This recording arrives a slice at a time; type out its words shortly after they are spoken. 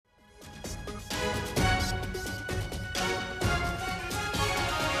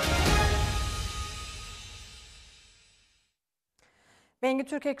Bengi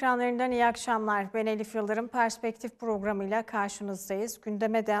Türk ekranlarından iyi akşamlar. Ben Elif Yıldırım, Perspektif programıyla karşınızdayız.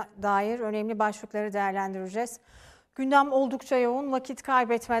 Gündeme dair önemli başlıkları değerlendireceğiz. Gündem oldukça yoğun, vakit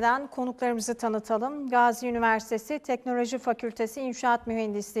kaybetmeden konuklarımızı tanıtalım. Gazi Üniversitesi Teknoloji Fakültesi İnşaat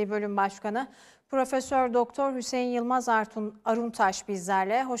Mühendisliği Bölüm Başkanı Profesör Doktor Hüseyin Yılmaz Aruntaş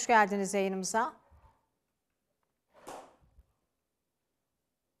bizlerle. Hoş geldiniz yayınımıza.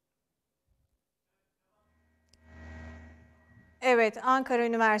 Evet, Ankara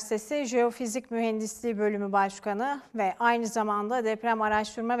Üniversitesi Jeofizik Mühendisliği Bölümü Başkanı ve aynı zamanda Deprem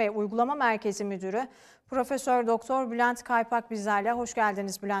Araştırma ve Uygulama Merkezi Müdürü Profesör Doktor Bülent Kaypak bizlerle. Hoş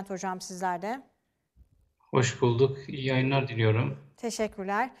geldiniz Bülent Hocam sizler de. Hoş bulduk. İyi yayınlar diliyorum.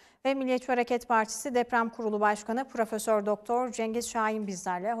 Teşekkürler. Ve Milliyetçi Hareket Partisi Deprem Kurulu Başkanı Profesör Doktor Cengiz Şahin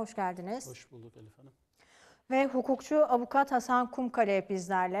bizlerle. Hoş geldiniz. Hoş bulduk Elif Hanım. Ve hukukçu avukat Hasan Kumkale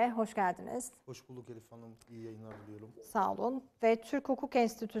bizlerle. Hoş geldiniz. Hoş bulduk Elif Hanım. İyi yayınlar diliyorum. Sağ olun. Ve Türk Hukuk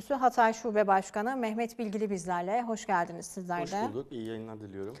Enstitüsü Hatay Şube Başkanı Mehmet Bilgili bizlerle. Hoş geldiniz sizler de. Hoş bulduk. İyi yayınlar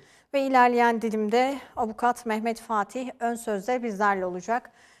diliyorum. Ve ilerleyen dilimde avukat Mehmet Fatih Önsöz'de bizlerle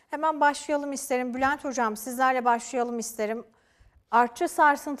olacak. Hemen başlayalım isterim. Bülent Hocam sizlerle başlayalım isterim. Artçı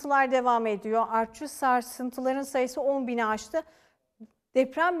sarsıntılar devam ediyor. Artçı sarsıntıların sayısı 10.000'i aştı.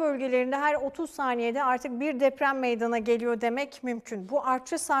 Deprem bölgelerinde her 30 saniyede artık bir deprem meydana geliyor demek mümkün. Bu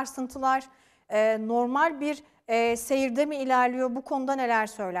artçı sarsıntılar normal bir seyirde mi ilerliyor? Bu konuda neler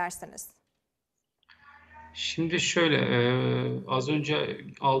söylersiniz? Şimdi şöyle, az önce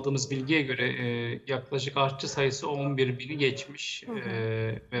aldığımız bilgiye göre yaklaşık artçı sayısı 11.000'i geçmiş.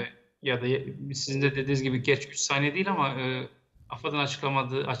 Ve ya da sizin de dediğiniz gibi geç 3 saniye değil ama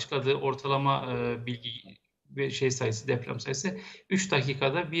AFAD'ın açıkladığı ortalama bilgi ve sayısı, deprem sayısı 3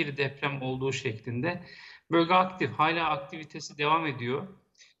 dakikada bir deprem olduğu şeklinde. Bölge aktif, hala aktivitesi devam ediyor.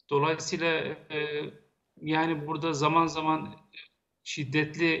 Dolayısıyla yani burada zaman zaman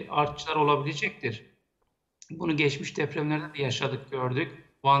şiddetli artçılar olabilecektir. Bunu geçmiş depremlerde de yaşadık, gördük.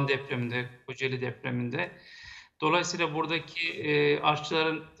 Van depreminde, Kocaeli depreminde. Dolayısıyla buradaki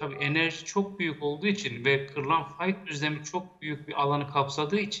artçıların tabii enerji çok büyük olduğu için ve kırılan fay düzlemi çok büyük bir alanı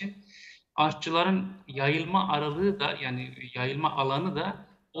kapsadığı için artçıların yayılma aralığı da, yani yayılma alanı da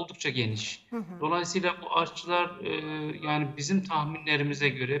oldukça geniş. Dolayısıyla bu artçılar yani bizim tahminlerimize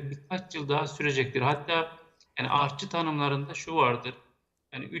göre birkaç yıl daha sürecektir. Hatta yani artçı tanımlarında şu vardır.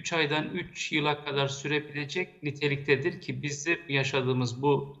 Yani 3 aydan 3 yıla kadar sürebilecek niteliktedir ki bizde yaşadığımız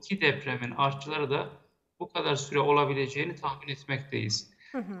bu iki depremin artçıları da bu kadar süre olabileceğini tahmin etmekteyiz.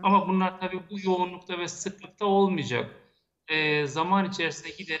 Ama bunlar tabii bu yoğunlukta ve sıklıkta olmayacak. Zaman içerisinde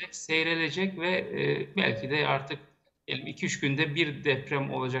giderek seyrelecek ve belki de artık 2-3 günde bir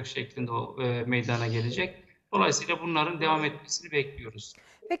deprem olacak şeklinde meydana gelecek. Dolayısıyla bunların devam etmesini bekliyoruz.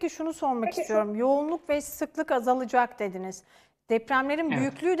 Peki şunu sormak istiyorum. Yoğunluk ve sıklık azalacak dediniz. Depremlerin Evet.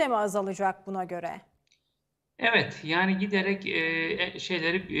 büyüklüğü de mi azalacak buna göre? Evet, yani giderek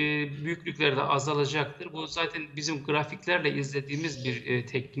büyüklükleri de azalacaktır. Bu zaten bizim grafiklerle izlediğimiz bir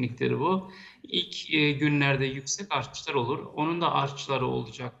tekniktir bu. İlk günlerde yüksek artçılar olur. Onun da artçıları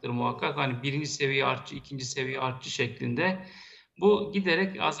olacaktır muhakkak. Hani birinci seviye artçı, ikinci seviye artçı şeklinde. Bu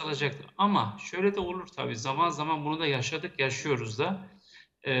giderek azalacaktır. Ama şöyle de olur tabii. Zaman zaman bunu da yaşadık, yaşıyoruz da.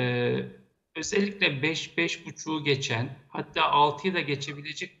 Özellikle 5-5,5'u geçen, hatta 6'yı da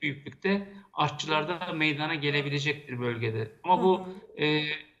geçebilecek büyüklükte artçılarda meydana gelebilecektir bölgede. Ama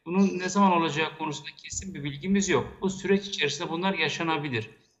bunun ne zaman olacağı konusunda kesin bir bilgimiz yok. Bu süreç içerisinde bunlar yaşanabilir.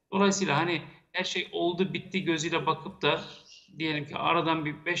 Dolayısıyla hani her şey oldu bitti gözüyle bakıp da diyelim ki aradan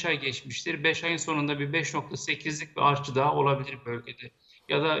bir 5 ay geçmiştir. 5 ayın sonunda bir 5,8'lik bir artçı daha olabilir bölgede.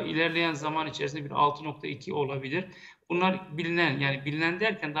 Ya da ilerleyen zaman içerisinde bir 6,2 olabilir. Bunlar bilinen, yani bilinen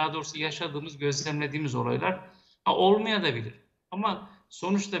derken daha doğrusu yaşadığımız, gözlemlediğimiz olaylar olmayabilir. Ama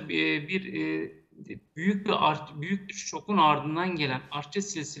sonuçta büyük bir şokun ardından gelen artçı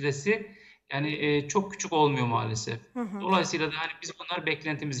silsilesi yani çok küçük olmuyor maalesef. Dolayısıyla da hani biz bunlar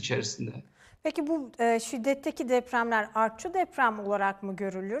beklentimiz içerisinde. Peki bu şiddetteki depremler artçı deprem olarak mı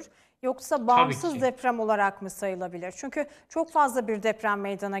görülür? Yoksa Tabii bağımsız ki. deprem olarak mı sayılabilir? Çünkü çok fazla bir deprem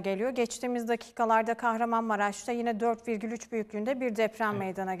meydana geliyor. Geçtiğimiz dakikalarda Kahramanmaraş'ta yine 4,3 büyüklüğünde bir deprem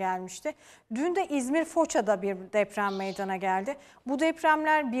meydana gelmişti. Dün de İzmir Foça'da bir deprem meydana geldi. Bu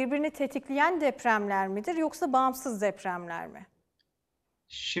depremler birbirini tetikleyen depremler midir yoksa bağımsız depremler mi?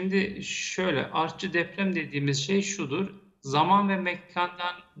 Şimdi şöyle, artçı deprem dediğimiz şey şudur. Zaman ve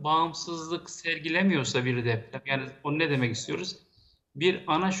mekandan bağımsızlık sergilemiyorsa bir deprem, yani onu ne demek istiyoruz? Bir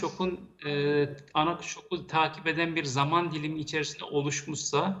ana şoku takip eden bir zaman dilimi içerisinde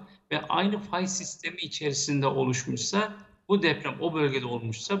oluşmuşsa ve aynı fay sistemi içerisinde oluşmuşsa, bu deprem o bölgede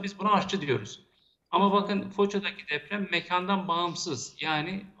olmuşsa biz buna artçı diyoruz. Ama bakın Foça'daki deprem mekandan bağımsız.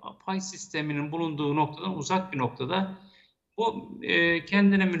 Yani fay sisteminin bulunduğu noktadan uzak bir noktada. Bu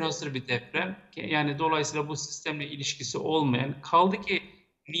kendine münhasır bir deprem. Yani dolayısıyla bu sistemle ilişkisi olmayan. Kaldı ki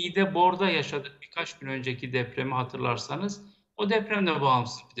Niğde-Bor'da yaşadık birkaç gün önceki depremi hatırlarsanız. O deprem de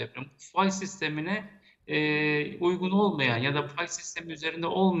bağımsız bir deprem. Fay sistemine uygun olmayan ya da fay sistemi üzerinde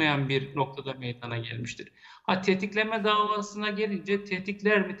olmayan bir noktada meydana gelmiştir. Ha, tetikleme davasına gelince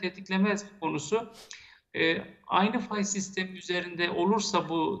tetikler mi tetiklemez mi konusu aynı fay sistemi üzerinde olursa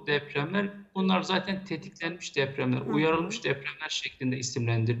bu depremler, bunlar zaten tetiklenmiş depremler, uyarılmış depremler şeklinde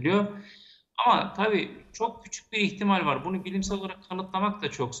isimlendiriliyor. Ama tabii çok küçük bir ihtimal var. Bunu bilimsel olarak kanıtlamak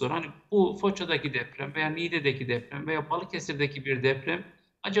da çok zor. Hani bu Foça'daki deprem veya Niğde'deki deprem veya Balıkesir'deki bir deprem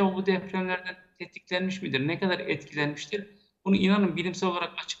acaba bu depremlerden tetiklenmiş midir? Ne kadar etkilenmiştir? Bunu inanın bilimsel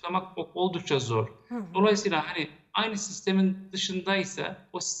olarak açıklamak oldukça zor. Dolayısıyla hani aynı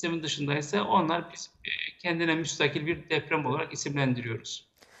o sistemin dışındaysa onlar biz kendine müstakil bir deprem olarak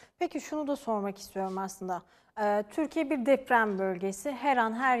isimlendiriyoruz. Peki şunu da sormak istiyorum aslında. Türkiye bir deprem bölgesi. Her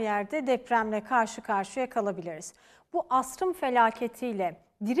an her yerde depremle karşı karşıya kalabiliriz. Bu asrın felaketiyle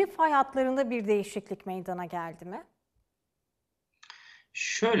diri fay hatlarında bir değişiklik meydana geldi mi?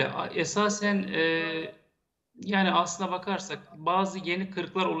 Şöyle esasen yani aslına bakarsak bazı yeni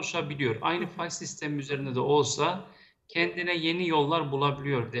kırıklar oluşabiliyor. Aynı fay sistemi üzerinde de olsa kendine yeni yollar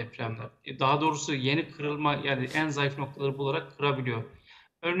bulabiliyor depremler. Daha doğrusu yeni kırılma yani en zayıf noktaları bularak kırabiliyor.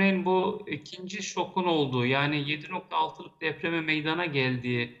 Örneğin bu ikinci şokun olduğu yani 7,6'lık depreme meydana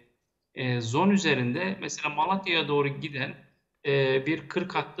geldiği zon üzerinde mesela Malatya'ya doğru giden bir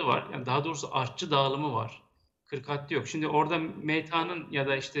kırık hattı var. Yani daha doğrusu artçı dağılımı var. Kırık hattı yok. Şimdi orada MTA'nın ya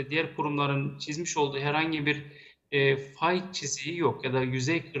da işte diğer kurumların çizmiş olduğu herhangi bir fay çiziği yok ya da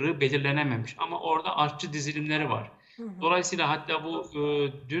yüzey kırığı belirlenememiş. Ama orada artçı dizilimleri var. Dolayısıyla hatta bu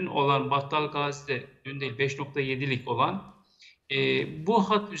dün olan Battal Gazi'de, dün değil 5,7'lik olan bu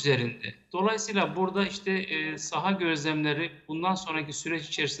hat üzerinde. Dolayısıyla burada işte saha gözlemleri bundan sonraki süreç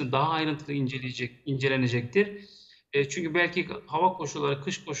içerisinde daha ayrıntılı incelenecektir. Çünkü belki hava koşulları,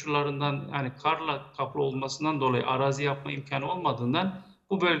 kış koşullarından yani karla kaplı olmasından dolayı arazi yapma imkanı olmadığından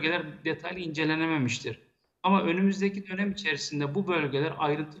bu bölgeler detaylı incelenememiştir. Ama önümüzdeki dönem içerisinde bu bölgeler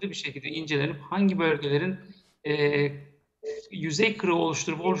ayrıntılı bir şekilde incelenip hangi bölgelerin e, yüzey kırığı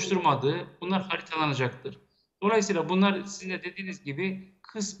oluşturup oluşturmadığı bunlar haritalanacaktır. Dolayısıyla bunlar sizin de dediğiniz gibi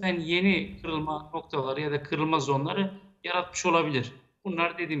kısmen yeni kırılma noktaları ya da kırılma zonları yaratmış olabilir.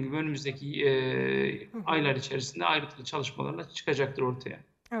 Bunlar dediğim gibi önümüzdeki aylar içerisinde ayrıntılı çalışmalarla çıkacaktır ortaya.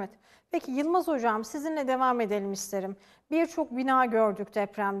 Evet. Peki Yılmaz Hocam sizinle devam edelim isterim. Birçok bina gördük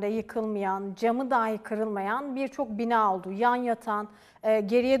depremde yıkılmayan, camı dahi kırılmayan birçok bina oldu. Yan yatan,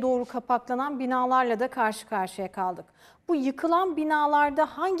 geriye doğru kapaklanan binalarla da karşı karşıya kaldık. Bu yıkılan binalarda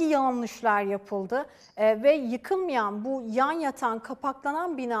hangi yanlışlar yapıldı ve yıkılmayan bu yan yatan,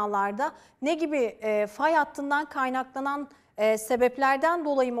 kapaklanan binalarda ne gibi fay hattından kaynaklanan sebeplerden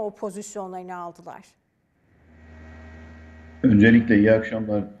dolayı mı o pozisyonlarını aldılar? Öncelikle iyi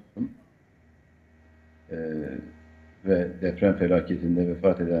akşamlar Ee, ve deprem felaketinde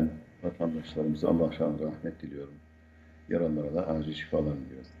vefat eden vatandaşlarımıza Allah'tan rahmet diliyorum. Yaralılara da acil şifalar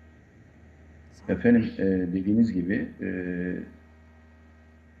diliyorum. Efendim dediğiniz gibi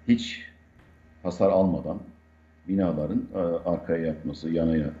hiç hasar almadan binaların arkaya yatması,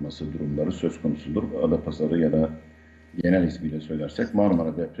 yana yatması durumları söz konusudur. Adapazarı ya da genel ismiyle söylersek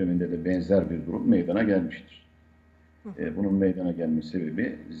Marmara depreminde de benzer bir durum meydana gelmiştir. Bunun meydana gelme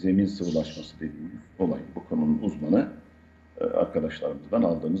sebebi zemin sıvılaşması dediğimiz olay. Bu konunun uzmanı arkadaşlarımızdan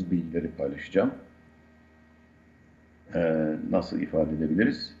aldığımız bilgileri paylaşacağım. Nasıl ifade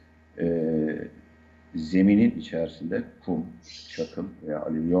edebiliriz? Zeminin içerisinde kum, çakıl veya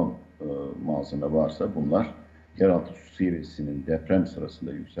alüvyon malzeme varsa bunlar yeraltı su seviyesinin deprem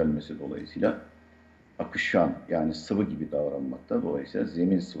sırasında yükselmesi dolayısıyla akışan yani sıvı gibi davranmakta. Dolayısıyla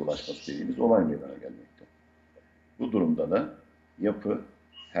zemin sıvılaşması dediğimiz olay meydana gelmekte. Bu durumda da yapı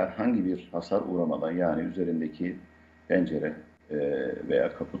herhangi bir hasar uğramadan yani üzerindeki pencere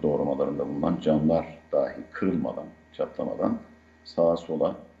veya kapı doğramalarında bulunan camlar dahi kırılmadan, çatlamadan sağa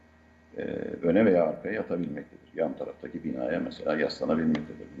sola öne veya arkaya yatabilmektedir. Yan taraftaki binaya mesela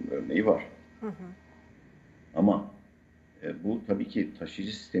yaslanabilmektedir. Bunun örneği var. Ama bu tabii ki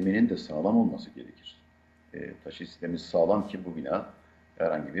taşıyıcı sisteminin de sağlam olması gerekir. Taşıyıcı sistemi sağlam ki bu bina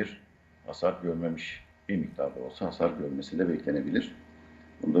herhangi bir hasar görmemiş. Bir miktarda olsa hasar görmesi de beklenebilir.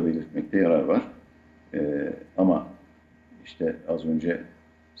 Bunu da belirtmekte yarar var. Ama işte az önce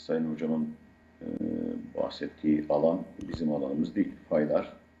Sayın Hocam'ın bahsettiği alan bizim alanımız değil.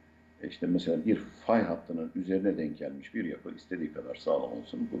 Faylar. İşte mesela bir fay hattının üzerine denk gelmiş bir yapı istediği kadar sağlam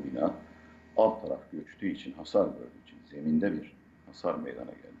olsun bu bina alt taraf göçtüğü için, hasar gördüğü için, zeminde bir hasar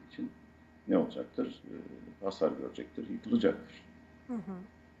meydana geldiği için ne olacaktır? Hasar görecektir, yıkılacaktır.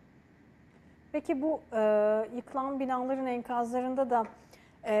 Peki bu yıkılan binaların enkazlarında da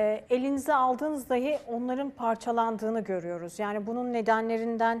elinize aldığınız dahi onların parçalandığını görüyoruz. Yani bunun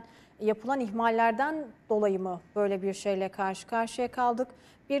nedenlerinden, yapılan ihmallerden dolayı mı böyle bir şeyle karşı karşıya kaldık?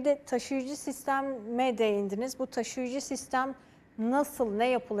 Bir de taşıyıcı sisteme değindiniz. Bu taşıyıcı sistem nasıl, ne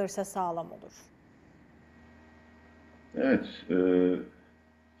yapılırsa sağlam olur? Evet,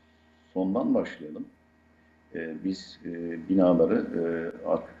 sondan başlayalım. Biz binaları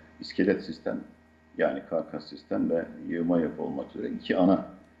artık iskelet sistem, yani karkas sistem ve yığma yapı olmak üzere iki ana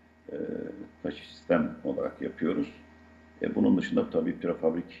taşıyıcı sistem olarak yapıyoruz. Bunun dışında tabii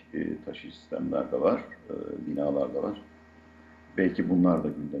prefabrik taşıyıcı sistemler de var, binalar da var. Belki bunlar da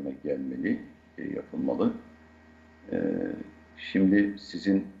gündeme gelmeli, yapılmalı. Şimdi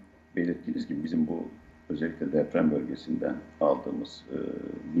sizin belirttiğiniz gibi bizim bu özellikle deprem bölgesinden aldığımız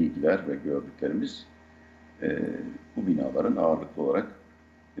bilgiler ve gördüklerimiz bu binaların ağırlıklı olarak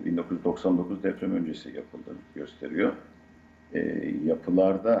 1999 deprem öncesi yapıldığını gösteriyor.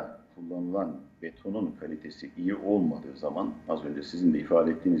 Yapılarda kullanılan betonun kalitesi iyi olmadığı zaman az önce sizin de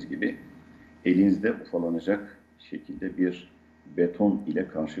ifade ettiğiniz gibi elinizde ufalanacak şekilde bir beton ile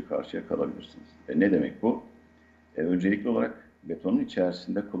karşı karşıya kalabilirsiniz. Ne demek bu? Öncelikli olarak betonun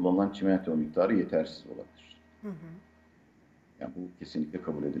içerisinde kullanılan çimento miktarı yetersiz olabilir. Yani bu kesinlikle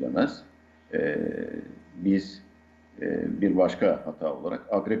kabul edilemez. Biz bir başka hata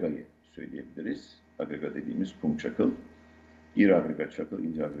olarak agregayı söyleyebiliriz. Agrega dediğimiz kum çakıl. İri agrega çakıl,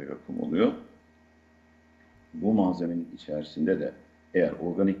 ince agrega kum oluyor. Bu malzemenin içerisinde de eğer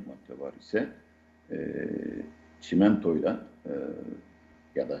organik madde var ise çimentoyla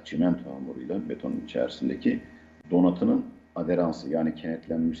ya da çimento hamuruyla betonun içerisindeki donatının aderansı yani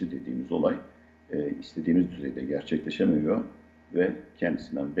kenetlenmesi dediğimiz olay istediğimiz düzeyde gerçekleşemiyor ve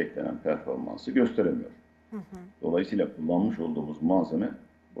kendisinden beklenen performansı gösteremiyor. Dolayısıyla kullanmış olduğumuz malzeme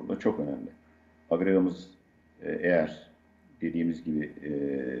burada çok önemli. Agregamız eğer dediğimiz gibi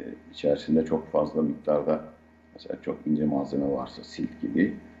içerisinde çok fazla miktarda mesela çok ince malzeme varsa silt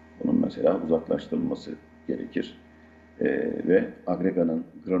gibi bunun mesela uzaklaştırılması gerekir. Ve agreganın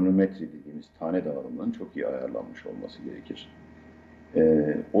granulometri dediğimiz tane dağılımının çok iyi ayarlanmış olması gerekir.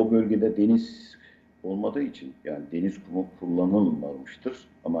 O bölgede deniz olmadığı için yani deniz kumu kullanılmamıştır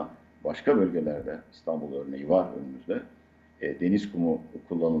ama başka bölgelerde İstanbul örneği var önümüzde. Deniz kumu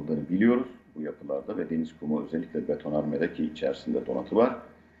kullanıldığını biliyoruz bu yapılarda ve deniz kumu özellikle betonarmede ki içerisinde donatı var.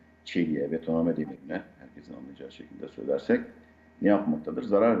 Çeliğe, betonarme demirine herkesin anlayacağı şekilde söylersek ne yapmaktadır?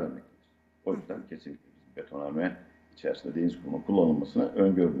 Zarar vermektedir. O yüzden kesinlikle betonarme içerisinde deniz kumu kullanılmasını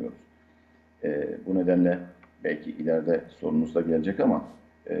öngörmüyoruz. Bu nedenle belki ileride sorunuz da gelecek ama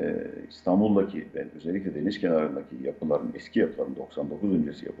İstanbul'daki ve özellikle deniz kenarındaki yapıların, eski yapıların, 99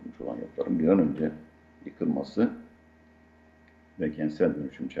 öncesi yapılmış olan yapıların bir an önce yıkılması ve kentsel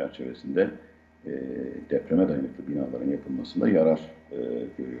dönüşüm çerçevesinde depreme dayanıklı binaların yapılmasında yarar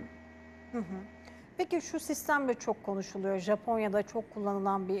görüyor. Peki şu sistem de çok konuşuluyor. Japonya'da çok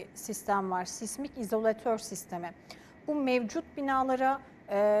kullanılan bir sistem var. Sismik izolatör sistemi. Bu mevcut binalara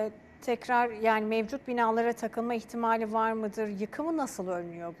tekrar yani mevcut binalara takılma ihtimali var mıdır? Yıkımı nasıl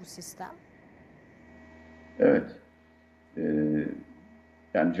önlüyor bu sistem? Evet.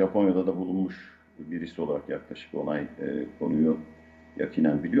 Yani Japonya'da da bulunmuş birisi olarak yaklaşık 10 ay konuyu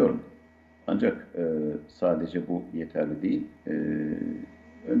yakinen biliyorum. Ancak sadece bu yeterli değil.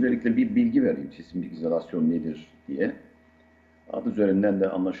 Öncelikle bir bilgi vereyim sismik izolasyon nedir diye. Adı üzerinden de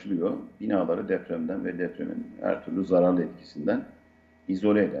anlaşılıyor. Binaları depremden ve depremin her türlü zararlı etkisinden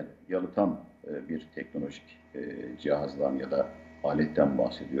izole eden, yalıtan bir teknolojik cihazdan ya da aletten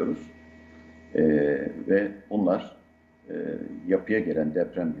bahsediyoruz. Ve bunlar yapıya gelen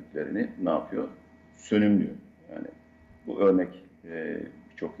deprem yüklerini ne yapıyor? Sönümlüyor. Yani bu örnek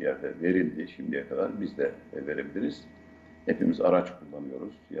birçok yerde verildi şimdiye kadar. Biz de verebiliriz. Hepimiz araç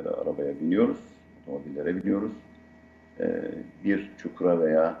kullanıyoruz ya da arabaya biniyoruz, otomobillere biniyoruz. Bir çukura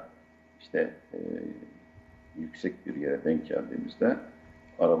veya işte yüksek bir yere denk geldiğimizde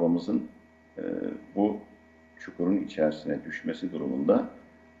arabamızın bu çukurun içerisine düşmesi durumunda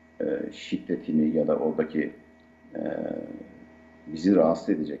şiddetini ya da oradaki bizi rahatsız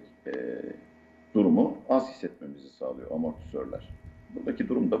edecek durumu az hissetmemizi sağlıyor amortisörler. Buradaki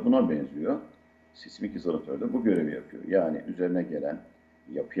durum da buna benziyor. Sismik izolatör de bu görevi yapıyor. Yani üzerine gelen,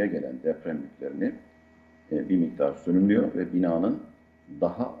 yapıya gelen deprem yüklerini bir miktar sönümlüyor ve binanın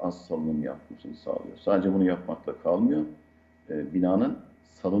daha az salınım yapmasını sağlıyor. Sadece bunu yapmakla kalmıyor. Binanın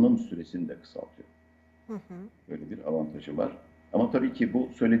salınım süresini de kısaltıyor. Böyle bir avantajı var. Ama tabii ki bu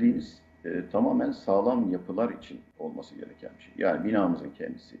söylediğiniz tamamen sağlam yapılar için olması gereken bir şey. Yani binamızın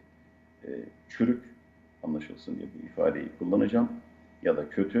kendisi çürük, anlaşılsın diye bu ifadeyi kullanacağım, ya da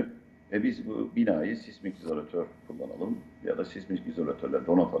kötü ve biz bu binayı sismik izolatör kullanalım ya da sismik izolatörle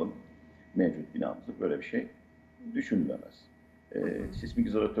donatalım. Mevcut binamızda böyle bir şey düşünülemez. Sismik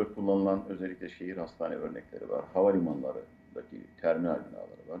izolatör kullanılan özellikle şehir hastane örnekleri var. Havalimanlarındaki terminal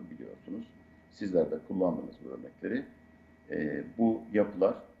binaları var, biliyorsunuz. Sizler de kullandınız bu örnekleri. Bu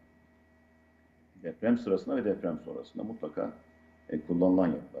yapılar deprem sırasında ve deprem sonrasında mutlaka kullanılan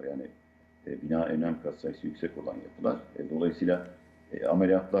yapılar. Yani bina önem katsayısı yüksek olan yapılar. Dolayısıyla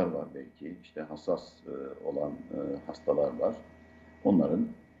ameliyatlar var belki, işte hassas olan hastalar var. Onların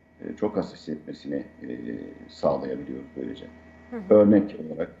çok az hissetmesini sağlayabiliyoruz böylece. Örnek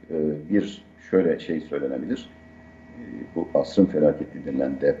olarak bir şöyle şey söylenebilir. Bu asrın felaketi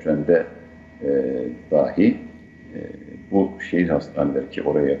denilen depremde dahi bu şehir hastaneleri, ki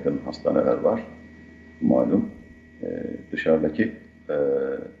oraya yakın hastaneler var malum, dışarıdaki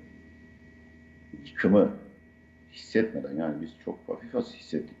yıkımı hissetmeden, yani biz çok hafif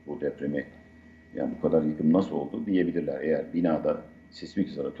hissettik bu depremi, yani bu kadar yıkım nasıl oldu diyebilirler. Eğer binada sismik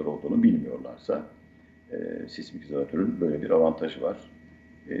izolatör olduğunu bilmiyorlarsa, sismik izolatörün böyle bir avantajı var.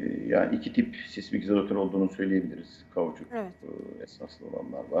 Yani iki tip sismik izolatör olduğunu söyleyebiliriz. Kauçuk Evet. esaslı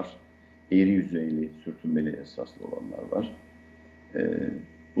olanlar var. Eğri yüzeyli, sürtünmeli esaslı olanlar var.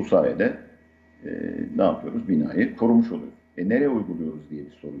 Bu sayede ne yapıyoruz? Binayı korumuş oluyoruz. Nereye uyguluyoruz diye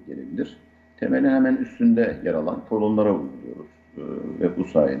bir soru gelebilir. Temelin hemen üstünde yer alan kolonlara uyguluyoruz. Ve bu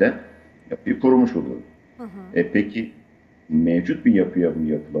sayede yapıyı korumuş oluyoruz. Peki mevcut bir yapıya bu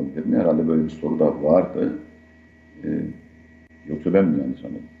yapılabilir mi? Herhalde böyle bir soru da vardı. Yoksa ben mi yanlış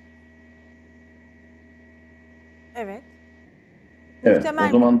anladım? Evet. Evet,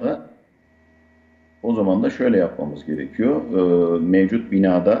 Muhtemel o zaman da şöyle yapmamız gerekiyor. Mevcut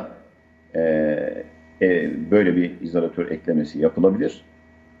binada böyle bir izolatör eklemesi yapılabilir.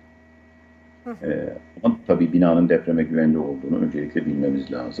 Ama tabii binanın depreme güvenli olduğunu öncelikle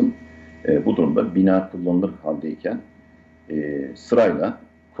bilmemiz lazım. Bu durumda bina kullanılır haldeyken sırayla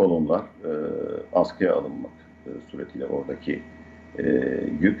kolonlar askıya alınmak suretiyle oradaki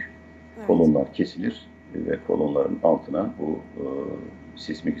yük, kolonlar kesilir ve kolonların altına bu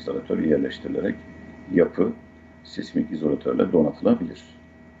sismik izolatör yerleştirilerek yapı sismik izolatörle donatılabilir.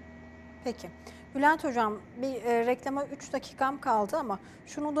 Peki. Bülent Hocam, bir reklama 3 dakikam kaldı ama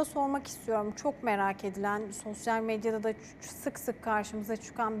şunu da sormak istiyorum. Çok merak edilen, sosyal medyada da sık sık karşımıza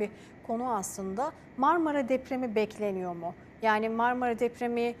çıkan bir konu aslında. Marmara depremi bekleniyor mu? Yani Marmara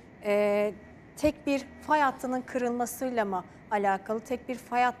depremi tek bir fay hattının kırılmasıyla mı alakalı? Tek bir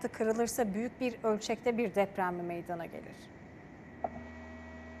fay hattı kırılırsa büyük bir ölçekte bir deprem mi meydana gelir?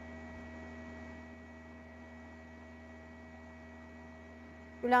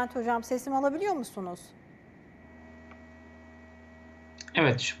 Bülent Hocam, sesimi alabiliyor musunuz?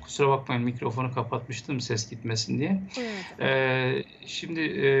 Evet, kusura bakmayın, mikrofonu kapatmıştım ses gitmesin diye. Buyurun hocam.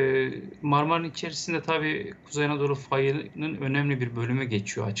 Şimdi Marmara'nın içerisinde tabii Kuzey Anadolu fayının önemli bir bölümü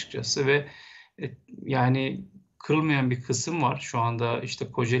geçiyor açıkçası ve yani kırılmayan bir kısım var. Şu anda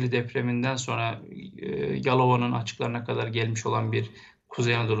işte Kocaeli depreminden sonra Yalova'nın açıklarına kadar gelmiş olan bir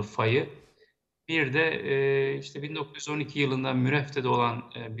Kuzey Anadolu fayı. Bir de işte 1912 yılında Mürefte'de olan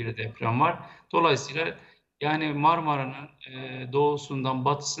bir deprem var. Dolayısıyla yani Marmara'nın doğusundan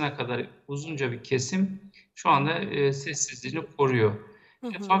batısına kadar uzunca bir kesim şu anda sessizliğini koruyor.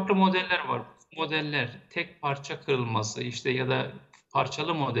 İşte farklı modeller var. Bu modeller tek parça kırılması işte ya da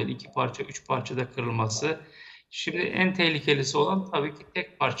parçalı model, iki parça, üç parçada kırılması. Şimdi en tehlikelisi olan tabii ki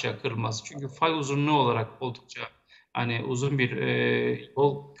tek parça kırılması. Çünkü fay uzunluğu olarak oldukça hani uzun bir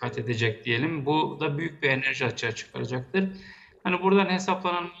yol kat edecek diyelim. Bu da büyük bir enerji açığa çıkaracaktır. Hani buradan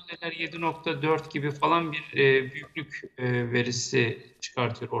hesaplanan modeller 7.4 gibi falan bir büyüklük verisi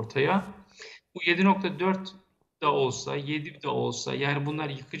çıkartıyor ortaya. Bu 7.4 da olsa, 7 de olsa, yani bunlar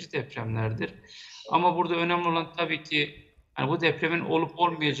yıkıcı depremlerdir. Ama burada önemli olan tabii ki hani bu depremin olup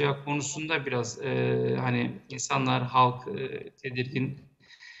olmayacağı konusunda biraz hani insanlar, halk tedirgin.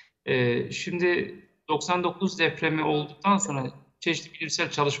 Şimdi 99 depremi olduktan sonra çeşitli bilimsel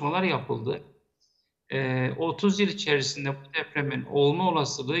çalışmalar yapıldı. 30 yıl içerisinde bu depremin olma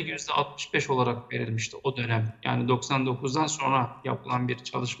olasılığı %65 olarak verilmişti o dönem. Yani 99'dan sonra yapılan bir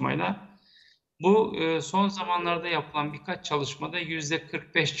çalışmayla. Bu son zamanlarda yapılan birkaç çalışmada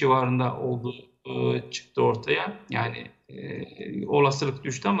 %45 civarında olduğu çıktı ortaya. Yani olasılık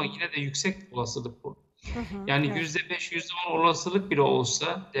düştü ama yine de yüksek bir olasılık bu. Yani Evet. %5, %10 olasılık bile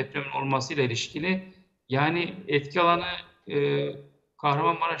olsa depremin olmasıyla ilişkili yani etki alanı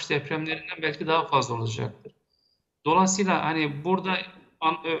Kahramanmaraş depremlerinden belki daha fazla olacaktır. Dolayısıyla hani burada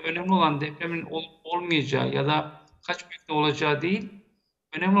önemli olan depremin olup olmayacağı ya da kaç büyüklükte olacağı değil,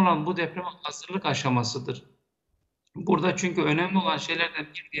 önemli olan bu depreme hazırlık aşamasıdır. Burada çünkü önemli olan şeylerden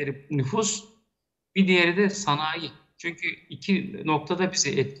bir diğeri nüfus, bir diğeri de sanayi. Çünkü iki noktada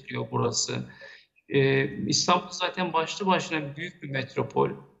bizi etkiliyor burası. İstanbul zaten başlı başına büyük bir metropol.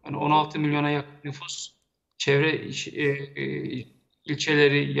 Yani 16 milyona yakın nüfus, çevre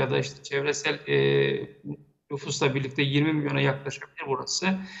ilçeleri ya da işte çevresel nüfusla birlikte 20 milyona yaklaşabilir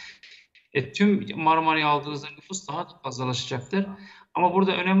burası. Tüm Marmara'yı aldığınızda nüfus daha da fazlalaşacaktır. Ama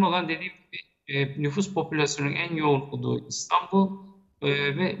burada önemli olan dediğim gibi nüfus popülasyonunun en yoğun olduğu İstanbul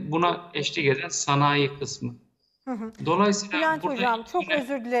ve buna eşlik eden sanayi kısmı. Hı hı. Dolayısıyla Bülent burada Hocam çok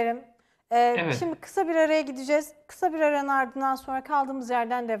özür dilerim. evet, Şimdi kısa bir araya gideceğiz. Kısa bir aranın ardından sonra kaldığımız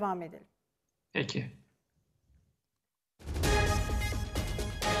yerden devam edelim. peki.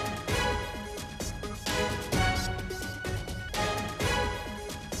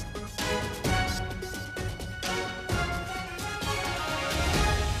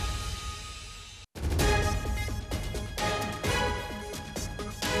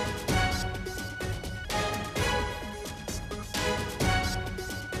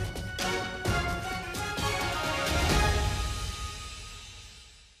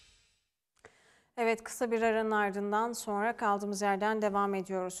 Evet, kısa bir aranın ardından sonra kaldığımız yerden devam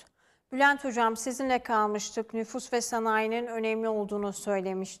ediyoruz. Bülent Hocam, sizinle kalmıştık. Nüfus ve sanayinin önemli olduğunu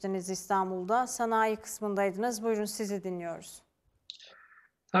söylemiştiniz İstanbul'da. Sanayi kısmındaydınız. Buyurun, sizi dinliyoruz.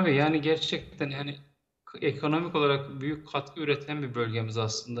 Tabii yani gerçekten yani ekonomik olarak büyük katkı üreten bir bölgemiz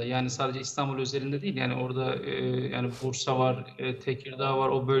aslında. Yani sadece İstanbul özelinde değil yani orada yani Bursa var, Tekirdağ var.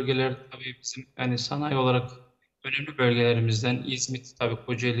 O bölgeler tabii bizim yani sanayi olarak önemli bölgelerimizden. İzmit tabii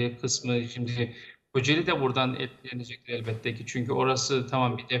Kocaeli kısmı şimdi Kocaeli de buradan etkilenecektir elbette ki. Çünkü orası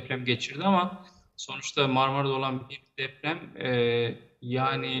tamam bir deprem geçirdi ama sonuçta Marmara'da olan bir deprem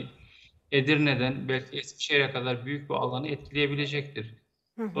yani Edirne'den belki Eskişehir'e kadar büyük bir alanı etkileyebilecektir.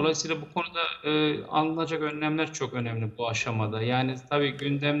 Hı hı. Dolayısıyla bu konuda alınacak önlemler çok önemli bu aşamada. Yani tabii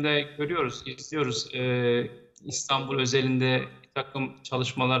gündemde görüyoruz, izliyoruz. İstanbul özelinde bir takım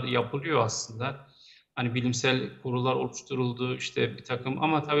çalışmalar yapılıyor aslında. Hani bilimsel kurullar oluşturuldu işte bir takım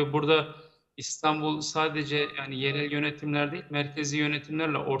ama tabii burada İstanbul sadece yani yerel yönetimler değil, merkezi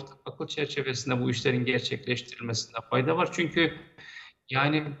yönetimlerle ortak akıl çerçevesinde bu işlerin gerçekleştirilmesinde fayda var. Çünkü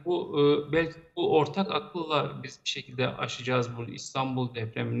yani bu belki bu ortak akılla biz bir şekilde aşacağız bu İstanbul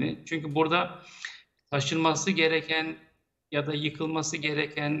depremini. Çünkü burada taşınması gereken ya da yıkılması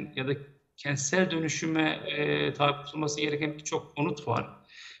gereken ya da kentsel dönüşüme tabi tutulması gereken birçok konut var.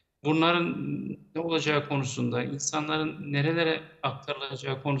 Bunların ne olacağı konusunda, insanların nerelere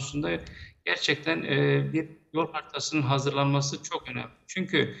aktarılacağı konusunda gerçekten bir yol haritasının hazırlanması çok önemli.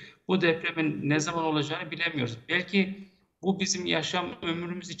 Çünkü bu depremin ne zaman olacağını bilemiyoruz. Belki bu bizim yaşam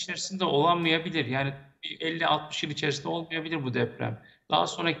ömrümüz içerisinde olamayabilir. Yani 50-60 yıl içerisinde olmayabilir bu deprem. Daha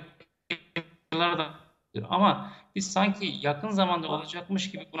sonraki yıllarda ama biz sanki yakın zamanda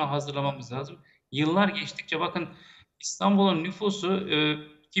olacakmış gibi buna hazırlamamız lazım. Yıllar geçtikçe bakın İstanbul'un nüfusu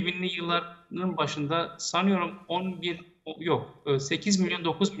 2000'li yılların başında sanıyorum 8 milyon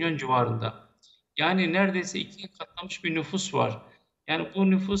 9 milyon civarında. Yani neredeyse ikiye katlamış bir nüfus var. Yani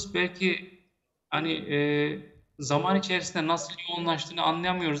bu nüfus belki hani zaman içerisinde nasıl yoğunlaştığını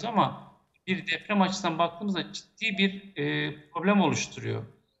anlayamıyoruz ama bir deprem açısından baktığımızda ciddi bir problem oluşturuyor.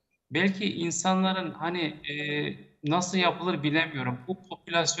 Belki insanların hani nasıl yapılır bilemiyorum. Bu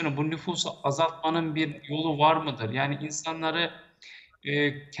popülasyonu, bu nüfusu azaltmanın bir yolu var mıdır? Yani insanları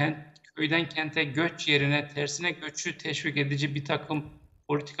köyden kente göç yerine tersine göçü teşvik edici bir takım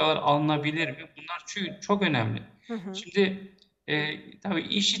politikalar alınabilir mi? Bunlar çünkü çok önemli. Hı hı. Şimdi tabii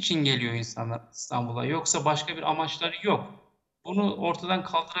iş için geliyor insanlar İstanbul'a. Yoksa başka bir amaçları yok. Bunu ortadan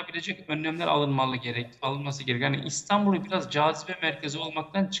kaldırabilecek önlemler alınması gerekiyor. Yani İstanbul'u biraz cazibe merkezi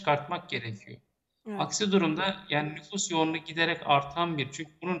olmaktan çıkartmak gerekiyor. Evet. Aksi durumda yani nüfus yoğunluğu giderek artan bir.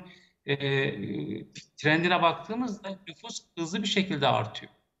 Çünkü bunun e, trendine baktığımızda nüfus hızlı bir şekilde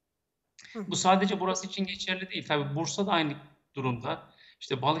artıyor. Hı Bu hı. sadece burası için geçerli değil. Tabii Bursa da aynı durumda.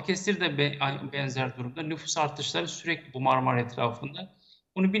 İşte Balıkesir de benzer durumda. Nüfus artışları sürekli bu Marmara etrafında.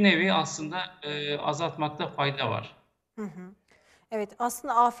 Bunu bir nevi aslında azaltmakta fayda var. Hı hı. Evet,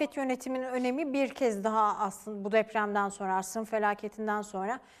 aslında afet yönetiminin önemi bir kez daha aslında bu depremden sonra, asrın felaketinden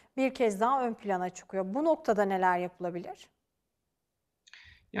sonra bir kez daha ön plana çıkıyor. Bu noktada neler yapılabilir?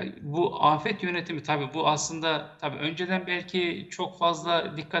 Yani bu afet yönetimi tabii bu aslında tabii önceden belki çok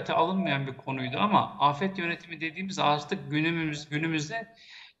fazla dikkate alınmayan bir konuydu ama afet yönetimi dediğimiz artık günümüzde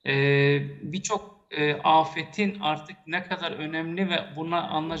birçok afetin artık ne kadar önemli ve buna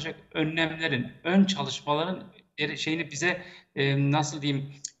alınacak önlemlerin, ön çalışmaların şeyini bize nasıl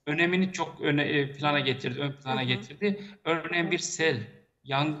diyeyim, önemini çok plana getirdi, ön plana getirdi. Örneğin bir sel,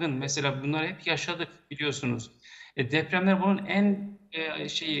 yangın mesela, bunları hep yaşadık biliyorsunuz. Depremler bunun en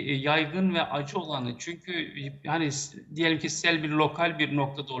yaygın ve acı olanı. Çünkü hani diyelim ki sel bir lokal bir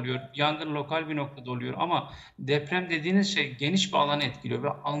noktada oluyor, yangın lokal bir noktada oluyor ama deprem dediğiniz şey geniş bir alanı etkiliyor ve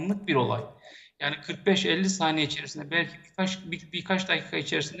anlık bir olay. Yani 45-50 saniye içerisinde, belki birkaç dakika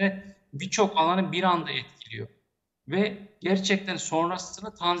içerisinde birçok alanı bir anda etkiliyor. Ve gerçekten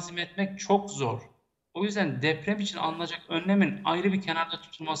sonrasını tanzim etmek çok zor. O yüzden deprem için alınacak önlemin ayrı bir kenarda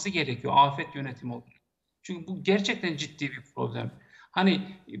tutulması gerekiyor, afet yönetimi olarak. Çünkü bu gerçekten ciddi bir problem. Hani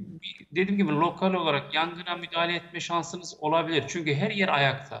dediğim gibi lokal olarak yangına müdahale etme şansınız olabilir. Çünkü her yer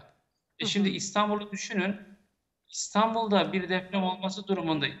ayakta. Şimdi İstanbul'u düşünün. İstanbul'da bir deprem olması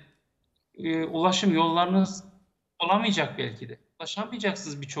durumunda ulaşım yollarınız olamayacak belki de.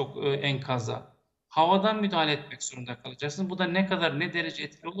 Ulaşamayacaksınız birçok enkaza. Havadan müdahale etmek zorunda kalacaksınız. Bu da ne kadar, ne derece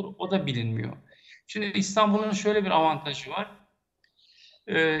etkili olur o da bilinmiyor. Şimdi İstanbul'un şöyle bir avantajı var.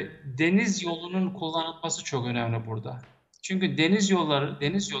 Deniz yolunun kullanılması çok önemli burada. Çünkü deniz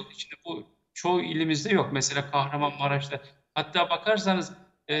yolu içinde bu çoğu ilimizde yok. Mesela Kahramanmaraş'ta. Hatta bakarsanız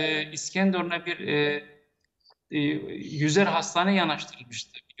İskenderun'a bir yüzer hastane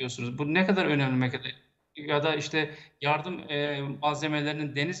yanaştırılmıştı biliyorsunuz. Bu ne kadar önemli, ne kadar, ya da işte yardım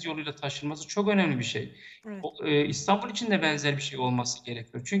malzemelerinin deniz yoluyla taşınması çok önemli bir şey. Evet. İstanbul için de benzer bir şey olması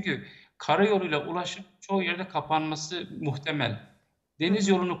gerekiyor. Çünkü karayoluyla ulaşım çoğu yerde kapanması muhtemel. Deniz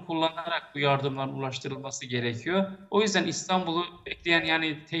yolunu kullanarak bu yardımların ulaştırılması gerekiyor. O yüzden İstanbul'u bekleyen,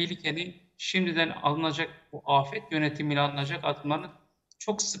 yani tehlikenin şimdiden alınacak, bu afet yönetimiyle alınacak adımların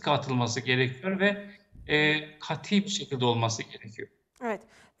çok sıkı atılması gerekiyor ve katı bir şekilde olması gerekiyor. Evet.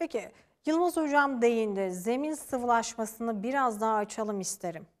 Peki Yılmaz Hocam değindi. Zemin sıvılaşmasını biraz daha açalım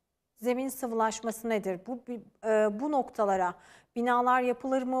isterim. Zemin sıvılaşması nedir? Bu noktalara binalar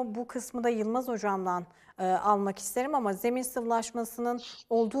yapılır mı? Bu kısmı da Yılmaz Hocam'dan almak isterim ama zemin sıvılaşmasının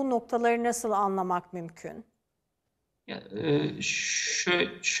olduğu noktaları nasıl anlamak mümkün? Ya,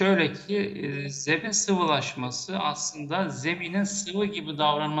 şöyle ki zemin sıvılaşması aslında zeminin sıvı gibi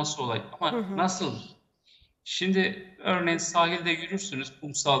davranması olay. Ama nasıl? Şimdi örneğin sahilde yürürsünüz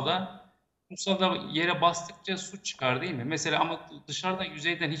kumsalda. Kumsalda yere bastıkça su çıkar değil mi? Mesela ama dışarıda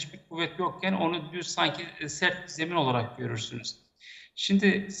yüzeyden hiçbir kuvvet yokken onu düz, sanki sert bir zemin olarak görürsünüz.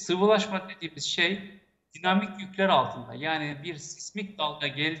 Şimdi sıvılaşma dediğimiz şey dinamik yükler altında. Yani bir sismik dalga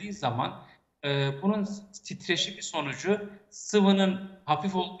geldiği zaman bunun titreşimi sonucu sıvının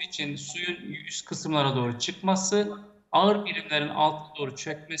hafif olduğu için suyun üst kısımlara doğru çıkması, ağır birimlerin altına doğru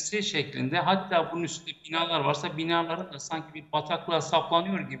çökmesi şeklinde, hatta bunun üstünde binalar varsa binaların da sanki bir bataklığa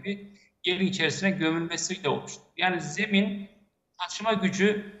saplanıyor gibi yerin içerisine gömülmesiyle oluştu. Yani zemin taşıma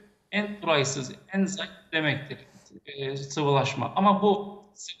gücü en duraysız, en zayıf demektir sıvılaşma. Ama bu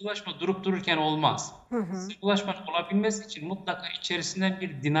sıvılaşma durup dururken olmaz. Sıvılaşmanın olabilmesi için mutlaka içerisinden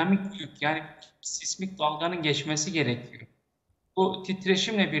bir dinamik yük, yani sismik dalganın geçmesi gerekiyor. Bu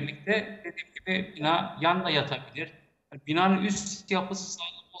titreşimle birlikte dediğim gibi bina yan da yatabilir. Binanın üst yapısı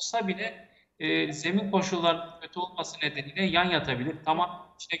sağlam olsa bile zemin koşullarının kötü olması nedeniyle yan yatabilir, tamam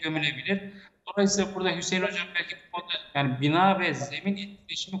içine gömülebilir. Dolayısıyla burada Hüseyin Hocam belki bu konuda, yani bina ve zemin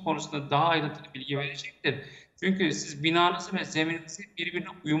etkileşimi konusunda daha ayrıntılı bilgi verecektir. Çünkü siz binanızı ve zemininizi birbirine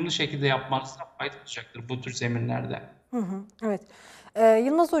uyumlu şekilde yapmanızda fayda olacaktır bu tür zeminlerde. Evet.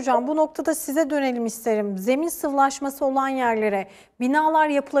 Yılmaz Hocam, bu noktada size dönelim isterim. Zemin sıvılaşması olan yerlere binalar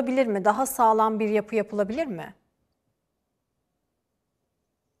yapılabilir mi? Daha sağlam bir yapı yapılabilir mi?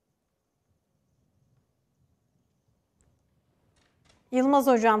 Yılmaz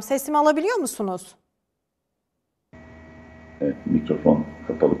Hocam, sesimi alabiliyor musunuz? Evet, mikrofon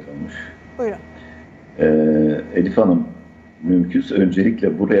kapalı kalmış. Buyurun. Elif Hanım, mümkünse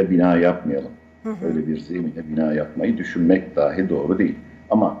öncelikle buraya bina yapmayalım. Öyle bir zemine bina yapmayı düşünmek dahi doğru değil.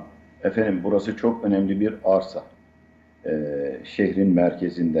 Ama efendim, burası çok önemli bir arsa. Şehrin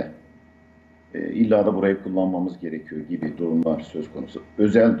merkezinde. İlla da burayı kullanmamız gerekiyor gibi durumlar söz konusu.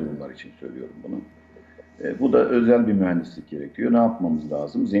 Özel durumlar için söylüyorum bunu. Bu da özel bir mühendislik gerekiyor. Ne yapmamız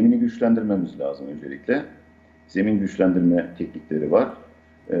lazım? Zemini güçlendirmemiz lazım öncelikle. Zemin güçlendirme teknikleri var.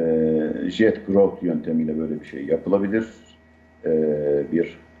 Jet growth yöntemiyle böyle bir şey yapılabilir.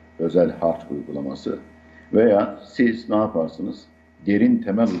 Bir özel harç uygulaması. Veya siz ne yaparsınız? Derin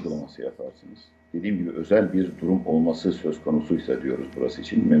temel uygulaması yaparsınız. Dediğim gibi özel bir durum olması söz konusuysa diyoruz burası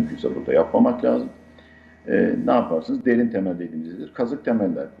için. Mümkünse burada yapmamak lazım. Ne yaparsınız? Derin temel dediğimizdir. Kazık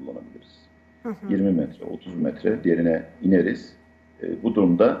temeller kullanabiliriz. 20 metre, 30 metre derine ineriz. Bu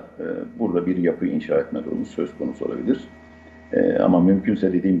durumda burada bir yapı inşa etme durumu söz konusu olabilir. Ama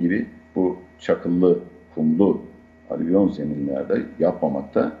mümkünse dediğim gibi bu çakıllı, kumlu alüvyon zeminlerde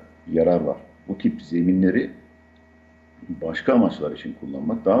yapmamakta yarar var. Bu tip zeminleri başka amaçlar için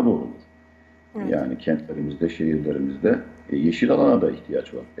kullanmak daha doğrudur. Evet. Yani kentlerimizde, şehirlerimizde yeşil alana da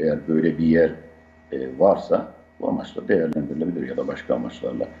ihtiyaç var. Eğer böyle bir yer varsa bu amaçla değerlendirilebilir ya da başka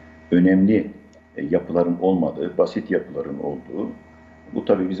amaçlarla. Önemli yapıların olmadığı, basit yapıların olduğu, bu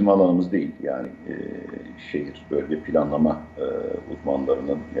tabii bizim alanımız değil. Yani şehir, bölge planlama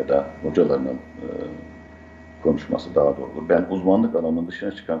uzmanlarının ya da hocalarının konuşması daha doğru. Ben uzmanlık alanının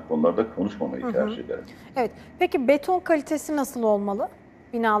dışına çıkan konularda konuşmamayı tercih ederim. Evet. Peki beton kalitesi nasıl olmalı?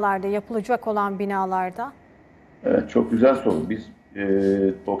 Binalarda, yapılacak olan binalarda. Evet, çok güzel soru. Biz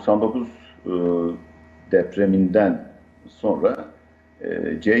 99 depreminden sonra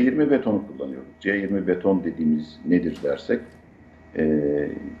C20 betonu kullanıyoruz. C20 beton dediğimiz nedir dersek,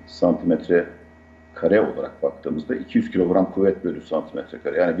 santimetre kare olarak baktığımızda 200 kilogram kuvvet bölü santimetre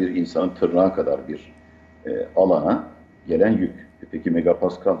kare. Yani bir insanın tırnağı kadar bir alana gelen yük. Peki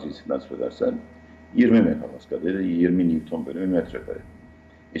megapascal cinsinden söylersen 20 megapascal ya da 20 Newton bölü metrekare.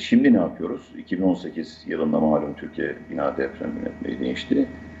 Şimdi ne yapıyoruz? 2018 yılında malum Türkiye bina deprem yönetmeyi değişti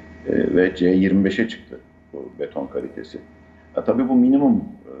ve C25'e çıktı bu beton kalitesi. Tabii bu minimum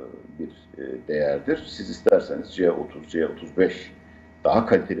bir değerdir. Siz isterseniz C30, C35 daha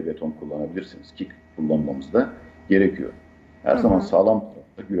kaliteli beton kullanabilirsiniz ki kullanmamız da gerekiyor. Her zaman sağlam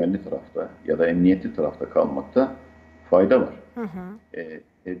tarafta, güvenli tarafta ya da emniyetli tarafta kalmakta fayda var.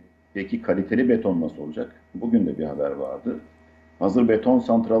 Peki kaliteli beton nasıl olacak? Bugün de bir haber vardı. Hazır beton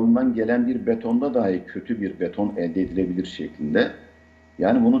santralından gelen bir betonda dahi kötü bir beton elde edilebilir şeklinde.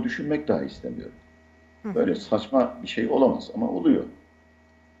 Yani bunu düşünmek dahi istemiyorum. Böyle saçma bir şey olamaz ama oluyor.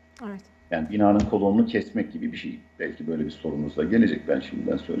 Evet. Yani binanın kolonunu kesmek gibi bir şey. Belki böyle bir sorunuz da gelecek. Ben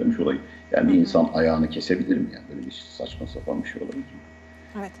şimdiden söylemiş olayım. Yani bir insan ayağını kesebilir mi? Yani böyle bir saçma sapan bir şey olabilir mi?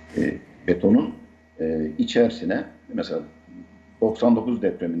 Evet. Betonun içerisine mesela 99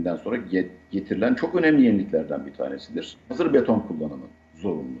 depreminden sonra getirilen çok önemli yeniliklerden bir tanesidir. Hazır beton kullanımı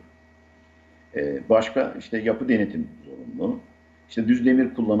zorunlu. Başka işte yapı denetim zorunlu. İşte düz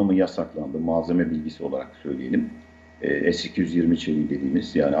demir kullanımı yasaklandı. Malzeme bilgisi olarak söyleyelim. S220 çeliği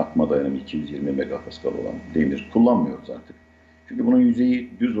dediğimiz yani akma dayanımı 220 megapascal olan demir kullanmıyoruz artık. Çünkü bunun yüzeyi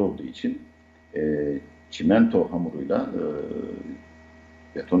düz olduğu için çimento hamuruyla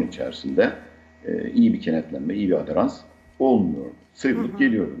beton içerisinde iyi bir kenetlenme, iyi bir aderans olmuyor. Sıyrılıp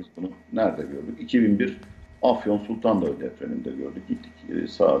geliyoruz. Biz bunu nerede gördük? 2001 Afyon Sultandağı depreminde gördük. Gittik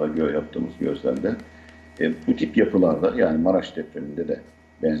sahada yaptığımız gözlemde. Bu tip yapılarda yani Maraş depreminde de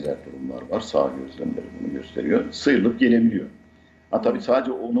benzer durumlar var. Sağ gözlemleri bunu gösteriyor. Sıyrılıp gelebiliyor. Tabii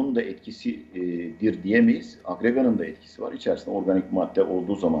sadece onun da etkisidir diyemeyiz. Agreganın da etkisi var. İçerisinde organik madde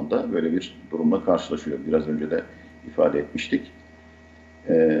olduğu zaman da böyle bir durumla karşılaşıyor. Biraz önce de ifade etmiştik.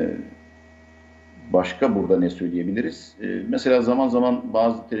 Başka burada ne söyleyebiliriz? Mesela zaman zaman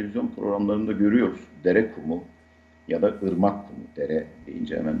bazı televizyon programlarında görüyoruz. Dere kumu ya da ırmak kumu. Dere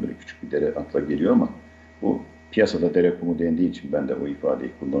deyince hemen böyle küçük bir dere akla geliyor ama bu piyasada dere kumu dendiği için ben de o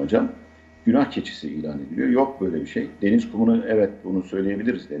ifadeyi kullanacağım. Günah keçisi ilan ediliyor. Yok böyle bir şey. Deniz kumunu evet bunu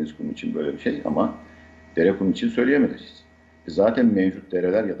söyleyebiliriz. Deniz kumu için böyle bir şey ama dere kumu için söyleyemeyiz. Zaten mevcut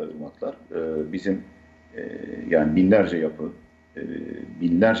dereler ya da ırmaklar bizim yani binlerce yapı,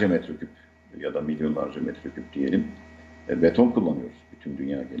 binlerce metreküp ya da milyonlarca metreküp diyelim beton kullanıyoruz bütün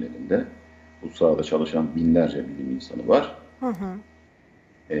dünya genelinde. Bu sahada çalışan binlerce bilim insanı var.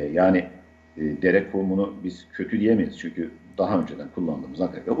 Yani dere kumunu biz kötü diyemeyiz çünkü daha önceden kullandığımız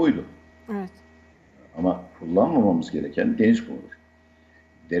agrega buydu. Evet. Ama kullanmamamız gereken deniz kumudur.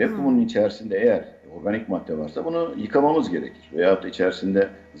 Dere kumunun içerisinde eğer organik madde varsa bunu yıkamamız gerekir. Veyahut da içerisinde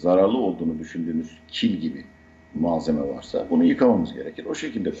zararlı olduğunu düşündüğümüz kil gibi malzeme varsa bunu yıkamamız gerekir. O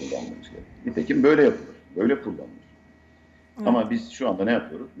şekilde kullanmamız gerekir. Nitekim böyle yapılır. Böyle kullanılır. Evet. Ama biz şu anda ne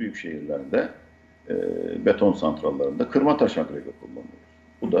yapıyoruz? Büyük şehirlerde beton santrallarında kırma taş agrega kullanıyoruz.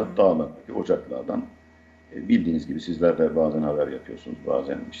 Bu da dağlardaki ocaklardan bildiğiniz gibi sizler de bazen haber yapıyorsunuz.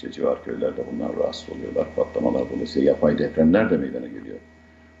 Bazen işte civar köylerde bunlar rahatsız oluyorlar. Patlamalar dolayısıyla yapay depremler de meydana geliyor.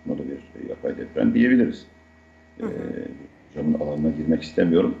 Buna da bir yapay deprem diyebiliriz. Hocamın alanına girmek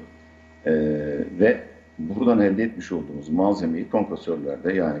istemiyorum. Ve buradan elde etmiş olduğumuz malzemeyi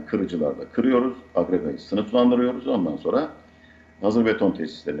kompresörlerde yani kırıcılarda kırıyoruz. Agregayı sınıflandırıyoruz. Ondan sonra hazır beton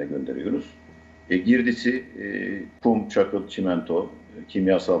tesislerine gönderiyoruz. Girdisi kum, çakıl, çimento,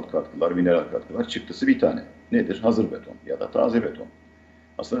 kimyasal katkılar, mineral katkılar çıktısı bir tane. Nedir? Hazır beton ya da taze beton.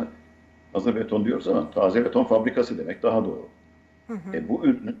 Aslında hazır beton diyoruz ama taze beton fabrikası demek daha doğru. Bu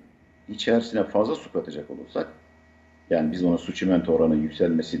ürünün içerisine fazla su katacak olursak, yani biz ona su çimento oranı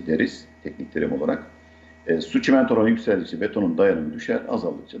yükselmesi deriz teknik terim olarak. Su çimento oranı yükseldikçe betonun dayanımı düşer,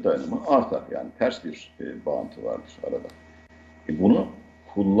 azaldıkça dayanımı artar. Yani ters bir bağıntı vardır arada. Bunu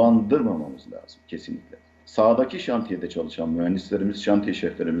kullandırmamamız lazım kesinlikle. Sahadaki şantiyede çalışan mühendislerimiz, şantiye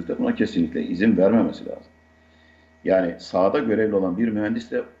şeflerimiz de buna kesinlikle izin vermemesi lazım. Yani sahada görevli olan bir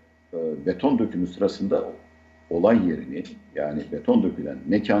mühendis de beton dökümü sırasında olay yerini, yani beton dökülen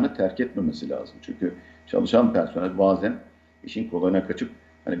mekanı terk etmemesi lazım. Çünkü çalışan personel bazen işin kolayına kaçıp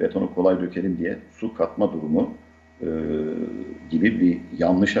hani betonu kolay dökelim diye su katma durumu gibi bir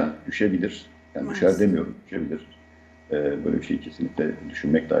yanlışa düşebilir. Yani düşer demiyorum, düşebilir. Böyle bir şeyi kesinlikle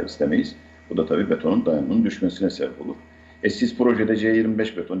düşünmek dahi istemeyiz. Bu da tabii betonun dayanımının düşmesine sebep olur. Siz projede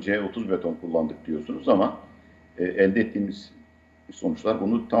C25 beton, C30 beton kullandık diyorsunuz ama elde ettiğimiz sonuçlar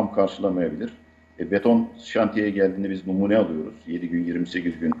bunu tam karşılamayabilir. Beton şantiyeye geldiğinde biz numune alıyoruz. 7 gün,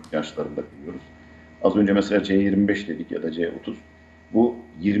 28 gün yaşlarında kuruyoruz. Az önce mesela C25 dedik ya da C30. Bu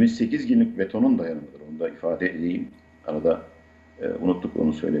 28 günlük betonun dayanımıdır. Onu da ifade edeyim. Arada unuttuk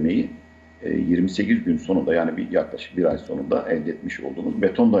onu söylemeyi. 28 gün sonunda yani yaklaşık bir ay sonunda elde etmiş olduğumuz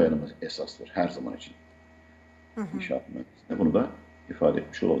beton dayanımı esastır her zaman için. İnşaat mühendisliğinde bunu da ifade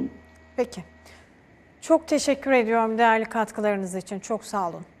etmiş olalım. Peki. Çok teşekkür ediyorum değerli katkılarınız için. Çok sağ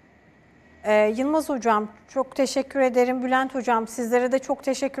olun. Yılmaz Hocam çok teşekkür ederim. Bülent Hocam sizlere de çok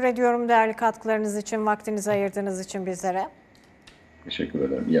teşekkür ediyorum değerli katkılarınız için, vaktinizi ayırdığınız için bizlere. Teşekkür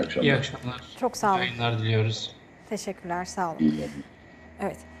ederim. İyi akşamlar. İyi akşamlar. Çok sağ olun. İyi yayınlar diliyoruz. Teşekkürler, sağ olun. İyi yayınlar.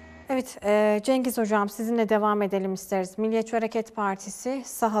 Evet. Evet, Cengiz Hocam sizinle devam edelim isteriz. Milliyetçi Hareket Partisi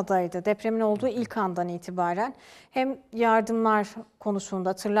sahadaydı. Depremin olduğu ilk andan itibaren hem yardımlar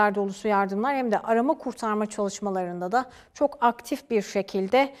konusunda, tırlar dolusu yardımlar hem de arama kurtarma çalışmalarında da çok aktif bir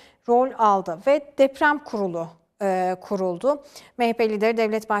şekilde rol aldı. Ve deprem kurulu kuruldu. MHP lideri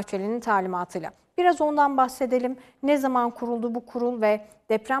Devlet Bahçeli'nin talimatıyla. Biraz ondan bahsedelim. Ne zaman kuruldu bu kurul ve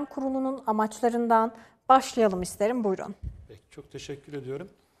deprem kurulunun amaçlarından başlayalım isterim. Buyurun. Peki, çok teşekkür ediyorum.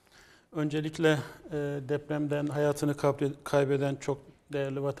 Öncelikle depremden hayatını kaybeden çok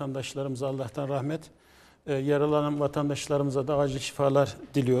değerli vatandaşlarımıza Allah'tan rahmet, yaralanan vatandaşlarımıza da acil şifalar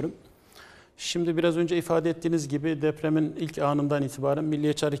diliyorum. Şimdi biraz önce ifade ettiğiniz gibi depremin ilk anından itibaren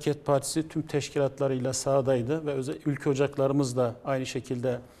Milliyetçi Hareket Partisi tüm teşkilatlarıyla sahadaydı ve ülke ocaklarımız da aynı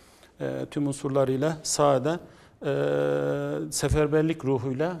şekilde tüm unsurlarıyla sahada seferberlik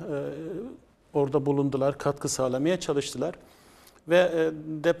ruhuyla orada bulundular, katkı sağlamaya çalıştılar. Ve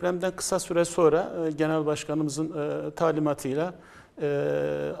depremden kısa süre sonra Genel Başkanımızın talimatıyla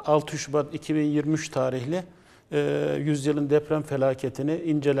 6 Şubat 2023 tarihli 100 yılın deprem felaketini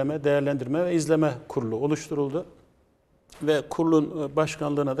inceleme, değerlendirme ve izleme kurulu oluşturuldu. Ve kurulun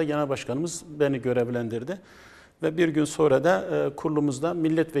başkanlığına da Genel Başkanımız beni görevlendirdi. Ve bir gün sonra da kurulumuzda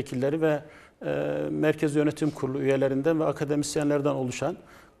milletvekilleri ve Merkez Yönetim Kurulu üyelerinden ve akademisyenlerden oluşan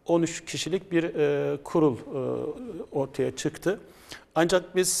 13 kişilik bir kurul ortaya çıktı.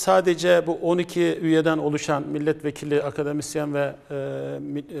 Ancak biz sadece bu 12 üyeden oluşan milletvekili, akademisyen ve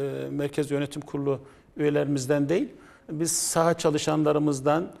Merkez Yönetim Kurulu üyelerimizden değil, biz saha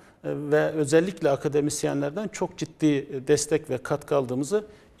çalışanlarımızdan ve özellikle akademisyenlerden çok ciddi destek ve katkı aldığımızı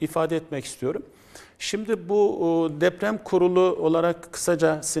ifade etmek istiyorum. Şimdi bu deprem kurulu olarak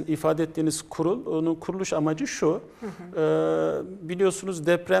kısaca sizin ifade ettiğiniz kurul, onun kuruluş amacı şu, biliyorsunuz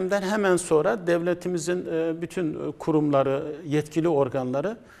depremden hemen sonra devletimizin bütün kurumları, yetkili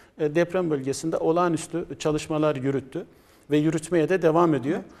organları deprem bölgesinde olağanüstü çalışmalar yürüttü ve yürütmeye de devam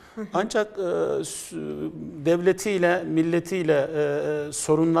ediyor. Ancak devletiyle, milletiyle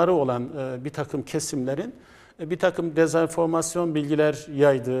sorunları olan bir takım kesimlerin bir takım dezenformasyon bilgiler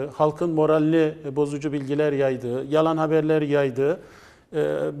yaydığı, halkın moralini bozucu bilgiler yaydığı, yalan haberler yaydığı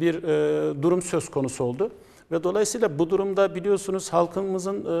bir durum söz konusu oldu. Ve dolayısıyla bu durumda biliyorsunuz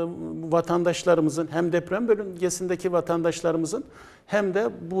halkımızın, vatandaşlarımızın hem deprem bölgesindeki vatandaşlarımızın hem de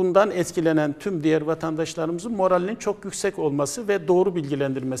bundan etkilenen tüm diğer vatandaşlarımızın moralinin çok yüksek olması ve doğru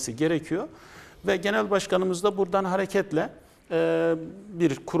bilgilendirmesi gerekiyor. Ve Genel Başkanımız da buradan hareketle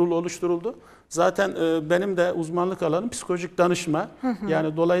bir kurul oluşturuldu. Zaten benim de uzmanlık alanım psikolojik danışma.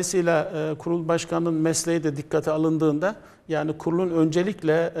 Yani dolayısıyla kurul başkanının mesleği de dikkate alındığında yani kurulun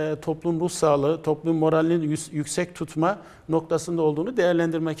öncelikle toplum ruh sağlığı, toplum moralini yüksek tutma noktasında olduğunu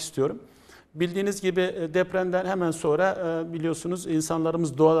değerlendirmek istiyorum. Bildiğiniz gibi depremden hemen sonra biliyorsunuz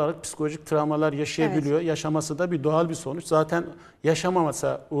insanlarımız doğal olarak psikolojik travmalar yaşayabiliyor. Evet. Yaşaması da bir doğal bir sonuç. Zaten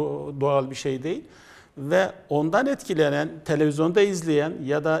yaşamaması doğal bir şey değil. Ve ondan etkilenen, televizyonda izleyen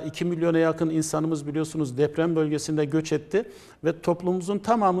ya da 2 milyona yakın insanımız biliyorsunuz deprem bölgesinde göç etti ve toplumumuzun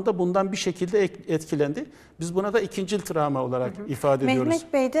tamamında bundan bir şekilde etkilendi. Biz buna da ikincil travma olarak ifade ediyoruz.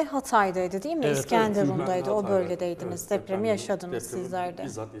 Mehmet Bey de Hatay'daydı değil mi? Evet, İskenderun'daydı. Ben O Hatay'da, bölgedeydiniz. evet, Depremi yaşadınız sizler de.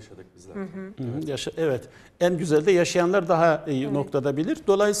 Bizzat yaşadık bizler. Evet. En güzel de yaşayanlar daha iyi noktada bilir.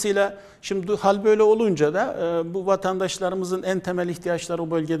 Dolayısıyla şimdi hal böyle olunca da bu vatandaşlarımızın en temel ihtiyaçları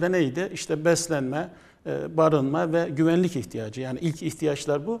o bölgede neydi? İşte beslenme, barınma ve güvenlik ihtiyacı. Yani ilk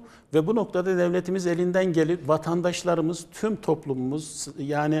ihtiyaçlar bu ve bu noktada devletimiz elinden gelip vatandaşlarımız, tüm toplumumuz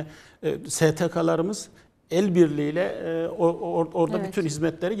yani STK'larımız el birliğiyle orada Evet. bütün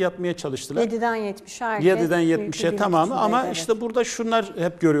hizmetleri yapmaya çalıştılar. 7'den 70'e herkes. 7'den büyük bir 70'e bilinç tamamı ama içindeydi, evet. işte burada şunlar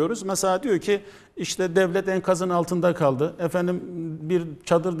hep görüyoruz. Mesela diyor ki işte devlet enkazın altında kaldı. Efendim bir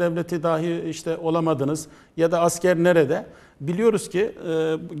çadır devleti dahi işte olamadınız ya da asker nerede? Biliyoruz ki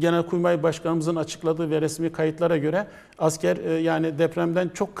Genelkurmay Başkanımızın açıkladığı ve resmi kayıtlara göre asker yani depremden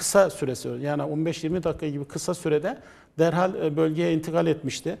çok kısa süresi yani 15-20 dakika gibi kısa sürede derhal bölgeye intikal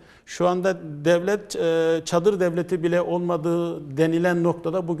etmişti. Şu anda devlet çadır devleti bile olmadığı denilen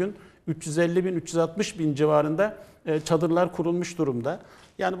noktada bugün 350 bin, 360 bin civarında çadırlar kurulmuş durumda.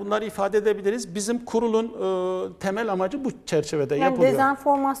 Yani bunları ifade edebiliriz. Bizim kurulun temel amacı bu çerçevede Yani yapılıyor.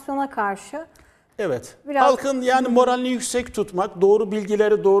 dezenformasyona karşı. Evet. Biraz- Halkın yani moralini yüksek tutmak, doğru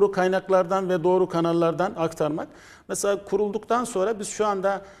bilgileri doğru kaynaklardan ve doğru kanallardan aktarmak. Mesela kurulduktan sonra biz şu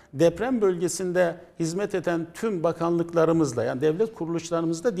anda deprem bölgesinde hizmet eden tüm bakanlıklarımızla yani devlet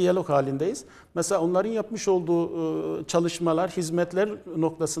kuruluşlarımızla diyalog halindeyiz. Mesela onların yapmış olduğu çalışmalar, hizmetler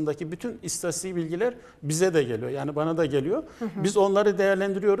noktasındaki bütün istatistik bilgiler bize de geliyor. Yani bana da geliyor. Biz onları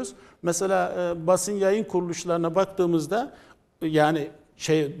değerlendiriyoruz. Mesela basın yayın kuruluşlarına baktığımızda yani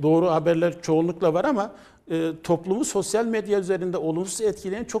doğru haberler çoğunlukla var ama toplumu sosyal medya üzerinde olumsuz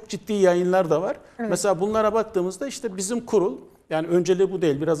etkileyen çok ciddi yayınlar da var. Evet. Mesela bunlara baktığımızda işte bizim kurul yani önceliği bu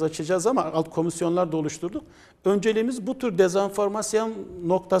değil biraz açacağız ama alt komisyonlar da oluşturduk. Önceliğimiz bu tür dezenformasyon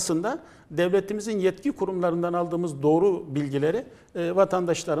noktasında devletimizin yetki kurumlarından aldığımız doğru bilgileri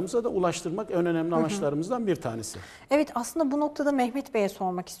vatandaşlarımıza da ulaştırmak en önemli amaçlarımızdan bir tanesi. Evet, aslında bu noktada Mehmet Bey'e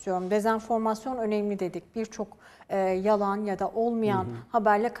sormak istiyorum. Dezenformasyon önemli dedik. Birçok yalan ya da olmayan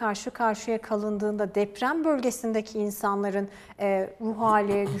haberle karşı karşıya kalındığında deprem bölgesindeki insanların ruh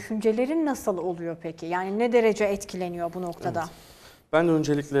hali, düşünceleri nasıl oluyor peki? Yani ne derece etkileniyor bu noktada? Evet. Ben de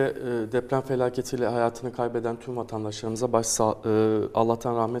öncelikle deprem felaketiyle hayatını kaybeden tüm vatandaşlarımıza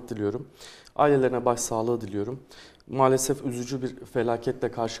Allah'tan rahmet diliyorum. Ailelerine başsağlığı diliyorum. Maalesef üzücü bir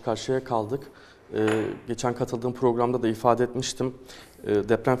felaketle karşı karşıya kaldık. Geçen katıldığım programda da ifade etmiştim.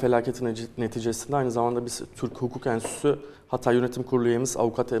 Deprem felaketi neticesinde aynı zamanda biz Türk Hukuk Enstitüsü Hatay Yönetim Kurulu üyemiz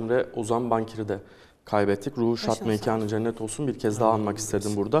Avukat Emre Ozan Bankir'i de kaybettik. Ruhu şad, mekanı cennet olsun, bir kez daha anmak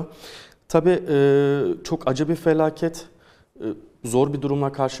istedim burada. Tabii çok acı bir felaket. Zor bir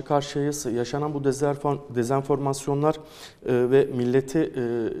durumla karşı karşıyayız. Yaşanan bu dezenformasyonlar ve milleti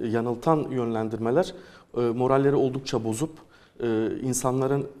yanıltan yönlendirmeler moralleri oldukça bozup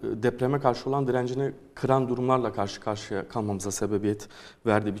insanların depreme karşı olan direncini kıran durumlarla karşı karşıya kalmamıza sebebiyet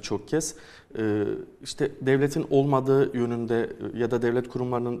verdi birçok kez. İşte devletin olmadığı yönünde ya da devlet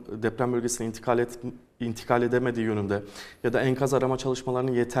kurumlarının deprem bölgesine intikal edemediği yönünde ya da enkaz arama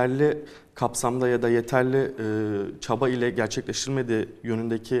çalışmalarının yeterli kapsamda ya da yeterli çaba ile gerçekleştirilmediği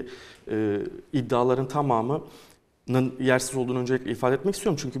yönündeki iddiaların tamamı yersiz olduğunu öncelikle ifade etmek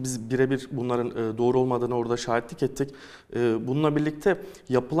istiyorum. Çünkü biz birebir bunların doğru olmadığını orada şahitlik ettik. Bununla birlikte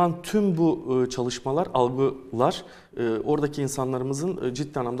yapılan tüm bu çalışmalar, algılar oradaki insanlarımızın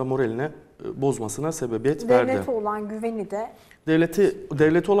ciddi anlamda moraline bozmasına sebebiyet verdi. Devlete olan güveni de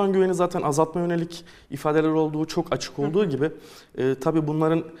Devlete olan güveni zaten azaltma yönelik ifadeler olduğu çok açık olduğu gibi tabii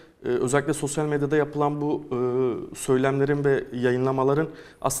bunların özellikle sosyal medyada yapılan bu söylemlerin ve yayınlamaların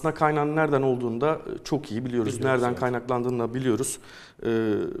aslında kaynağının nereden olduğunu da çok iyi biliyoruz. Nereden kaynaklandığını da biliyoruz.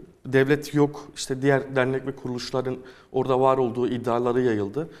 Devlet yok, işte diğer dernek ve kuruluşların orada var olduğu iddiaları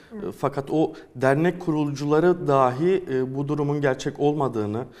yayıldı. Fakat o dernek kurucuları dahi bu durumun gerçek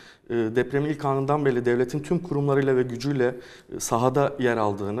olmadığını, depremin ilk anından beri devletin tüm kurumlarıyla ve gücüyle sahada yer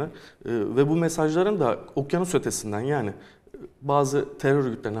aldığını ve bu mesajların da okyanus ötesinden yani bazı terör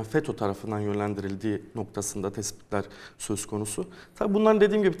örgütlerinden FETÖ tarafından yönlendirildiği noktasında tespitler söz konusu. Tabii bunların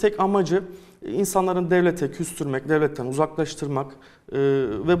dediğim gibi tek amacı insanların devlete küstürmek, devletten uzaklaştırmak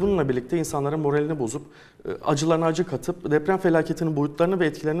ve bununla birlikte insanların moralini bozup acılarına acı katıp deprem felaketinin boyutlarını ve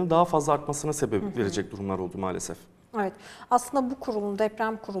etkilerinin daha fazla artmasına sebep verecek durumlar oldu maalesef. evet, aslında bu kurulun,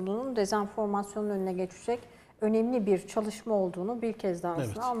 deprem kurulunun dezenformasyonun önüne geçecek önemli bir çalışma olduğunu bir kez daha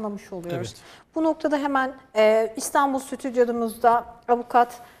aslında anlamış oluyoruz. Evet. Bu noktada hemen İstanbul stüdyomuzda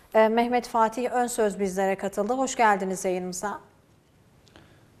avukat Mehmet Fatih Önsöz bizlere katıldı. Hoş geldiniz yayınımıza.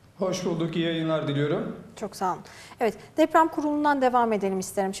 Hoş bulduk, iyi yayınlar diliyorum. Çok sağ olun. Evet, deprem kurulundan devam edelim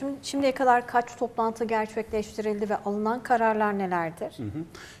isterim. Şimdiye kadar kaç toplantı gerçekleştirildi ve alınan kararlar nelerdir?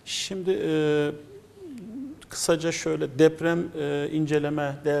 Şimdi kısaca şöyle, deprem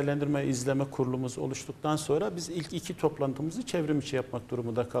inceleme, değerlendirme, izleme kurulumuz oluştuktan sonra biz ilk 2 toplantımızı çevrim içi yapmak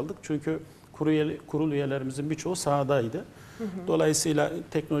durumunda kaldık. Çünkü kurul üyelerimizin birçoğu sahadaydı. Dolayısıyla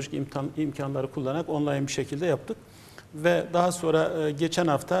teknolojik imkanları kullanarak online bir şekilde yaptık. Ve daha sonra geçen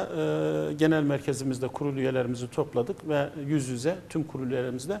hafta genel merkezimizde kurul üyelerimizi topladık ve yüz yüze tüm kurul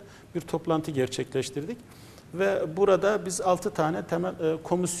üyelerimizle bir toplantı gerçekleştirdik. Ve burada biz 6 tane temel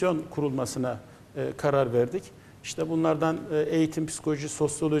komisyon kurulmasına karar verdik. İşte bunlardan eğitim, psikoloji,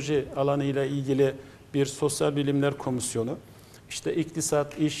 sosyoloji alanıyla ilgili bir sosyal bilimler komisyonu, işte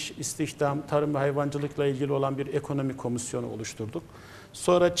iktisat, iş, istihdam, tarım ve hayvancılıkla ilgili olan bir ekonomi komisyonu oluşturduk.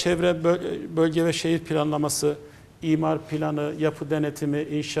 Sonra çevre, bölge ve şehir planlaması, imar planı, yapı denetimi,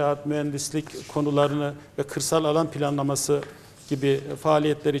 inşaat, mühendislik konularını ve kırsal alan planlaması gibi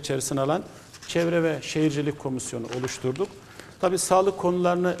faaliyetler içerisine alan çevre ve şehircilik komisyonu oluşturduk. Tabii sağlık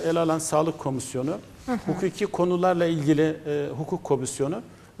konularını ele alan sağlık komisyonu, hukuki konularla ilgili hukuk komisyonu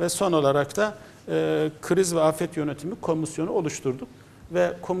ve son olarak da kriz ve afet yönetimi komisyonu oluşturduk.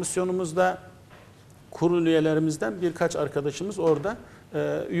 Ve komisyonumuzda kurul üyelerimizden birkaç arkadaşımız orada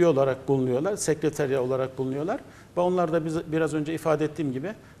üye olarak bulunuyorlar, sekreterya olarak bulunuyorlar. Ve onlar da biraz önce ifade ettiğim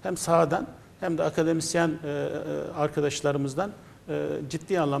gibi hem sahadan hem de akademisyen arkadaşlarımızdan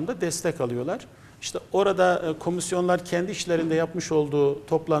ciddi anlamda destek alıyorlar. İşte orada komisyonlar kendi işlerinde yapmış olduğu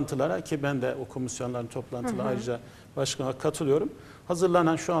toplantılara, ki ben de o komisyonların toplantılarına ayrıca başkana katılıyorum.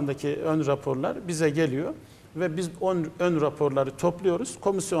 Hazırlanan şu andaki ön raporlar bize geliyor ve biz ön raporları topluyoruz.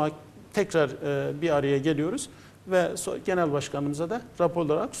 Komisyona tekrar bir araya geliyoruz ve genel başkanımıza da rapor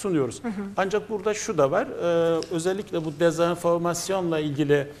olarak sunuyoruz. Ancak burada şu da var, özellikle bu dezenformasyonla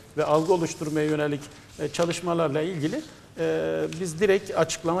ilgili ve algı oluşturmaya yönelik çalışmalarla ilgili biz direkt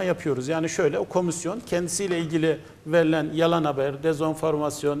açıklama yapıyoruz. Yani şöyle, o komisyon kendisiyle ilgili verilen yalan haber,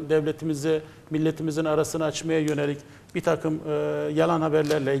 dezenformasyon, devletimizi, milletimizin arasını açmaya yönelik bir takım yalan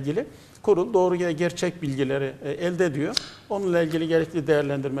haberlerle ilgili kurul doğru ve gerçek bilgileri elde ediyor. Onunla ilgili gerekli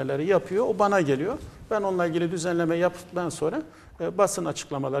değerlendirmeleri yapıyor. O bana geliyor. Ben onunla ilgili düzenleme yaptıktan sonra basın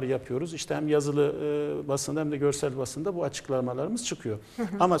açıklamaları yapıyoruz. İşte hem yazılı basında hem de görsel basında bu açıklamalarımız çıkıyor.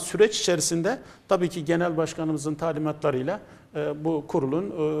 Ama süreç içerisinde tabii ki genel başkanımızın talimatlarıyla bu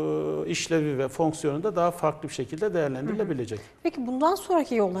kurulun işlevi ve fonksiyonu da daha farklı bir şekilde değerlendirilebilecek. Peki bundan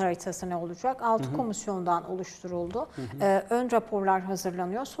sonraki yol haritası ne olacak? 6 komisyondan oluşturuldu. Ön raporlar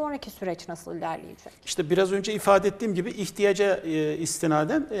hazırlanıyor. Sonraki süreç nasıl ilerleyecek? İşte biraz önce ifade ettiğim gibi ihtiyaca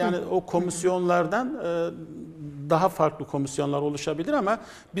istinaden, yani o komisyonlardan daha farklı komisyonlar oluşabilir ama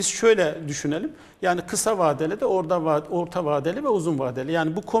biz şöyle düşünelim. Yani kısa vadeli de orta vadeli ve uzun vadeli.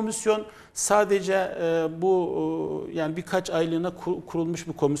 Yani bu komisyon sadece bu yani birkaç aylığına kurulmuş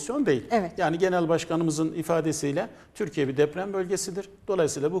bir komisyon değil. Evet. Yani genel başkanımızın ifadesiyle Türkiye bir deprem bölgesidir.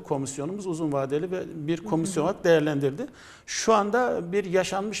 Dolayısıyla bu komisyonumuz uzun vadeli ve bir komisyon olarak değerlendirdi. Şu anda bir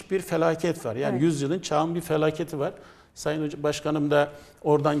yaşanmış bir felaket var. Yani 100 yılın çağın bir felaketi var. Sayın Başkanım da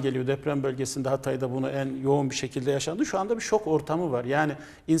oradan geliyor. Deprem bölgesinde, Hatay'da bunu en yoğun bir şekilde yaşandı. Şu anda bir şok ortamı var. Yani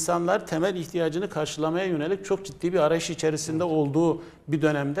insanlar temel ihtiyacını karşılamaya yönelik çok ciddi bir arayış içerisinde olduğu bir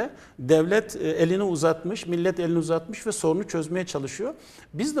dönemde devlet elini uzatmış, millet elini uzatmış ve sorunu çözmeye çalışıyor.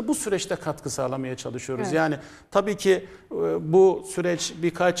 Biz de bu süreçte katkı sağlamaya çalışıyoruz. Evet. Yani tabii ki bu süreç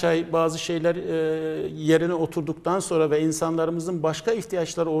birkaç ay, bazı şeyler yerine oturduktan sonra ve insanlarımızın başka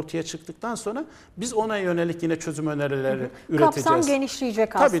ihtiyaçları ortaya çıktıktan sonra biz ona yönelik yine çözüm önerileri üreteceğiz. Kapsam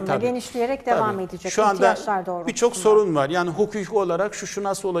genişleyecek aslında. Tabii. Genişleyerek devam edecek. Şu anda birçok sorun var. Yani hukuki olarak şu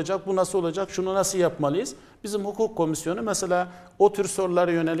nasıl olacak, bu nasıl olacak, şunu nasıl yapmalıyız? Bizim hukuk komisyonu mesela o tür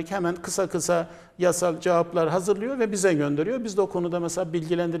sorulara yönelik hemen kısa yasal cevaplar hazırlıyor ve bize gönderiyor. Biz de o konuda mesela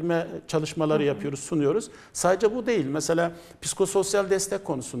bilgilendirme çalışmaları yapıyoruz, sunuyoruz. Sadece bu değil. Mesela psikososyal destek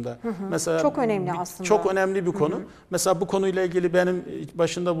konusunda. Mesela çok önemli aslında. Çok önemli bir konu. Mesela bu konuyla ilgili benim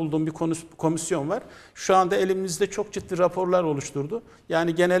başında bulduğum bir komisyon var. Şu anda elimizde çok ciddi raporlar oluşturdu.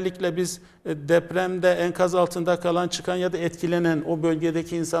 Yani genellikle biz depremde enkaz altında kalan, çıkan ya da etkilenen o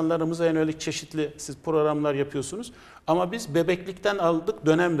bölgedeki insanlarımıza yönelik çeşitli siz programlar yapıyorsunuz. Ama biz bebeklikten aldık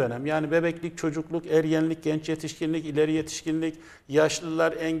dönem dönem. Yani bebeklik, çocukluk, ergenlik, genç yetişkinlik, ileri yetişkinlik,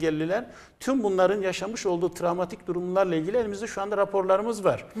 yaşlılar, engelliler, tüm bunların yaşamış olduğu travmatik durumlarla ilgili elimizde şu anda raporlarımız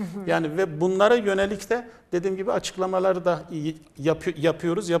var. Yani ve bunlara yönelik de dediğim gibi açıklamaları da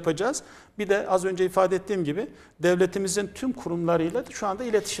yapıyoruz, yapacağız. Bir de az önce ifade ettiğim gibi devlet devletimizin tüm kurumlarıyla şu anda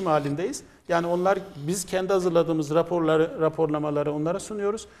iletişim halindeyiz. Yani biz kendi hazırladığımız raporlamaları onlara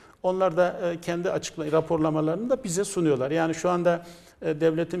sunuyoruz. Onlar da kendi raporlamalarını da bize sunuyorlar. Yani şu anda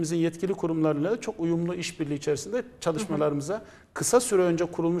devletimizin yetkili kurumlarıyla da çok uyumlu işbirliği içerisinde çalışmalarımıza kısa süre önce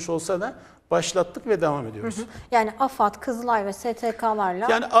kurulmuş olsa da başlattık ve devam ediyoruz. Yani AFAD, Kızılay ve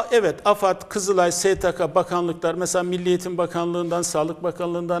STK'larla... Yani evet, AFAD, Kızılay, STK, bakanlıklar, mesela Milli Eğitim Bakanlığı'ndan, Sağlık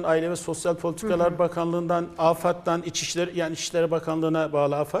Bakanlığı'ndan, Aile ve Sosyal Politikalar Bakanlığı'ndan, AFAD'dan, yani İçişleri Bakanlığı'na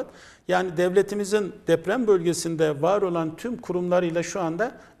bağlı AFAD. Yani devletimizin deprem bölgesinde var olan tüm kurumlarıyla şu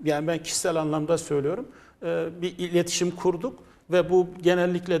anda, yani ben kişisel anlamda söylüyorum, bir iletişim kurduk. Ve bu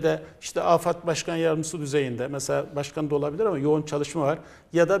genellikle de işte AFAD Başkan Yardımcısı düzeyinde, mesela başkan da olabilir ama yoğun çalışma var.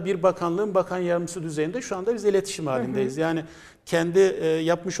 Ya da bir bakanlığın bakan yardımcısı düzeyinde şu anda biz iletişim halindeyiz. Yani kendi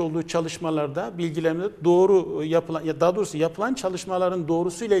yapmış olduğu çalışmalarda bilgilerini doğru yapılan, ya daha doğrusu yapılan çalışmaların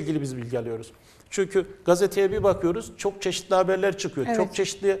doğrusuyla ilgili biz bilgi alıyoruz. Çünkü gazeteye bir bakıyoruz, çok çeşitli haberler çıkıyor. Evet. Çok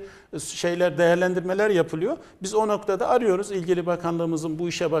çeşitli değerlendirmeler yapılıyor. Biz o noktada arıyoruz ilgili bakanlığımızın bu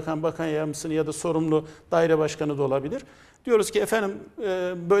işe bakan bakan yardımcısını ya da sorumlu daire başkanı da olabilir. Diyoruz ki efendim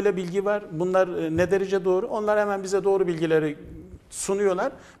böyle bilgi var, bunlar ne derece doğru? Onlar hemen bize doğru bilgileri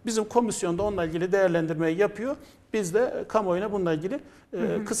sunuyorlar. Bizim komisyonda onunla ilgili değerlendirmeyi yapıyor. Biz de kamuoyuna bununla ilgili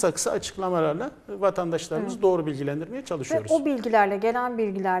kısa kısa açıklamalarla vatandaşlarımızı doğru bilgilendirmeye çalışıyoruz. Ve o bilgilerle, gelen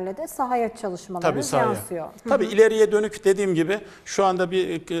bilgilerle de sahaya çalışmalarımız yansıyor. Tabii ileriye dönük dediğim gibi şu anda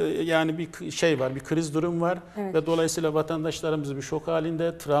bir şey var, bir kriz durum var ve dolayısıyla vatandaşlarımız bir şok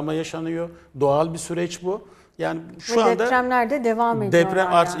halinde, travma yaşanıyor. Doğal bir süreç bu. Yani şu anda depremler de devam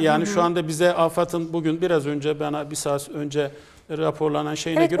ediyor. Yani şu anda bize AFAD'ın bugün biraz önce bana bir saat önce raporlanan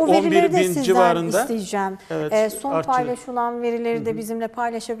şeyine göre o 11 bin civarında. isteyeceğim. Son paylaşılan verileri de bizimle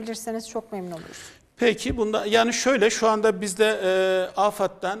paylaşabilirseniz çok memnun oluruz. Peki yani şöyle şu anda bizde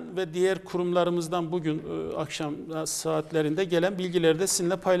AFAD'dan ve diğer kurumlarımızdan bugün akşam saatlerinde gelen bilgileri de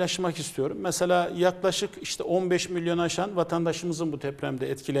sizinle paylaşmak istiyorum. Mesela yaklaşık işte 15 milyon aşan vatandaşımızın bu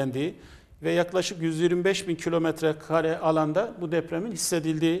depremde etkilendiği ve yaklaşık 125 bin kilometre kare alanda bu depremin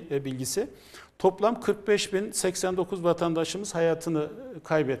hissedildiği bilgisi. Toplam 45.089 vatandaşımız hayatını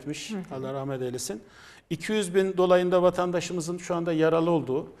kaybetmiş. Allah rahmet eylesin. 200 bin dolayında vatandaşımızın şu anda yaralı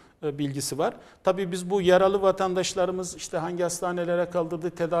olduğu bilgisi var. Tabii biz bu yaralı vatandaşlarımız işte hangi hastanelere kaldırdı,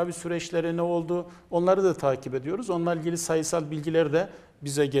 tedavi süreçleri ne oldu onları da takip ediyoruz. Onlarla ilgili sayısal bilgiler de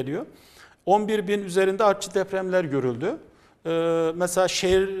bize geliyor. 11 bin üzerinde artçı depremler görüldü. Mesela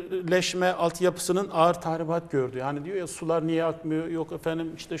şehirleşme altyapısının ağır tahribat gördü. Yani diyor ya sular niye akmıyor, yok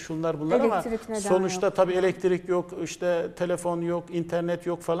efendim işte şunlar bunlar ama sonuçta tabii elektrik yok, işte telefon yok, internet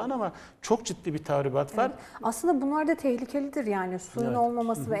yok falan ama çok ciddi bir tahribat var. Aslında bunlar da tehlikelidir yani suyun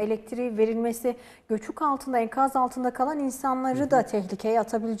olmaması ve elektriği verilmesi göçük altında, enkaz altında kalan insanları da tehlikeye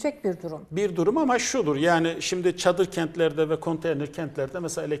atabilecek bir durum. Bir durum ama şudur yani şimdi çadır kentlerde ve konteyner kentlerde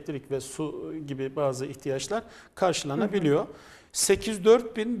mesela elektrik ve su gibi bazı ihtiyaçlar karşılanabiliyor.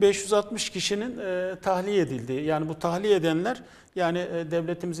 804.560 kişinin tahliye edildiği, yani bu tahliye edenler yani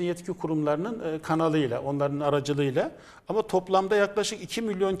devletimizin yetki kurumlarının kanalıyla, onların aracılığıyla ama toplamda yaklaşık 2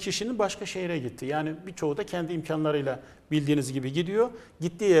 milyon kişinin başka şehre gitti. Yani birçoğu da kendi imkanlarıyla bildiğiniz gibi gidiyor.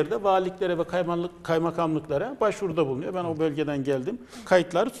 Gittiği yerde valiliklere ve kaymakamlıklara başvuruda bulunuyor. Ben o bölgeden geldim.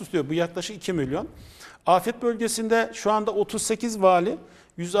 Kayıtları tutuyor. Bu yaklaşık 2 milyon. Afet bölgesinde şu anda 38 vali,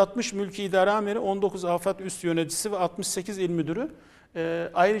 160 mülki idare amiri, 19 afet üst yöneticisi ve 68 il müdürü.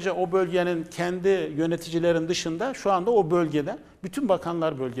 Ayrıca o bölgenin kendi yöneticilerin dışında şu anda o bölgede, bütün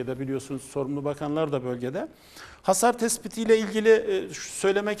bakanlar bölgede biliyorsunuz, sorumlu bakanlar da bölgede. Hasar tespitiyle ilgili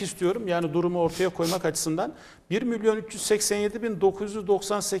söylemek istiyorum, yani durumu ortaya koymak açısından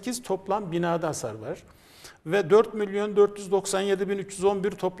 1.387.998 toplam binada hasar var. Ve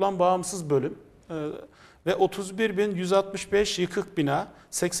 4.497.311 toplam bağımsız bölüm. Ve 31.165 yıkık bina,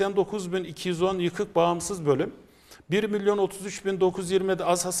 89.210 yıkık bağımsız bölüm, 1.033.920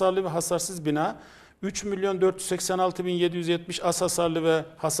 az hasarlı ve hasarsız bina, 3.486.770 az hasarlı ve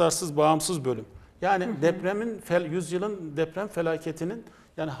hasarsız bağımsız bölüm. Yani yüzyılın deprem felaketinin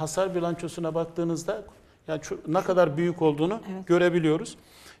yani hasar bilançosuna baktığınızda yani ne kadar büyük olduğunu görebiliyoruz.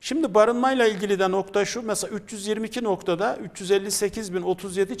 Şimdi barınmayla ilgili de nokta şu, mesela 322 noktada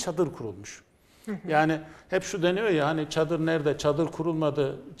 358.037 çadır kurulmuş. Yani hep şu deniyor ya hani çadır nerede, çadır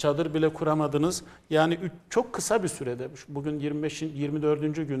kurulmadı, çadır bile kuramadınız. Yani çok kısa bir sürede, bugün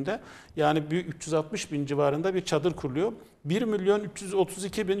 24. günde yani 360 bin civarında bir çadır kuruluyor.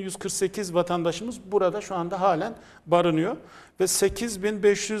 1.332.148 vatandaşımız burada şu anda halen barınıyor. Ve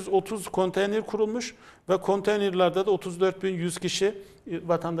 8.530 konteyner kurulmuş ve konteynerlerde de 34.100 kişi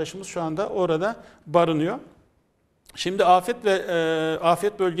vatandaşımız şu anda orada barınıyor. Şimdi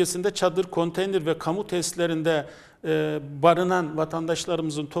afet bölgesinde çadır, konteyner ve kamu tesislerinde barınan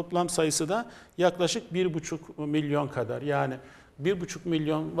vatandaşlarımızın toplam sayısı da yaklaşık 1,5 milyon kadar. Yani 1,5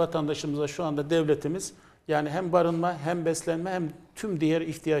 milyon vatandaşımıza şu anda devletimiz yani hem barınma hem beslenme hem tüm diğer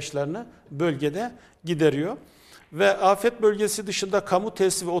ihtiyaçlarını bölgede gideriyor. Ve afet bölgesi dışında kamu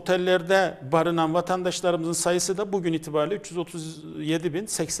tesis ve otellerde barınan vatandaşlarımızın sayısı da bugün itibariyle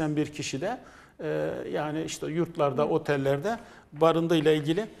 337.081 kişide. Yani işte yurtlarda, otellerde barındığıyla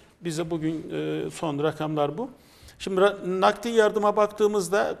ilgili bize bugün son rakamlar bu. Şimdi nakdi yardıma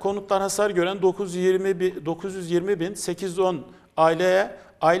baktığımızda konutlar hasar gören 920.810 aileye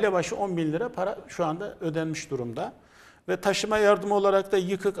aile başı 10 bin lira para şu anda ödenmiş durumda. Ve taşıma yardımı olarak da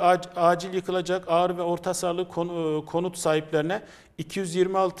yıkık, acil yıkılacak ağır ve orta hasarlı konut sahiplerine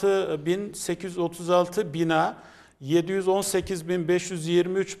 226.836 bina,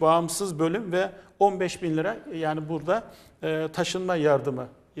 718.523 bağımsız bölüm ve 15 bin lira yani burada taşınma yardımı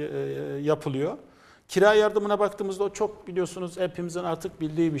yapılıyor. Kira yardımına baktığımızda o çok biliyorsunuz hepimizin artık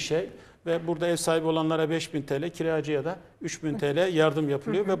bildiği bir şey. Ve burada ev sahibi olanlara 5.000 TL, kiracıya da 3.000 TL yardım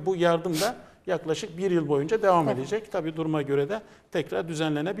yapılıyor. Ve bu yardım da yaklaşık bir yıl boyunca devam edecek. Tabii duruma göre de tekrar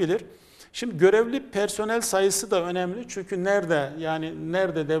düzenlenebilir. Şimdi görevli personel sayısı da önemli. Çünkü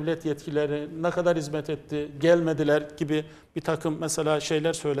nerede devlet yetkileri, ne kadar hizmet etti, gelmediler gibi bir takım mesela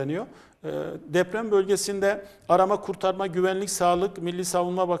şeyler söyleniyor. Deprem bölgesinde arama, kurtarma, güvenlik, sağlık, Milli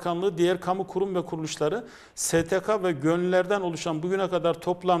Savunma Bakanlığı, diğer kamu kurum ve kuruluşları, STK ve gönüllülerden oluşan bugüne kadar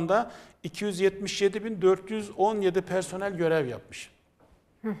toplamda 277.417 personel görev yapmış.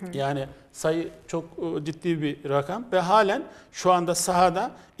 Yani sayı çok ciddi bir rakam ve halen şu anda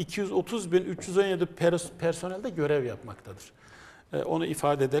sahada 230.317 personel de görev yapmaktadır. Onu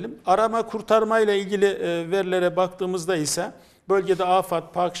ifade edelim. Arama kurtarma ile ilgili verilere baktığımızda ise bölgede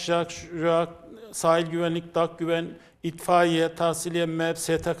AFAD, PAK, JAK, Sahil Güvenlik, DAK Güven, İtfaiye, Tahsiliye, MEP,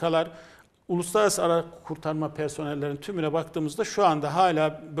 STK'lar, uluslararası arama kurtarma personellerinin tümüne baktığımızda şu anda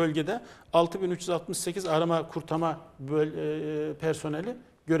hala bölgede 6.368 arama kurtarma personeli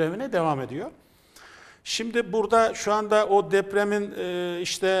görevine devam ediyor. Şimdi burada şu anda o depremin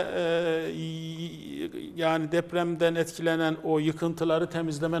yani depremden etkilenen o yıkıntıları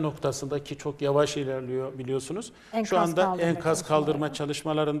temizleme noktasındaki çok yavaş ilerliyor biliyorsunuz. Şu anda enkaz kaldırma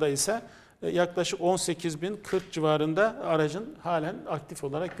çalışmalarında ise yaklaşık 18.040 civarında aracın halen aktif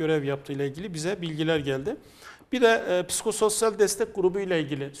olarak görev yaptığı ile ilgili bize bilgiler geldi. Bir de psikososyal destek grubu ile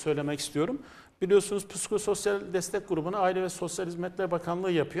ilgili söylemek istiyorum. Biliyorsunuz psikososyal destek grubunu Aile ve Sosyal Hizmetler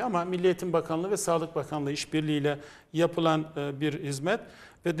Bakanlığı yapıyor ama Milli Eğitim Bakanlığı ve Sağlık Bakanlığı işbirliğiyle yapılan bir hizmet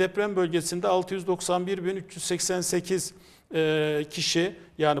ve deprem bölgesinde 691.388 kişi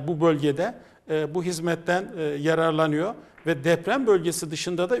yani bu bölgede bu hizmetten yararlanıyor ve deprem bölgesi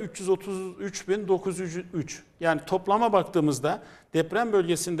dışında da 333.903 yani toplama baktığımızda deprem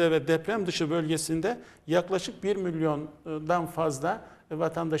bölgesinde ve deprem dışı bölgesinde yaklaşık 1 milyondan fazla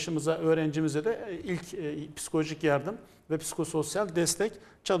vatandaşımıza, öğrencimize de ilk psikolojik yardım ve psikososyal destek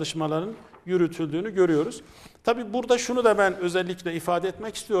çalışmalarının yürütüldüğünü görüyoruz. Tabii burada şunu da ben özellikle ifade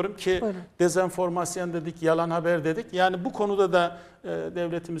etmek istiyorum ki buyurun. Dezenformasyon dedik, yalan haber dedik. Yani bu konuda da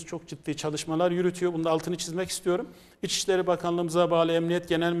devletimiz çok ciddi çalışmalar yürütüyor. Bunun altını çizmek istiyorum. İçişleri Bakanlığımıza bağlı Emniyet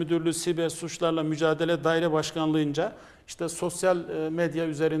Genel Müdürlüğü Siber Suçlarla Mücadele Daire Başkanlığı'nca işte sosyal medya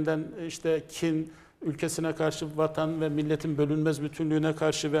üzerinden işte kin, ülkesine karşı, vatan ve milletin bölünmez bütünlüğüne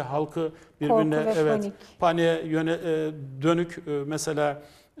karşı ve halkı birbirine paniğe dönük mesela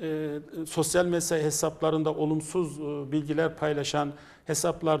sosyal medya hesaplarında olumsuz bilgiler paylaşan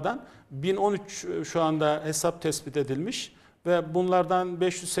hesaplardan 1013 şu anda hesap tespit edilmiş ve bunlardan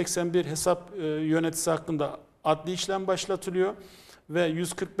 581 hesap yöneticisi hakkında adli işlem başlatılıyor ve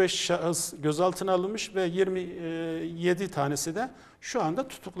 145 şahıs gözaltına alınmış ve 27 tanesi de şu anda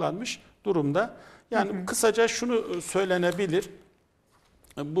tutuklanmış durumda. Yani kısaca şunu söylenebilir,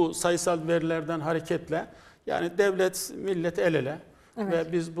 bu sayısal verilerden hareketle yani devlet, millet el ele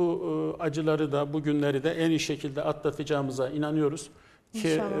ve biz bu acıları da bu günleri de en iyi şekilde atlatacağımıza inanıyoruz. Ki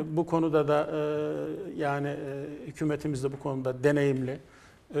İnşallah. Bu konuda da yani hükümetimiz de bu konuda deneyimli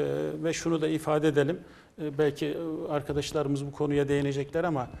ve şunu da ifade edelim. Belki arkadaşlarımız bu konuya değinecekler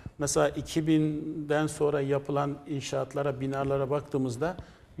ama mesela 2000'den sonra yapılan inşaatlara, binalara baktığımızda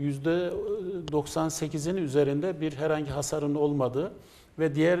 %98'in üzerinde bir herhangi hasarın olmadığı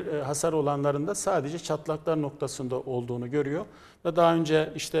ve diğer hasar olanların da sadece çatlaklar noktasında olduğunu görüyor. Ve daha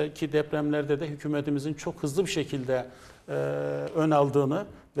önceki depremlerde de hükümetimizin çok hızlı bir şekilde ön aldığını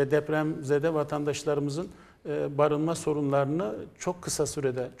ve depremzede vatandaşlarımızın barınma sorunlarını çok kısa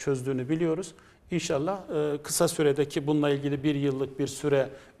sürede çözdüğünü biliyoruz. İnşallah kısa süredeki bununla ilgili bir yıllık bir süre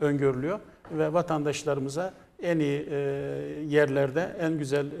öngörülüyor ve vatandaşlarımıza en iyi yerlerde en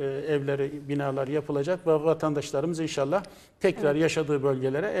güzel evleri, binalar yapılacak ve vatandaşlarımız inşallah tekrar yaşadığı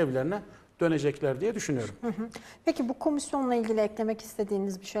bölgelere, evlerine dönecekler diye düşünüyorum. Peki bu komisyonla ilgili eklemek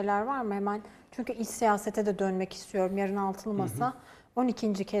istediğiniz bir şeyler var mı hemen? Çünkü iç siyasete de dönmek istiyorum. Yarın altılı masa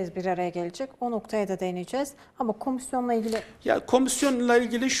 12. kez bir araya gelecek. O noktaya da değineceğiz. Ama komisyonla ilgili... Ya komisyonla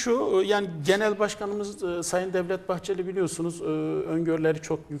ilgili şu, yani Genel Başkanımız Sayın Devlet Bahçeli biliyorsunuz öngörüleri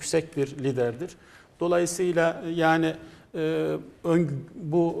çok yüksek bir liderdir. Dolayısıyla yani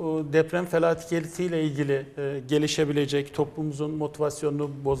bu deprem felaketiyle ilgili gelişebilecek, toplumumuzun motivasyonunu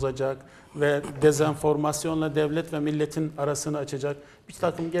bozacak ve dezenformasyonla devlet ve milletin arasını açacak bir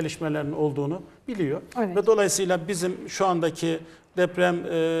takım gelişmelerin olduğunu biliyor. Evet. Ve dolayısıyla bizim şu andaki deprem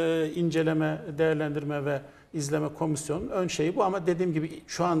inceleme, değerlendirme ve izleme komisyonunun ön şeyi bu, ama dediğim gibi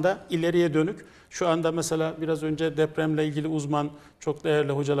şu anda ileriye dönük, şu anda mesela biraz önce depremle ilgili uzman çok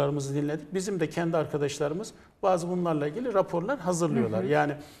değerli hocalarımızı dinledik. Bizim de kendi arkadaşlarımız bazı bunlarla ilgili raporlar hazırlıyorlar.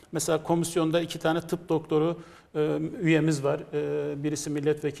 Yani mesela komisyonda 2 tane tıp doktoru üyemiz var. Birisi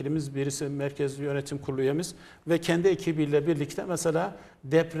milletvekilimiz, birisi Merkez Yönetim Kurulu üyemiz ve kendi ekibiyle birlikte mesela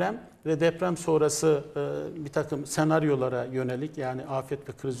deprem ve deprem sonrası bir takım senaryolara yönelik, yani afet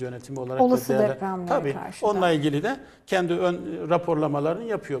ve kriz yönetimi olarak Olası da depremlere tabii karşı da. onunla ilgili de kendi ön raporlamalarını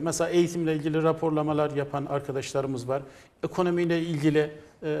yapıyor. Mesela eğitimle ilgili raporlamalar yapan arkadaşlarımız var. Ekonomiyle ilgili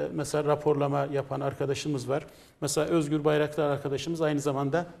mesela raporlama yapan arkadaşımız var. Mesela Özgür Bayraktar arkadaşımız aynı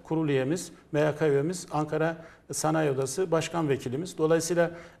zamanda kurul üyemiz, MYK üyemiz, Ankara Sanayi Odası Başkan Vekilimiz.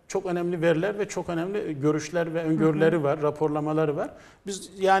 Dolayısıyla çok önemli veriler ve çok önemli görüşler ve öngörüleri var, raporlamaları var.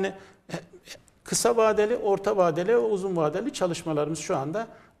 Biz yani kısa vadeli, orta vadeli ve uzun vadeli çalışmalarımız şu anda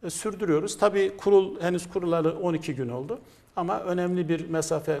sürdürüyoruz. Tabii kurul henüz kurulalı 12 gün oldu. Ama önemli bir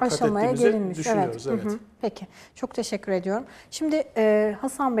mesafe kat ettiğimizi düşünüyoruz. Evet. Evet. Peki. Çok teşekkür ediyorum. Şimdi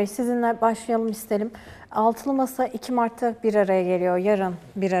Hasan Bey, sizinle başlayalım isterim. Altılı Masa 2 Mart'ta bir araya geliyor. Yarın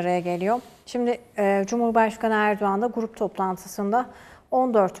bir araya geliyor. Şimdi Cumhurbaşkanı Erdoğan da grup toplantısında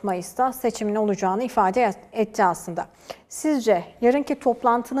 14 Mayıs'ta seçimin olacağını ifade etti aslında. Sizce yarınki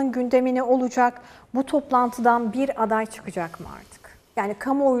toplantının gündemi ne olacak? Bu toplantıdan bir aday çıkacak mı artık? Yani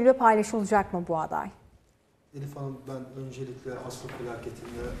kamuoyuyla paylaşılacak mı bu aday? Elif Hanım, ben öncelikle asıl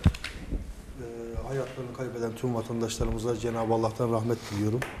felaketinde hayatlarını kaybeden tüm vatandaşlarımıza Cenab-ı Allah'tan rahmet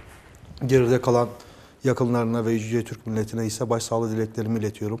diliyorum. Geride kalan yakınlarına ve Yüce Türk milletine ise başsağlığı dileklerimi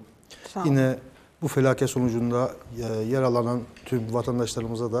iletiyorum. Yine bu felaket sonucunda yaralanan tüm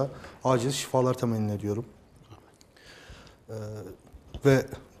vatandaşlarımıza da acil şifalar temenni ediyorum. Ve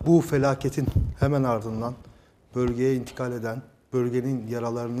bu felaketin hemen ardından bölgeye intikal eden, bölgenin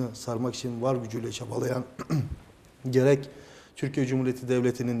yaralarını sarmak için var gücüyle çabalayan gerek Türkiye Cumhuriyeti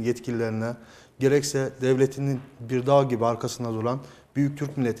Devleti'nin yetkililerine, gerekse devletinin bir dağ gibi arkasında duran büyük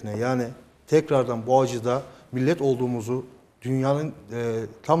Türk milletine, yani tekrardan bu acıda millet olduğumuzu dünyanın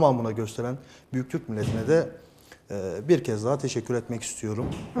tamamına gösteren büyük Türk milletine de bir kez daha teşekkür etmek istiyorum.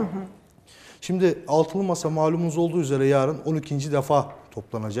 Şimdi Altılı Masa malumunuz olduğu üzere yarın 12. defa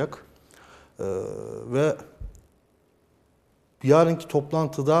toplanacak ve yarınki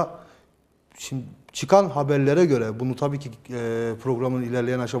toplantıda şimdi çıkan haberlere göre, bunu tabii ki programın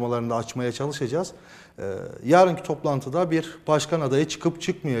ilerleyen aşamalarında açmaya çalışacağız. Yarınki toplantıda bir başkan adayı çıkıp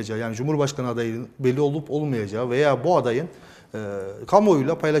çıkmayacağı, yani Cumhurbaşkanı adayının belli olup olmayacağı veya bu adayın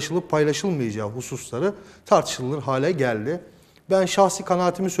kamuoyuyla paylaşılıp paylaşılmayacağı hususları tartışılır hale geldi. Ben şahsi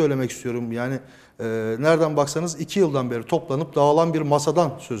kanaatimi söylemek istiyorum. Yani nereden baksanız 2 yıldan beri toplanıp dağılan bir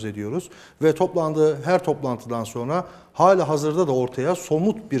masadan söz ediyoruz. Ve toplandığı her toplantıdan sonra hala hazırda da ortaya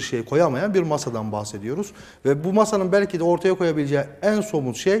somut bir şey koyamayan bir masadan bahsediyoruz. Ve bu masanın belki de ortaya koyabileceği en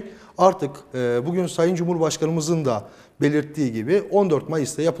somut şey artık bugün Sayın Cumhurbaşkanımızın da belirttiği gibi 14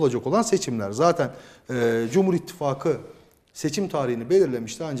 Mayıs'ta yapılacak olan seçimler. Zaten Cumhur İttifakı seçim tarihini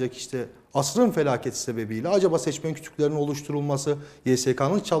belirlemişti, ancak işte asrın felaketi sebebiyle acaba seçmen kütüklerinin oluşturulması,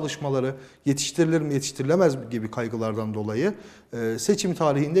 YSK'nın çalışmaları yetiştirilir mi yetiştirilemez mi gibi kaygılardan dolayı seçim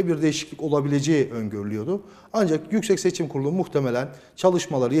tarihinde bir değişiklik olabileceği öngörülüyordu. Ancak Yüksek Seçim Kurulu muhtemelen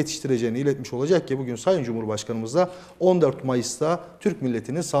çalışmaları yetiştireceğini iletmiş olacak ki bugün Sayın Cumhurbaşkanımız da 14 Mayıs'ta Türk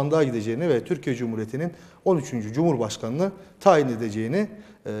milletinin sandığa gideceğini ve Türkiye Cumhuriyeti'nin 13. Cumhurbaşkanını tayin edeceğini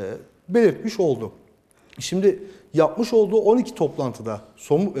belirtmiş oldu. Şimdi yapmış olduğu 11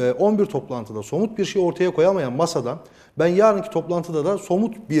 toplantıda somut bir şey ortaya koyamayan masadan ben yarınki toplantıda da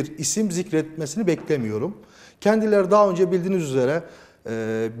somut bir isim zikretmesini beklemiyorum. Kendileri daha önce bildiğiniz üzere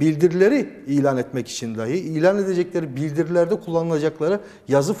bildirileri ilan etmek için dahi ilan edecekleri bildirilerde kullanılacakları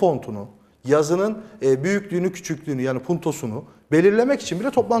yazı fontunu, yazının büyüklüğünü, küçüklüğünü, yani puntosunu belirlemek için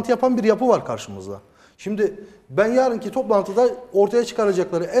bile toplantı yapan bir yapı var karşımızda. Şimdi ben yarınki toplantıda ortaya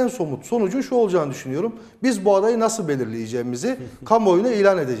çıkaracakları en somut sonucun şu olacağını düşünüyorum. Biz bu adayı nasıl belirleyeceğimizi kamuoyuna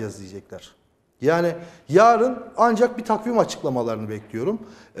ilan edeceğiz diyecekler. Yani yarın ancak bir takvim açıklamalarını bekliyorum.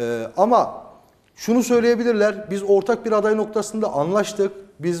 Ama şunu söyleyebilirler, biz ortak bir aday noktasında anlaştık.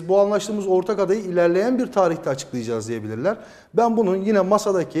 Biz bu anlaştığımız ortak adayı ilerleyen bir tarihte açıklayacağız diyebilirler. Ben bunun yine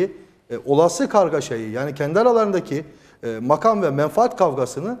masadaki olası kargaşayı, yani kendi aralarındaki makam ve menfaat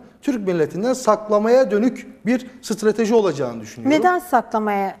kavgasını Türk milletinden saklamaya dönük bir strateji olacağını düşünüyorum. Neden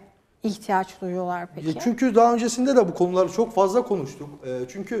saklamaya ihtiyaç duyuyorlar peki? Çünkü daha öncesinde de bu konuları çok fazla konuştuk.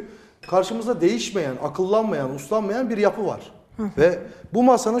 Çünkü karşımızda değişmeyen, akıllanmayan, uslanmayan bir yapı var. Ve bu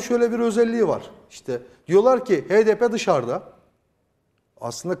masanın şöyle bir özelliği var. İşte diyorlar ki HDP dışarıda.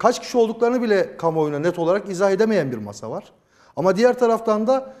 Aslında kaç kişi olduklarını bile kamuoyuna net olarak izah edemeyen bir masa var. Ama diğer taraftan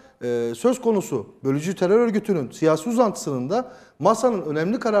da söz konusu bölücü terör örgütünün siyasi uzantısının da masanın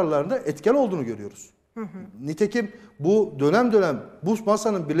önemli kararlarında etken olduğunu görüyoruz. Nitekim bu dönem dönem bu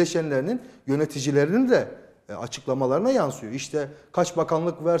masanın bileşenlerinin yöneticilerinin de açıklamalarına yansıyor. İşte kaç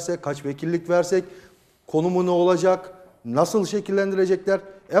bakanlık versek, kaç vekillik versek, konumu ne olacak, nasıl şekillendirecekler.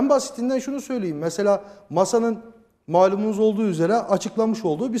 En basitinden şunu söyleyeyim. Mesela masanın malumunuz olduğu üzere açıklamış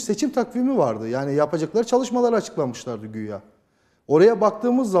olduğu bir seçim takvimi vardı. Yani yapacakları çalışmaları açıklamışlardı güya. Oraya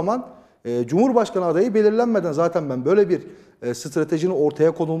baktığımız zaman Cumhurbaşkanı adayı belirlenmeden zaten ben böyle bir stratejinin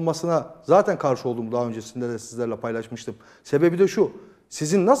ortaya konulmasına zaten karşı olduğumu daha öncesinde de sizlerle paylaşmıştım. Sebebi de şu,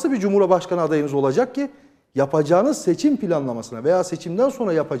 sizin nasıl bir Cumhurbaşkanı adayınız olacak ki yapacağınız seçim planlamasına veya seçimden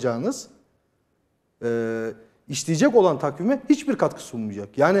sonra yapacağınız işleyecek olan takvime hiçbir katkı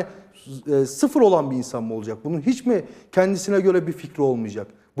sunmayacak. Yani sıfır olan bir insan mı olacak? Bunun hiç mi kendisine göre bir fikri olmayacak?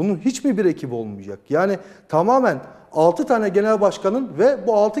 Bunun hiç mi bir ekibi olmayacak? Yani tamamen 6 tane genel başkanın ve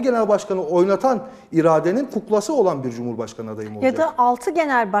bu 6 genel başkanı oynatan iradenin kuklası olan bir cumhurbaşkanı adayı mı olacak? Ya da 6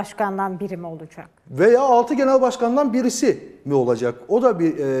 genel başkandan biri mi olacak? Veya 6 genel başkandan birisi mi olacak? O da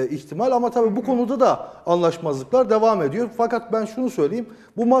bir ihtimal ama tabii bu konuda da anlaşmazlıklar devam ediyor. Fakat ben şunu söyleyeyim,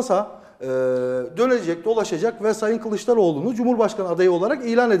 bu masa dönecek, dolaşacak ve Sayın Kılıçdaroğlu'nu Cumhurbaşkanı adayı olarak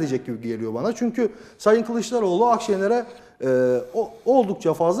ilan edecek gibi geliyor bana. Çünkü Sayın Kılıçdaroğlu Akşener'e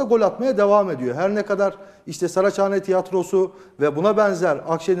oldukça fazla gol atmaya devam ediyor. Her ne kadar işte Saraçhane Tiyatrosu ve buna benzer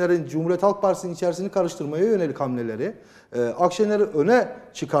Akşener'in Cumhuriyet Halk Partisi'nin içerisini karıştırmaya yönelik hamleleri Akşener'i öne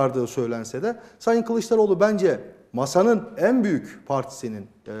çıkardığı söylense de Sayın Kılıçdaroğlu bence masanın en büyük partisinin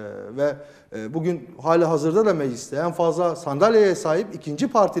ve bugün hali hazırda da mecliste en fazla sandalyeye sahip ikinci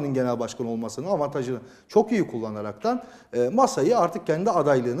partinin genel başkanı olmasının avantajını çok iyi kullanaraktan masayı artık kendi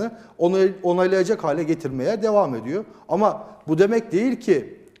adaylığını onaylayacak hale getirmeye devam ediyor. Ama bu demek değil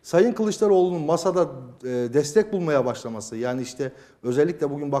ki Sayın Kılıçdaroğlu'nun masada destek bulmaya başlaması, yani işte özellikle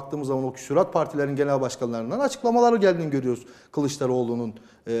bugün baktığımız zaman o küsurat partilerin genel başkanlarından açıklamaları geldiğini görüyoruz Kılıçdaroğlu'nun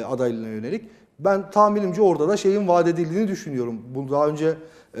adaylığına yönelik. Ben tahminimce orada da şeyin vaat edildiğini düşünüyorum. Bu daha önce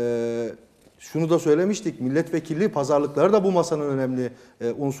şunu da söylemiştik. Milletvekilliği pazarlıkları da bu masanın önemli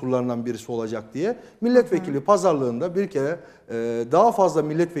unsurlarından birisi olacak diye. Milletvekili pazarlığında bir kere daha fazla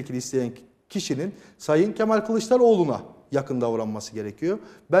milletvekili isteyen kişinin Sayın Kemal Kılıçdaroğlu'na yakın davranması gerekiyor.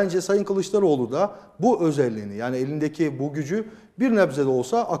 Bence Sayın Kılıçdaroğlu da bu özelliğini, yani elindeki bu gücü bir nebze de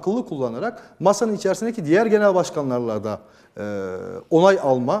olsa akıllı kullanarak masanın içerisindeki diğer genel başkanlarla da onay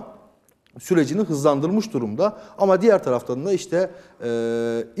alma sürecini hızlandırmış durumda. Ama diğer taraftan da işte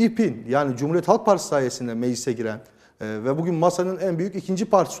İP'in, yani Cumhuriyet Halk Partisi sayesinde meclise giren ve bugün masanın en büyük ikinci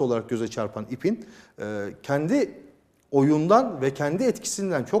partisi olarak göze çarpan İP'in kendi oyundan ve kendi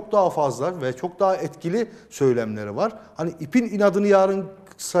etkisinden çok daha fazla ve çok daha etkili söylemleri var. Hani İP'in inadını yarın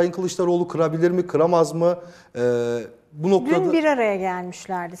Sayın Kılıçdaroğlu kırabilir mi, kıramaz mı? Bu noktada... Dün bir araya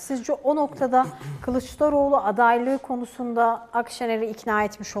gelmişlerdi. Sizce o noktada Kılıçdaroğlu adaylığı konusunda Akşener'i ikna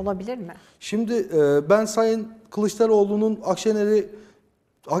etmiş olabilir mi? Şimdi ben Sayın Kılıçdaroğlu'nun Akşener'i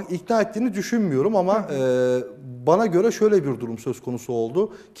ikna ettiğini düşünmüyorum ama bana göre şöyle bir durum söz konusu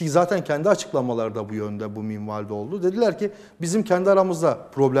oldu ki zaten kendi açıklamaları da bu yönde, bu minvalde oldu. Dediler ki bizim kendi aramızda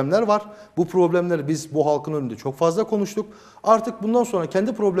problemler var. Bu problemleri biz bu halkın önünde çok fazla konuştuk. Artık bundan sonra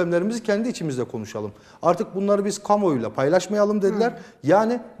kendi problemlerimizi kendi içimizde konuşalım. Artık bunları biz kamuoyuyla paylaşmayalım dediler.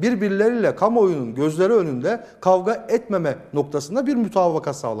 Yani birbirleriyle kamuoyunun gözleri önünde kavga etmeme noktasında bir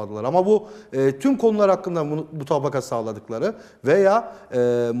mutabakat sağladılar. Ama bu tüm konular hakkında mutabakat sağladıkları veya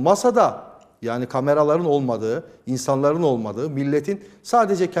masada, yani kameraların olmadığı, insanların olmadığı, milletin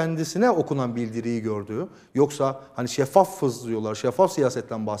sadece kendisine okunan bildiriyi gördüğü, yoksa hani şeffafız diyorlar, şeffaf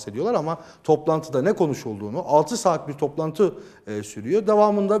siyasetten bahsediyorlar ama toplantıda ne konuşulduğunu, 6 saat bir toplantı sürüyor.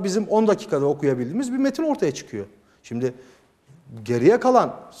 Devamında bizim 10 dakikada okuyabildiğimiz bir metin ortaya çıkıyor. Şimdi geriye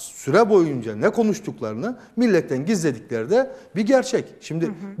kalan süre boyunca ne konuştuklarını milletten gizledikleri de bir gerçek.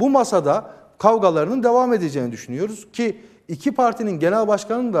 Şimdi bu masada kavgalarının devam edeceğini düşünüyoruz ki iki partinin genel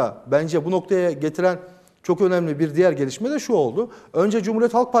başkanını da bence bu noktaya getiren çok önemli bir diğer gelişme de şu oldu. Önce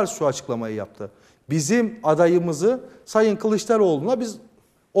Cumhuriyet Halk Partisi şu açıklamayı yaptı. Bizim adayımızı Sayın Kılıçdaroğlu'na biz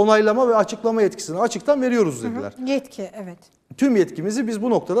onaylama ve açıklama yetkisini açıktan veriyoruz dediler. Yetki, evet. Tüm yetkimizi biz bu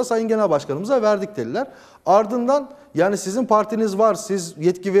noktada Sayın Genel Başkanımıza verdik dediler. Ardından yani sizin partiniz var, siz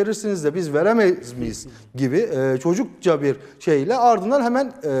yetki verirsiniz de biz veremeyiz miyiz gibi çocukça bir şeyle ardından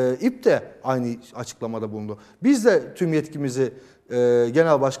hemen İP de aynı açıklamada bulundu. Biz de tüm yetkimizi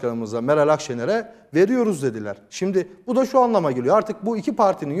Genel Başkanımıza Meral Akşener'e veriyoruz dediler. Şimdi bu da şu anlama geliyor. Artık bu iki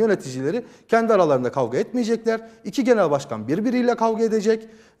partinin yöneticileri kendi aralarında kavga etmeyecekler. İki genel başkan birbiriyle kavga edecek.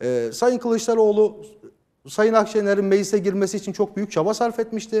 Sayın Kılıçdaroğlu Sayın Akşener'in meclise girmesi için çok büyük çaba sarf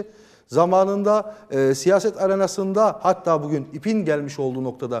etmişti. Zamanında siyaset arenasında hatta bugün İP'in gelmiş olduğu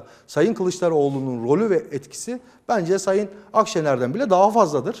noktada Sayın Kılıçdaroğlu'nun rolü ve etkisi bence Sayın Akşener'den bile daha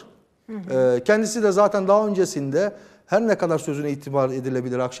fazladır. Kendisi de zaten daha öncesinde her ne kadar sözüne itibar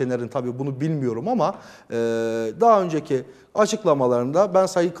edilebilir Akşener'in tabii bunu bilmiyorum ama daha önceki açıklamalarında ben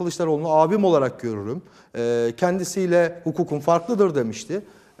Sayın Kılıçdaroğlu'nu abim olarak görürüm. Kendisiyle hukukun farklıdır demişti.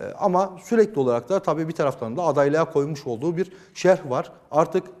 Ama sürekli olarak da tabii bir taraftan da adaylığa koymuş olduğu bir şerh var.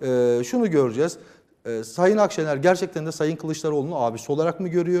 Artık şunu göreceğiz. Sayın Akşener gerçekten de Sayın Kılıçdaroğlu'nu abisi olarak mı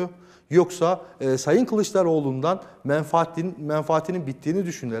görüyor? Yoksa Sayın Kılıçdaroğlu'ndan menfaatinin bittiğini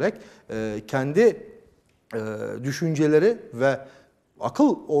düşünerek kendi düşünceleri ve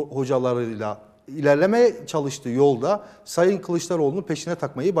akıl hocalarıyla ilerlemeye çalıştığı yolda Sayın Kılıçdaroğlu'nu peşine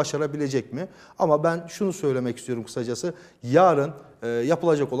takmayı başarabilecek mi? Ama ben şunu söylemek istiyorum kısacası. Yarın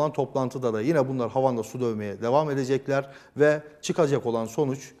yapılacak olan toplantıda da yine bunlar havanda su dövmeye devam edecekler ve çıkacak olan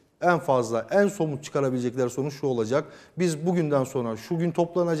sonuç en fazla, en somut çıkarabilecekleri sonuç şu olacak. Biz bugünden sonra şu gün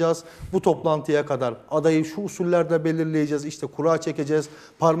toplanacağız. Bu toplantıya kadar adayı şu usullerle belirleyeceğiz. İşte kura çekeceğiz,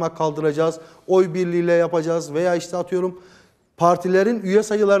 parmak kaldıracağız, oy birliğiyle yapacağız veya işte atıyorum partilerin üye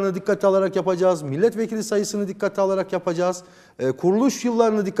sayılarını dikkate alarak yapacağız, milletvekili sayısını dikkate alarak yapacağız, kuruluş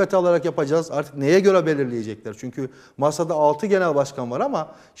yıllarını dikkate alarak yapacağız. Artık neye göre belirleyecekler? Çünkü masada 6 genel başkan var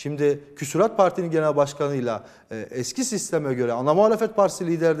ama şimdi Küsurat Parti'nin genel başkanıyla eski sisteme göre ana muhalefet partisi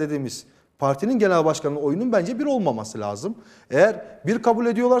lider dediğimiz partinin genel başkanının oyunun bence bir olmaması lazım. Eğer bir kabul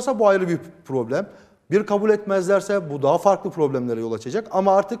ediyorlarsa bu ayrı bir problem. Bir kabul etmezlerse bu daha farklı problemlere yol açacak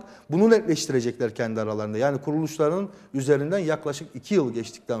ama artık bunu netleştirecekler kendi aralarında. Yani kuruluşların üzerinden yaklaşık 2 yıl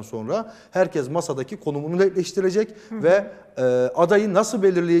geçtikten sonra herkes masadaki konumunu netleştirecek ve adayı nasıl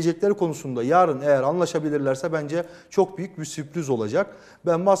belirleyecekleri konusunda yarın eğer anlaşabilirlerse bence çok büyük bir sürpriz olacak.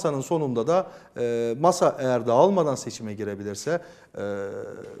 Ben masanın sonunda da masa eğer dağılmadan seçime girebilirse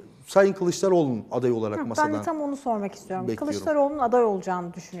Sayın Kılıçdaroğlu'nun aday olarak masadan Ben de tam onu sormak istiyorum. bekliyorum. Kılıçdaroğlu'nun aday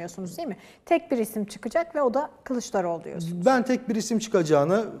olacağını düşünüyorsunuz değil mi? Tek bir isim çıkacak ve o da Kılıçdaroğlu diyorsunuz. Ben tek bir isim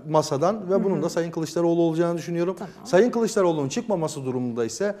çıkacağını masadan ve bunun da Sayın Kılıçdaroğlu olacağını düşünüyorum. Tamam. Sayın Kılıçdaroğlu'nun çıkmaması durumunda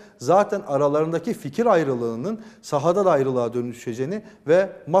ise zaten aralarındaki fikir ayrılığının sahada da ayrılığa dönüşeceğini ve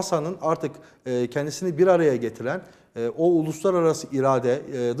masanın artık kendisini bir araya getiren o uluslararası irade,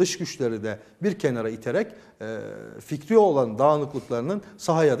 dış güçleri de bir kenara iterek fikri olan dağınıklıklarının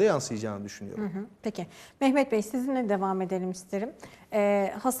sahaya da yansıyacağını düşünüyorum. Peki. Mehmet Bey sizinle devam edelim isterim.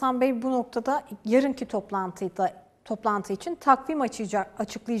 Hasan Bey bu noktada yarınki toplantı için takvim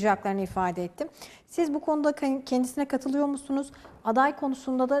açıklayacaklarını ifade etti. Siz bu konuda kendisine katılıyor musunuz? Aday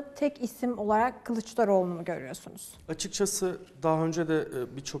konusunda da tek isim olarak Kılıçdaroğlu'nu mu görüyorsunuz? Açıkçası daha önce de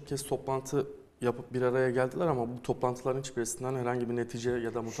birçok kez toplantı yapıp bir araya geldiler ama bu toplantıların hiçbirisinden herhangi bir netice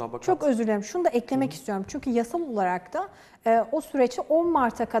ya da mutabakat... Çok özür dilerim. Şunu da eklemek istiyorum. Çünkü yasal olarak da o süreçte 10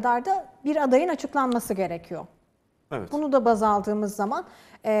 Mart'a kadar da bir adayın açıklanması gerekiyor. Evet. Bunu da baz aldığımız zaman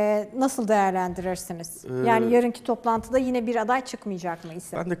nasıl değerlendirirsiniz? Yani yarınki toplantıda yine bir aday çıkmayacak mı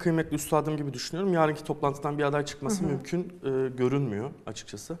isim? Ben de kıymetli üstadım gibi düşünüyorum. Yarınki toplantıdan bir aday çıkması mümkün görünmüyor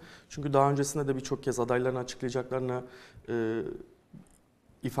açıkçası. Çünkü daha öncesinde de birçok kez adaylarını açıklayacaklarını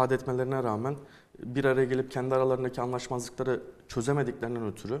ifade etmelerine rağmen bir araya gelip kendi aralarındaki anlaşmazlıkları çözemediklerinden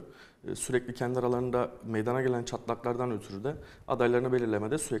ötürü sürekli kendi aralarında meydana gelen çatlaklardan ötürü de adaylarını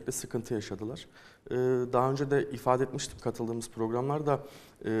belirlemede sürekli sıkıntı yaşadılar. Daha önce de ifade etmiştim katıldığımız programlarda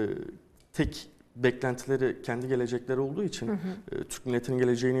tek beklentileri kendi gelecekleri olduğu için Türk milletinin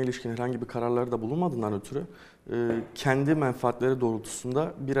geleceğine ilişkin herhangi bir kararları da bulunmadığından ötürü kendi menfaatleri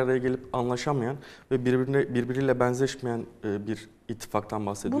doğrultusunda bir araya gelip anlaşamayan ve birbiriyle benzeşmeyen bir ittifaktan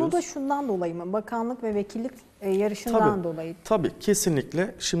bahsediyoruz. Bunu da şundan dolayı mı? Bakanlık ve vekillik yarışından dolayı. Tabii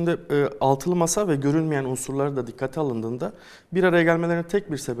kesinlikle. Şimdi altılı masa ve görünmeyen unsurları da dikkate alındığında bir araya gelmelerinin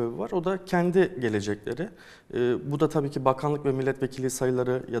tek bir sebebi var. O da kendi gelecekleri. Bu da tabii ki bakanlık ve milletvekili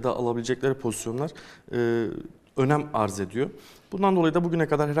sayıları ya da alabilecekleri pozisyonlar önem arz ediyor. Bundan dolayı da bugüne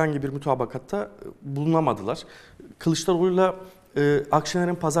kadar herhangi bir mutabakatta bulunamadılar. Kılıçdaroğlu'yla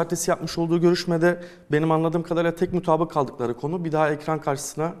Akşener'in pazartesi yapmış olduğu görüşmede benim anladığım kadarıyla tek mutabık kaldıkları konu bir daha ekran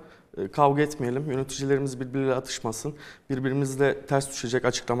karşısına kavga etmeyelim, yöneticilerimiz birbirleriyle atışmasın, birbirimizle ters düşecek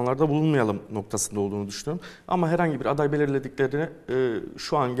açıklamalarda bulunmayalım noktasında olduğunu düşünüyorum. Ama herhangi bir aday belirlediklerini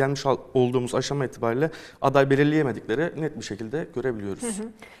şu an gelmiş olduğumuz aşama itibariyle aday belirleyemedikleri net bir şekilde görebiliyoruz.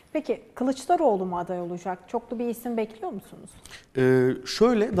 Peki Kılıçdaroğlu mu aday olacak? Çoklu bir isim bekliyor musunuz?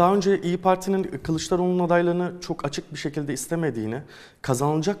 Şöyle, daha önce İYİ Parti'nin Kılıçdaroğlu'nun adaylığını çok açık bir şekilde istemediğini,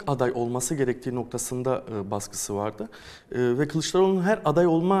 kazanılacak aday olması gerektiği noktasında baskısı vardı. Ve Kılıçdaroğlu'nun her aday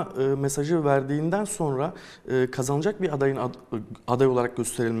olma mesajı verdiğinden sonra kazanacak bir adayın aday olarak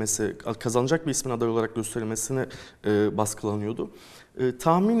gösterilmesi, kazanacak bir ismin aday olarak gösterilmesini baskılanıyordu.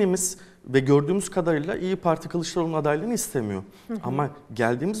 Tahminimiz ve gördüğümüz kadarıyla İYİ Parti Kılıçdaroğlu'nun adaylığını istemiyor. Ama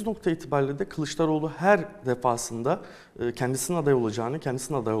geldiğimiz nokta itibariyle de Kılıçdaroğlu her defasında kendisinin aday olacağını,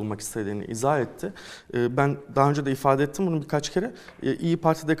 kendisinin aday olmak istediğini izah etti. Ben daha önce de ifade ettim bunu birkaç kere. İYİ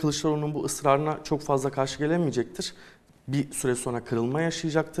Parti'de Kılıçdaroğlu'nun bu ısrarına çok fazla karşı gelemeyecektir. Bir süre sonra kırılma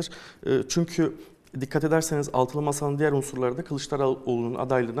yaşayacaktır. Çünkü dikkat ederseniz altılı masanın diğer unsurları da Kılıçdaroğlu'nun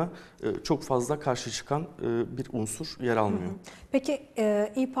adaylığına çok fazla karşı çıkan bir unsur yer almıyor. Peki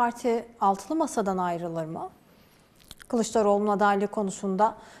İYİ Parti altılı masadan ayrılır mı? Kılıçdaroğlu'nun adaylığı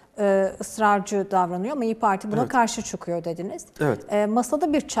konusunda ısrarcı davranıyor ama İYİ Parti buna karşı çıkıyor dediniz. Evet.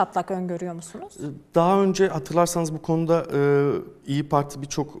 Masada bir çatlak öngörüyor musunuz? Daha önce hatırlarsanız bu konuda İYİ Parti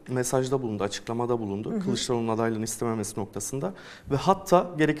birçok mesajda bulundu, açıklamada bulundu. Kılıçdaroğlu'nun adaylığını istememesi noktasında ve hatta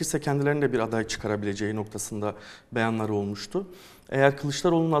gerekirse kendilerine de bir aday çıkarabileceği noktasında beyanları olmuştu. Eğer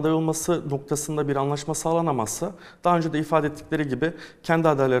Kılıçdaroğlu'nun aday olması noktasında bir anlaşma sağlanamazsa daha önce de ifade ettikleri gibi kendi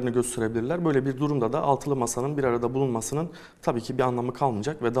adaylarını gösterebilirler. Böyle bir durumda da altılı masanın bir arada bulunmasının tabii ki bir anlamı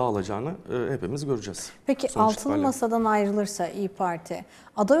kalmayacak ve dağılacağını hepimiz göreceğiz. Peki altılı masadan ayrılırsa İYİ Parti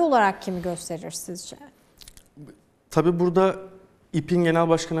aday olarak kimi gösterir sizce? Tabii burada İP'in Genel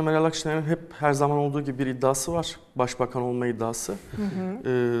Başkanı Meral Akşener'in hep her zaman olduğu gibi bir iddiası var. Başbakan olma iddiası.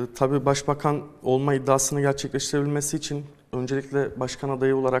 Tabii başbakan olma iddiasını gerçekleştirebilmesi için öncelikle başkan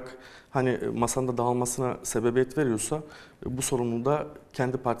adayı olarak hani masanın da dağılmasına sebebiyet veriyorsa bu sorumluluğu da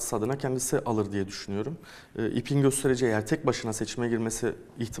kendi partisi adına kendisi alır diye düşünüyorum. İP'in göstereceği eğer tek başına seçime girmesi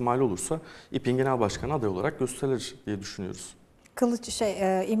ihtimali olursa İP'in Genel Başkanı aday olarak gösterilir diye düşünüyoruz.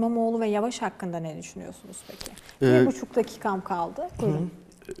 İmamoğlu ve Yavaş hakkında ne düşünüyorsunuz peki? 1,5 dakikam kaldı. Buyurun.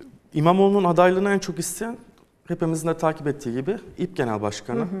 İmamoğlu'nun adaylığını en çok isteyen hepimizin de takip ettiği gibi İP Genel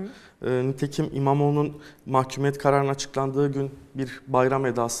Başkanı. Nitekim İmamoğlu'nun mahkumiyet kararının açıklandığı gün bir bayram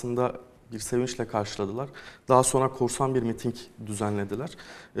edasında bir sevinçle karşıladılar. Daha sonra korsan bir miting düzenlediler.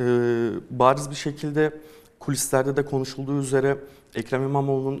 Bariz bir şekilde kulislerde de konuşulduğu üzere Ekrem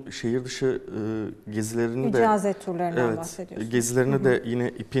İmamoğlu'nun şehir dışı gezilerini de İcazet turlarından bahsediyorsunuz. gezilerini de yine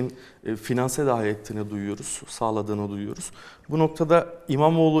İP'in finanse dahi ettiğini duyuyoruz, sağladığını duyuyoruz. Bu noktada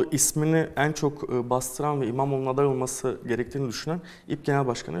İmamoğlu ismini en çok bastıran ve İmamoğlu'nun aday olması gerektiğini düşünen İP Genel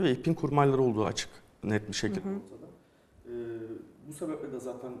Başkanı ve İP'in kurmayları olduğu açık, net bir şekilde ortada. Bu sebeple de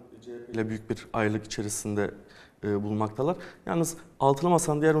zaten CHP ile büyük bir ayrılık içerisinde bulunmaktalar. Yalnız altılı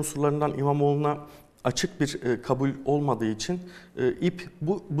masanın diğer unsurlarından İmamoğlu'na açık bir kabul olmadığı için İP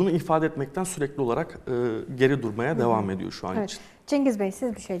bunu ifade etmekten sürekli olarak geri durmaya devam ediyor şu an için. Cengiz Bey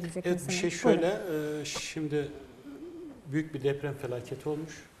siz bir şey diyecek misiniz? Evet, bir şey şöyle, şimdi büyük bir deprem felaketi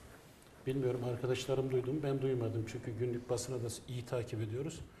olmuş. Bilmiyorum, arkadaşlarım duydum, ben duymadım çünkü günlük basını da iyi takip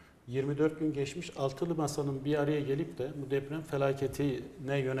ediyoruz. 24 gün geçmiş, altılı masanın bir araya gelip de bu deprem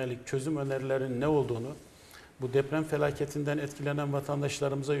felaketine yönelik çözüm önerilerinin ne olduğunu, bu deprem felaketinden etkilenen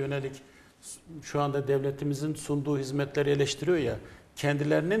vatandaşlarımıza yönelik şu anda devletimizin sunduğu hizmetleri eleştiriyor ya,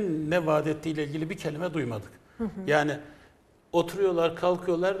 kendilerinin ne vaat ettiğiyle ilgili bir kelime duymadık. Yani oturuyorlar,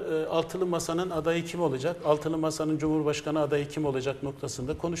 kalkıyorlar, altılı masanın adayı kim olacak, altılı masanın cumhurbaşkanı adayı kim olacak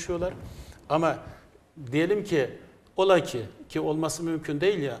noktasında konuşuyorlar. Ama diyelim ki, ola ki olması mümkün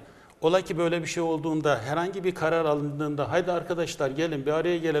değil ya, ola ki böyle bir şey olduğunda, herhangi bir karar alındığında, haydi arkadaşlar gelin bir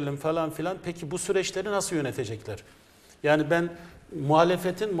araya gelelim falan filan, peki bu süreçleri nasıl yönetecekler? Yani ben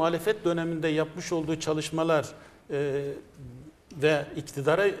muhalefet döneminde yapmış olduğu çalışmalar ve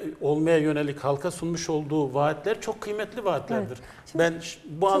iktidara olmaya yönelik halka sunmuş olduğu vaatler çok kıymetli vaatlerdir. Evet. Ben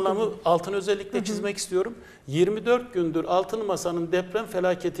bu anlamı altını özellikle çizmek istiyorum. 24 gündür altılı masanın deprem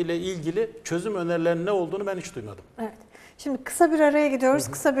felaketiyle ilgili çözüm önerilerinin ne olduğunu ben hiç duymadım. Evet. Şimdi kısa bir araya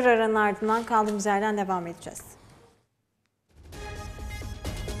gidiyoruz. Kısa bir aranın ardından kaldığımız yerden devam edeceğiz.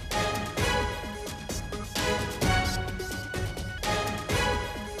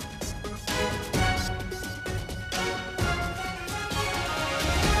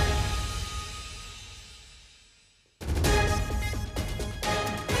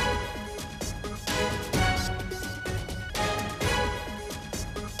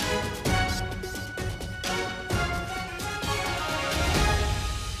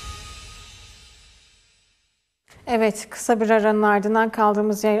 Evet, kısa bir aranın ardından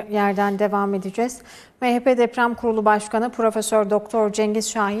kaldığımız yerden devam edeceğiz. MHP Deprem Kurulu Başkanı Profesör Doktor Cengiz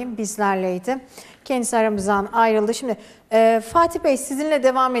Şahin bizlerleydi. Kendisi aramızdan ayrıldı. Şimdi Fatih Bey, sizinle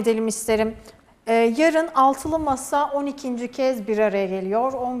devam edelim isterim. Yarın Altılı Masa 12. kez bir araya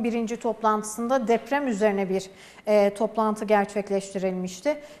geliyor. 11. toplantısında deprem üzerine bir toplantı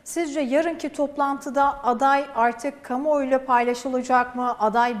gerçekleştirilmişti. Sizce yarınki toplantıda aday artık kamuoyuyla paylaşılacak mı?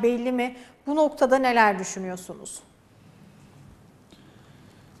 Aday belli mi? Bu noktada neler düşünüyorsunuz?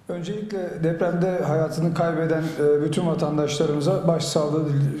 Öncelikle depremde hayatını kaybeden bütün vatandaşlarımıza başsağlığı,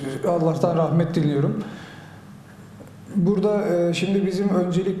 Allah'tan rahmet diliyorum. Burada şimdi bizim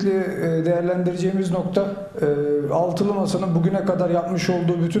öncelikle değerlendireceğimiz nokta Altılı Masa'nın bugüne kadar yapmış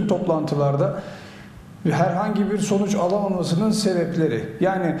olduğu bütün toplantılarda herhangi bir sonuç alamamasının sebepleri.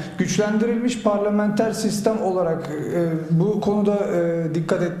 Yani güçlendirilmiş parlamenter sistem olarak bu konuda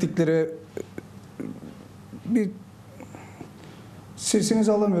dikkat ettikleri bir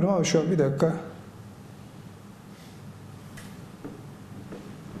sesinizi alamıyorum ama şu an bir dakika.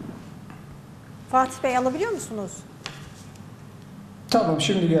 Fatih Bey, alabiliyor musunuz? Tamam,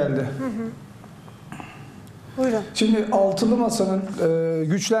 şimdi geldi. Buyurun. Şimdi Altılı Masa'nın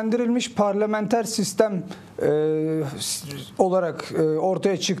güçlendirilmiş parlamenter sistem olarak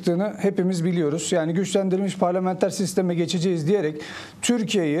ortaya çıktığını hepimiz biliyoruz. Yani güçlendirilmiş parlamenter sisteme geçeceğiz diyerek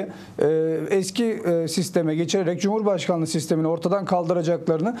Türkiye'yi eski sisteme geçirerek Cumhurbaşkanlığı sistemini ortadan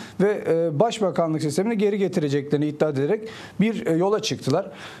kaldıracaklarını ve Başbakanlık sistemini geri getireceklerini iddia ederek bir yola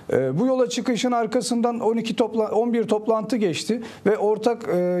çıktılar. Bu yola çıkışın arkasından 11 toplantı geçti ve ortak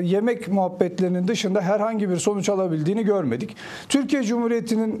yemek muhabbetlerinin dışında herhangi bir sonuç alabildiğini görmedik. Türkiye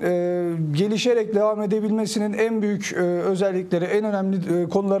Cumhuriyeti'nin gelişerek devam edebilmesinin en büyük özellikleri, en önemli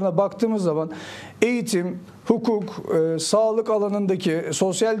konularına baktığımız zaman eğitim, hukuk, sağlık alanındaki,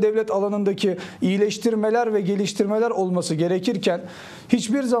 sosyal devlet alanındaki iyileştirmeler ve geliştirmeler olması gerekirken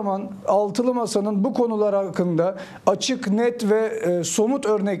hiçbir zaman Altılı Masa'nın bu konular hakkında açık, net ve somut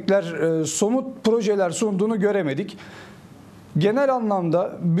örnekler, somut projeler sunduğunu göremedik. Genel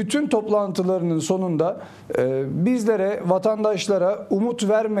anlamda bütün toplantılarının sonunda bizlere, vatandaşlara umut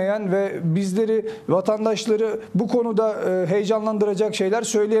vermeyen ve bizleri, vatandaşları bu konuda heyecanlandıracak şeyler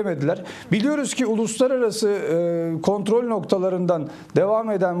söyleyemediler. Biliyoruz ki uluslararası kontrol noktalarından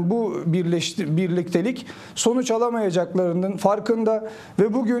devam eden bu birliktelik sonuç alamayacaklarının farkında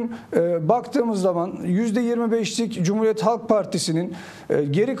ve bugün baktığımız zaman %25'lik Cumhuriyet Halk Partisi'nin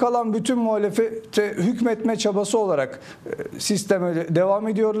geri kalan bütün muhalefete hükmetme çabası olarak sisteme devam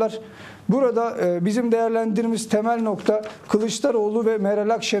ediyorlar. Burada bizim değerlendirdiğimiz temel nokta Kılıçdaroğlu ve Meral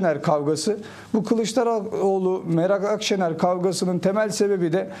Akşener kavgası. Bu Kılıçdaroğlu Meral Akşener kavgasının temel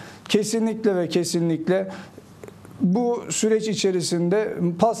sebebi de kesinlikle ve kesinlikle bu süreç içerisinde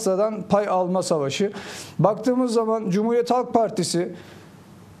pastadan pay alma savaşı. Baktığımız zaman Cumhuriyet Halk Partisi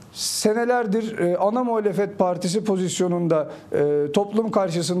senelerdir ana muhalefet partisi pozisyonunda toplum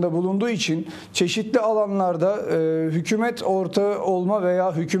karşısında bulunduğu için çeşitli alanlarda hükümet ortağı olma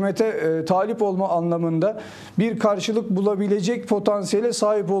veya hükümete talip olma anlamında bir karşılık bulabilecek potansiyele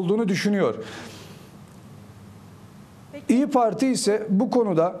sahip olduğunu düşünüyor. İYİ Parti ise bu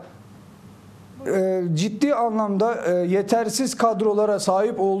konuda ciddi anlamda yetersiz kadrolara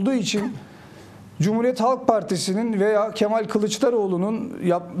sahip olduğu için Cumhuriyet Halk Partisi'nin veya Kemal Kılıçdaroğlu'nun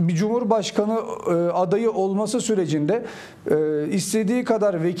bir Cumhurbaşkanı adayı olması sürecinde istediği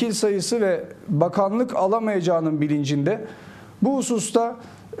kadar vekil sayısı ve bakanlık alamayacağının bilincinde. Bu hususta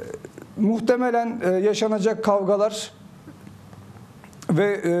muhtemelen yaşanacak kavgalar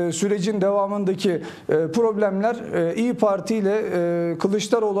ve sürecin devamındaki problemler İYİ Parti ile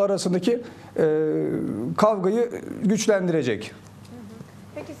Kılıçdaroğlu arasındaki kavgayı güçlendirecek.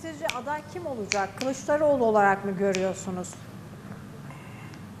 Peki sizce aday kim olacak? Kılıçdaroğlu olarak mı görüyorsunuz?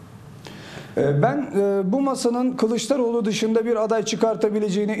 Ben bu masanın Kılıçdaroğlu dışında bir aday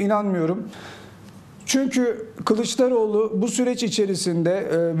çıkartabileceğine inanmıyorum. Çünkü Kılıçdaroğlu bu süreç içerisinde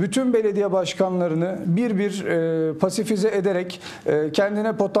bütün belediye başkanlarını bir bir pasifize ederek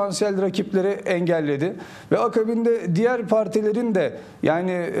kendine potansiyel rakipleri engelledi. Ve akabinde diğer partilerin de,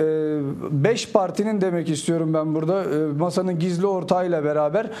 yani 5 partinin demek istiyorum ben burada, masanın gizli ortağıyla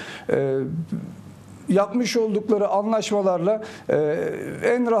beraber yapmış oldukları anlaşmalarla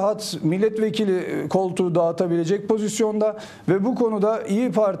en rahat milletvekili koltuğu dağıtabilecek pozisyonda ve bu konuda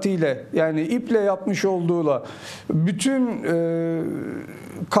İYİ Parti ile, yani İP'le yapmış olduğuyla bütün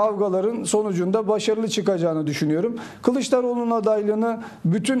kavgaların sonucunda başarılı çıkacağını düşünüyorum. Kılıçdaroğlu'nun adaylığını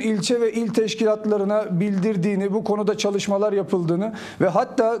bütün ilçe ve il teşkilatlarına bildirdiğini, bu konuda çalışmalar yapıldığını ve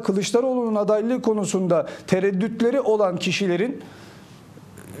hatta Kılıçdaroğlu'nun adaylığı konusunda tereddütleri olan kişilerin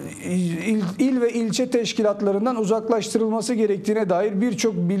il ve ilçe teşkilatlarından uzaklaştırılması gerektiğine dair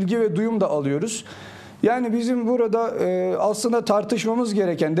birçok bilgi ve duyum da alıyoruz. Yani bizim burada aslında tartışmamız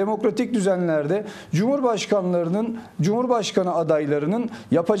gereken demokratik düzenlerde Cumhurbaşkanı adaylarının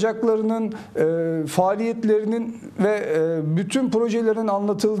yapacaklarının, faaliyetlerinin ve bütün projelerinin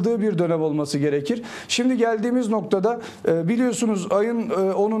anlatıldığı bir dönem olması gerekir. Şimdi geldiğimiz noktada biliyorsunuz ayın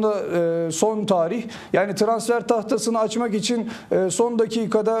 10'una son tarih. Yani transfer tahtasını açmak için son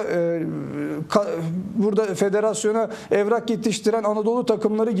dakikada burada federasyona evrak yetiştiren Anadolu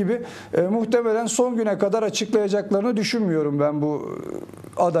takımları gibi muhtemelen son güne kadar açıklayacaklarını düşünmüyorum ben bu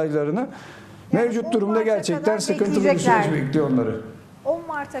adaylarını. Mevcut durumda gerçekten sıkıntılı bir süreç bekliyor onları. 10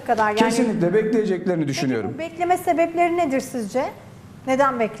 Mart'a kadar yani. Kesinlikle bekleyeceklerini düşünüyorum. Peki bu bekleme sebepleri nedir sizce?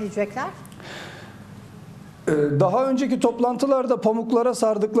 Neden bekleyecekler? Daha önceki toplantılarda pamuklara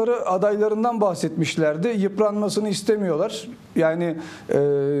sardıkları adaylarından bahsetmişlerdi. Yıpranmasını istemiyorlar. Yani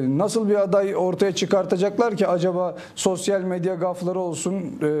nasıl bir aday ortaya çıkartacaklar ki acaba sosyal medya gafları olsun,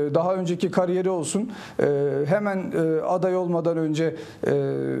 daha önceki kariyeri olsun, hemen aday olmadan önce,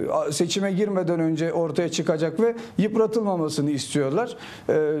 seçime girmeden önce ortaya çıkacak ve yıpratılmamasını istiyorlar.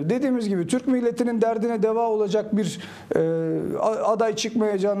 Dediğimiz gibi Türk milletinin derdine deva olacak bir aday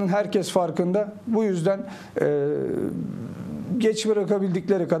çıkmayacağının herkes farkında. Bu yüzden geç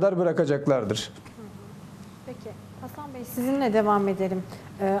bırakabildikleri kadar bırakacaklardır. Peki Hasan Bey sizinle devam edelim.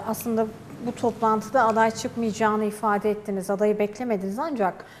 Aslında bu toplantıda aday çıkmayacağını ifade ettiniz, adayı beklemediniz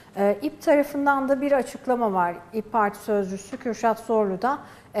ancak İP tarafından da bir açıklama var. İP Parti Sözcüsü Kürşat Zorlu da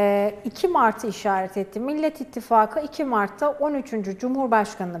 2 Mart'ı işaret etti. Millet İttifakı 2 Mart'ta 13.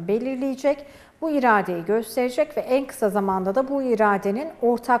 Cumhurbaşkanını belirleyecek, bu iradeyi gösterecek ve en kısa zamanda da bu iradenin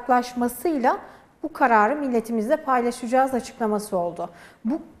ortaklaşmasıyla bu kararı milletimizle paylaşacağız açıklaması oldu.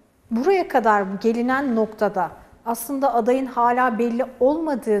 Buraya kadar bu gelinen noktada aslında adayın hala belli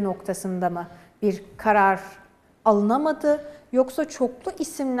olmadığı noktasında mı bir karar alınamadı yoksa çoklu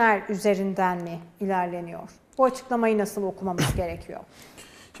isimler üzerinden mi ilerleniyor? Bu açıklamayı nasıl okumamız gerekiyor?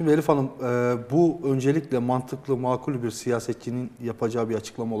 Şimdi Elif Hanım, bu öncelikle mantıklı, makul bir siyasetçinin yapacağı bir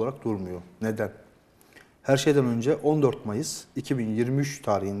açıklama olarak durmuyor. Neden? Her şeyden önce 14 Mayıs 2023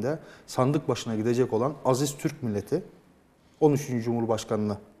 tarihinde sandık başına gidecek olan aziz Türk milleti 13.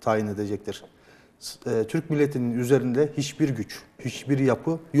 Cumhurbaşkanını tayin edecektir. Türk milletinin üzerinde hiçbir güç, hiçbir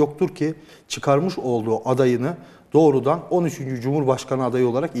yapı yoktur ki çıkarmış olduğu adayını doğrudan 13. Cumhurbaşkanı adayı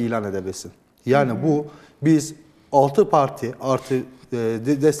olarak ilan edebilsin. Yani bu biz 6 parti artı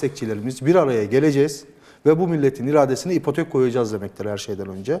destekçilerimiz bir araya geleceğiz ve bu milletin iradesine ipotek koyacağız demektir her şeyden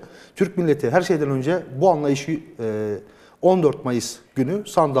önce. Türk milleti her şeyden önce bu anlayışı 14 Mayıs günü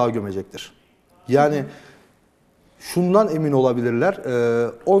sandığa gömecektir. Yani şundan emin olabilirler,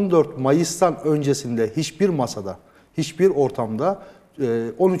 14 Mayıs'tan öncesinde hiçbir masada, hiçbir ortamda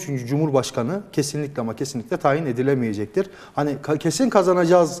 13. Cumhurbaşkanı kesinlikle ama kesinlikle tayin edilemeyecektir. Hani kesin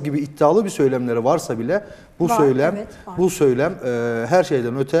kazanacağız gibi iddialı bir söylemleri varsa bile bu söylem her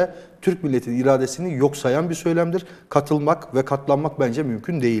şeyden öte Türk milletinin iradesini yok sayan bir söylemdir. Katılmak ve katlanmak bence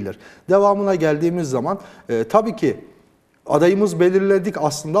mümkün değildir. Devamına geldiğimiz zaman tabii ki adayımız belirledik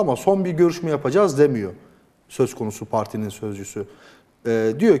aslında ama son bir görüşme yapacağız demiyor söz konusu partinin sözcüsü.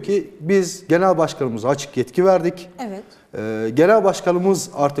 Diyor ki biz genel başkanımıza açık yetki verdik. Evet. Genel başkanımız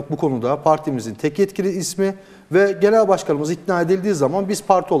artık bu konuda partimizin tek yetkili ismi ve genel başkanımız ikna edildiği zaman biz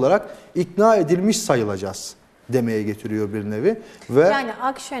parti olarak ikna edilmiş sayılacağız demeye getiriyor bir nevi. Ve Yani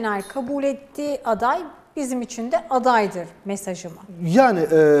Akşener kabul ettiği aday bizim için de adaydır mesajı mı? yani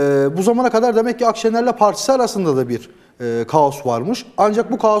bu zamana kadar demek ki Akşener'le partisi arasında da bir kaos varmış.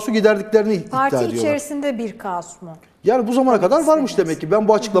 Ancak bu kaosu giderdiklerini iddia ediyorlar. Parti içerisinde bir kaos mu? Yani bu zamana kadar varmış demek ki. Ben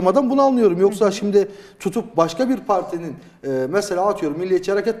bu açıklamadan bunu anlıyorum. Yoksa şimdi tutup başka bir partinin mesela atıyorum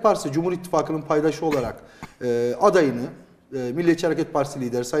Milliyetçi Hareket Partisi Cumhur İttifakı'nın paydaşı olarak adayını Milliyetçi Hareket Partisi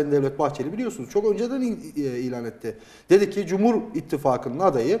lideri Sayın Devlet Bahçeli biliyorsunuz çok önceden ilan etti. Dedi ki Cumhur İttifakı'nın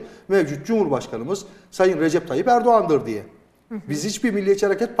adayı mevcut Cumhurbaşkanımız Sayın Recep Tayyip Erdoğan'dır diye. Biz hiçbir Milliyetçi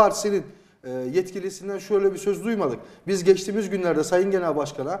Hareket Partisi'nin yetkilisinden şöyle bir söz duymadık. Biz geçtiğimiz günlerde Sayın Genel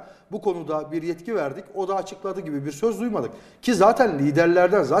Başkan'a bu konuda bir yetki verdik. O da açıkladı gibi bir söz duymadık. Ki zaten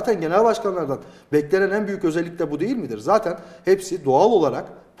liderlerden, zaten genel başkanlardan beklenen en büyük özellik de bu değil midir? Zaten hepsi doğal olarak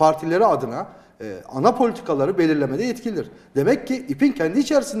partileri adına ana politikaları belirlemede yetkilidir. Demek ki İP'in kendi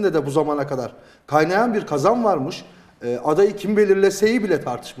içerisinde de bu zamana kadar kaynayan bir kazan varmış. Adayı kim belirleseyi bile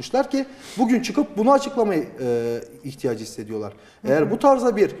tartışmışlar ki bugün çıkıp bunu açıklamayı ihtiyacı hissediyorlar. Eğer bu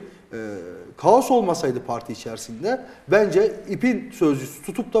tarzda bir kaos olmasaydı parti içerisinde bence İP'in sözcüsü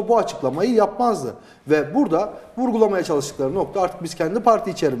tutup da bu açıklamayı yapmazdı. Ve burada vurgulamaya çalıştıkları nokta artık biz kendi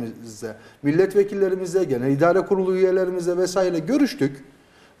parti içerimizde, milletvekillerimizle, genel idare kurulu üyelerimizle vesaire görüştük.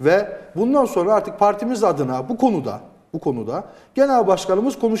 Ve bundan sonra artık partimiz adına bu konuda genel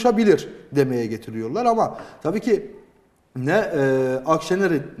başkanımız konuşabilir demeye getiriyorlar. Ama tabii ki ne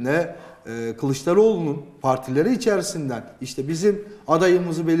Akşener'in ne Kılıçdaroğlu'nun partileri içerisinden işte bizim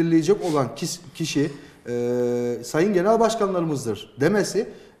adayımızı belirleyecek olan kişi sayın genel başkanlarımızdır demesi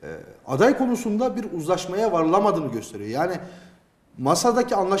aday konusunda bir uzlaşmaya varılamadığını gösteriyor. Yani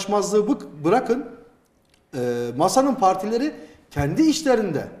masadaki anlaşmazlığı bırakın, masanın partileri kendi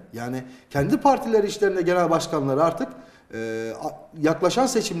işlerinde, yani kendi partileri işlerinde genel başkanları artık yaklaşan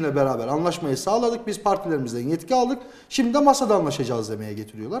seçimle beraber anlaşmayı sağladık. Biz partilerimizden yetki aldık. Şimdi de masada anlaşacağız demeye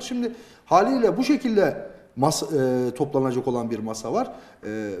getiriyorlar. Şimdi haliyle bu şekilde toplanacak olan bir masa var.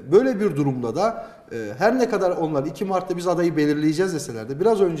 Böyle bir durumda da her ne kadar onlar 2 Mart'ta biz adayı belirleyeceğiz deseler de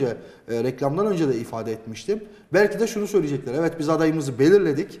biraz önce reklamdan önce de ifade etmiştim. Belki de şunu söyleyecekler. Evet, biz adayımızı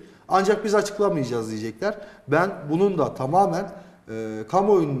belirledik ancak biz açıklamayacağız diyecekler. Ben bunun da tamamen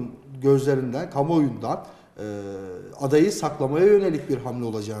kamuoyunun gözlerinden, kamuoyundan adayı saklamaya yönelik bir hamle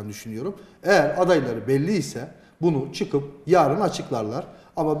olacağını düşünüyorum. Eğer adayları belli ise bunu çıkıp yarın açıklarlar.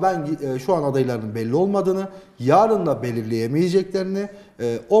 Ama ben şu an adayların belli olmadığını, yarın da belirleyemeyeceklerini,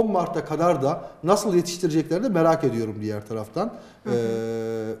 10 Mart'a kadar da nasıl yetiştireceklerini merak ediyorum diğer taraftan.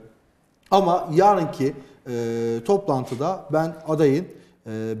 Ama yarınki toplantıda ben adayın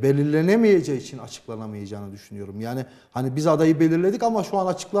belirlenemeyeceği için açıklanamayacağını düşünüyorum. Yani hani biz adayı belirledik ama şu an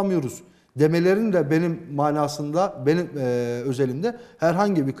açıklamıyoruz demelerin de benim manasında, benim özelimde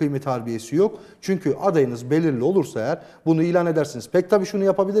herhangi bir kıymet harbiyesi yok. Çünkü adayınız belirli olursa eğer bunu ilan edersiniz. Pek tabii şunu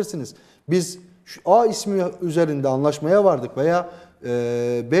yapabilirsiniz. Biz şu A ismi üzerinde anlaşmaya vardık veya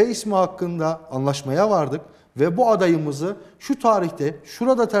B ismi hakkında anlaşmaya vardık ve bu adayımızı şu tarihte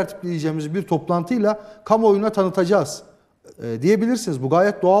şurada tertipleyeceğimiz bir toplantıyla kamuoyuna tanıtacağız diyebilirsiniz. Bu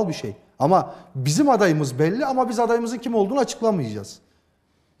gayet doğal bir şey. Ama bizim adayımız belli ama biz adayımızın kim olduğunu açıklamayacağız.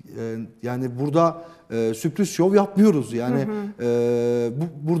 Yani burada sürpriz şov yapmıyoruz. Yani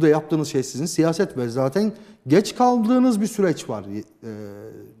burada yaptığınız şey sizin siyaset ve zaten geç kaldığınız bir süreç var.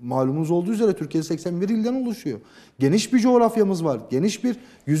 Malumunuz olduğu üzere Türkiye 81 ilden oluşuyor. Geniş bir coğrafyamız var. Geniş bir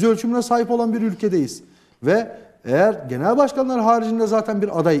yüz ölçümüne sahip olan bir ülkedeyiz. Ve eğer genel başkanlar haricinde zaten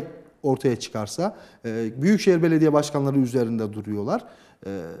bir aday ortaya çıkarsa, büyükşehir belediye başkanları üzerinde duruyorlar.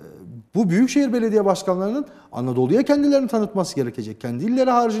 Bu büyükşehir belediye başkanlarının Anadolu'ya kendilerini tanıtması gerekecek. Kendi illeri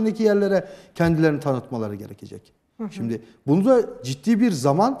haricindeki yerlere kendilerini tanıtmaları gerekecek. Şimdi bunu da ciddi bir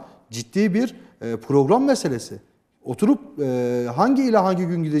zaman, ciddi bir program meselesi. Oturup hangi ile hangi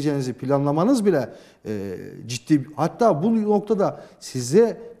gün gideceğinizi planlamanız bile ciddi. Hatta bu noktada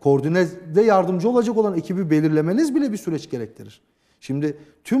size koordinede yardımcı olacak olan ekibi belirlemeniz bile bir süreç gerektirir. Şimdi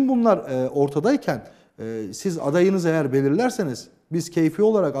tüm bunlar ortadayken siz adayınızı eğer belirlerseniz biz keyfi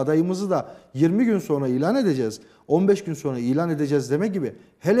olarak adayımızı da 20 gün sonra ilan edeceğiz, 15 gün sonra ilan edeceğiz deme gibi,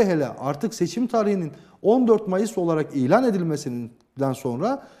 hele hele artık seçim tarihinin 14 Mayıs olarak ilan edilmesinden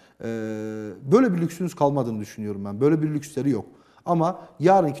sonra böyle bir lüksünüz kalmadığını düşünüyorum ben. Böyle bir lüksleri yok. Ama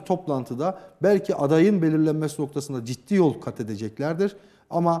yarınki toplantıda belki adayın belirlenmesi noktasında ciddi yol kat edeceklerdir.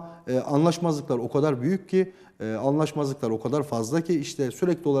 Ama anlaşmazlıklar o kadar büyük ki, anlaşmazlıklar o kadar fazla ki işte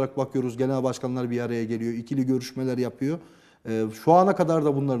sürekli olarak bakıyoruz genel başkanlar bir araya geliyor, ikili görüşmeler yapıyor. Şu ana kadar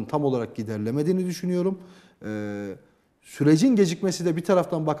da bunların tam olarak giderilemediğini düşünüyorum. Sürecin gecikmesi de bir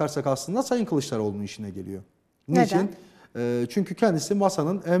taraftan bakarsak aslında Sayın Kılıçdaroğlu'nun işine geliyor. Niçin? Çünkü kendisi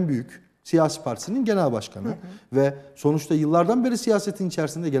masanın en büyük siyasi partisinin genel başkanı ve sonuçta yıllardan beri siyasetin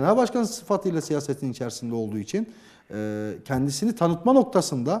içerisinde, genel başkan sıfatıyla siyasetin içerisinde olduğu için kendisini tanıtma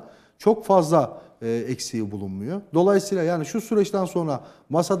noktasında çok fazla eksiği bulunmuyor. Dolayısıyla yani şu süreçten sonra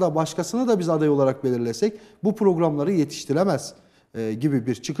masada başkasını da biz aday olarak belirlesek bu programları yetiştiremez gibi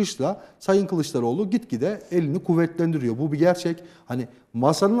bir çıkışla Sayın Kılıçdaroğlu gitgide elini kuvvetlendiriyor. Bu bir gerçek. Hani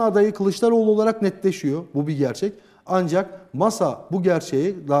masanın adayı Kılıçdaroğlu olarak netleşiyor. Bu bir gerçek. Ancak masa bu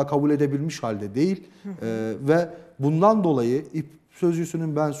gerçeği daha kabul edebilmiş halde değil. Ve bundan dolayı ip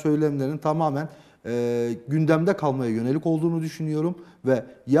sözcüsünün ben söylemlerinin tamamen gündemde kalmaya yönelik olduğunu düşünüyorum ve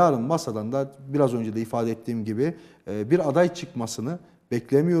yarın masadan da biraz önce de ifade ettiğim gibi bir aday çıkmasını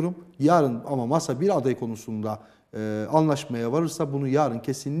beklemiyorum. Yarın ama masa bir aday konusunda anlaşmaya varırsa bunu yarın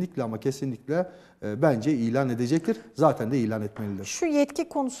kesinlikle ama kesinlikle bence ilan edecektir. Zaten de ilan etmelidir. Şu yetki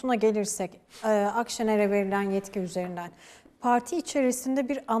konusuna gelirsek, Akşener'e verilen yetki üzerinden parti içerisinde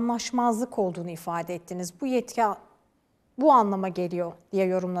bir anlaşmazlık olduğunu ifade ettiniz. Bu yetki bu anlama geliyor diye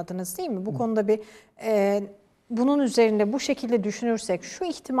yorumladınız değil mi? Bu konuda bir bunun üzerinde bu şekilde düşünürsek şu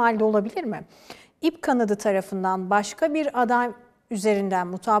ihtimalde olabilir mi? İP kanadı tarafından başka bir aday üzerinden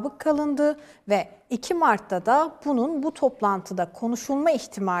mutabık kalındı ve 2 Mart'ta da bunun bu toplantıda konuşulma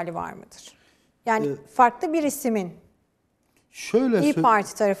ihtimali var mıdır? Yani farklı bir ismin Şöyle İYİ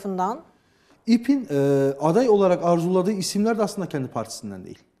Parti tarafından. İP'in aday olarak arzuladığı isimler de aslında kendi partisinden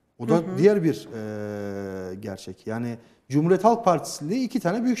değil. O da diğer bir gerçek. Yani Cumhuriyet Halk Partisi'nde 2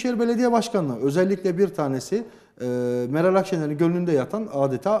 tane Büyükşehir Belediye Başkanlığı. Özellikle bir tanesi Meral Akşener'in gönlünde yatan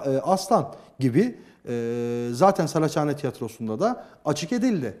adeta aslan gibi zaten Saraçhane Tiyatrosu'nda da açık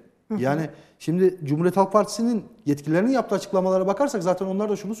edildi. Yani şimdi Cumhuriyet Halk Partisi'nin yetkililerinin yaptığı açıklamalara bakarsak zaten onlar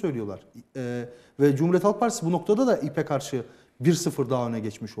da şunu söylüyorlar. Ve Cumhuriyet Halk Partisi bu noktada da İP'e karşı 1-0 daha öne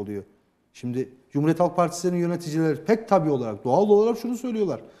geçmiş oluyor. Şimdi Cumhuriyet Halk Partisi'nin yöneticileri pek tabii olarak, doğal olarak şunu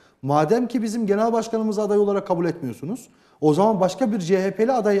söylüyorlar. Madem ki bizim genel başkanımızı aday olarak kabul etmiyorsunuz, o zaman başka bir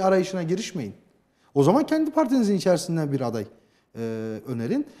CHP'li aday arayışına girişmeyin. O zaman kendi partinizin içerisinden bir aday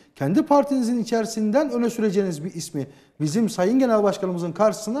önerin. Kendi partinizin içerisinden öne süreceğiniz bir ismi bizim Sayın Genel Başkanımızın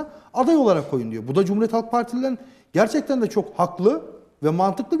karşısına aday olarak koyun diyor. Bu da Cumhuriyet Halk Partililerin gerçekten de çok haklı ve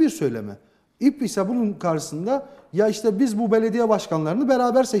mantıklı bir söyleme. İP ise bunun karşısında ya işte biz bu belediye başkanlarını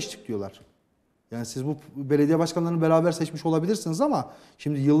beraber seçtik diyorlar. Yani siz bu belediye başkanlarını beraber seçmiş olabilirsiniz ama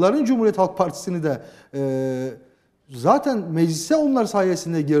şimdi yılların Cumhuriyet Halk Partisi'ni de zaten meclise onlar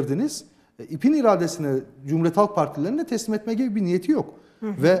sayesinde girdiniz. İP'in iradesine Cumhuriyet Halk Partililerine teslim etme gibi bir niyeti yok.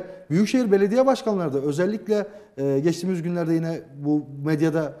 Ve Büyükşehir Belediye Başkanları da özellikle geçtiğimiz günlerde yine bu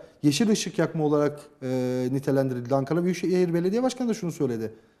medyada yeşil ışık yakma olarak nitelendirildi. Ankara Büyükşehir Belediye Başkanı da şunu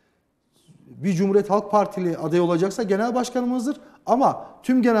söyledi. Bir Cumhuriyet Halk Partili aday olacaksa genel başkanımızdır ama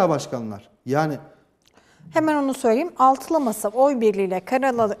tüm genel başkanlar yani Hemen onu söyleyeyim. Altılı masa oy birliğiyle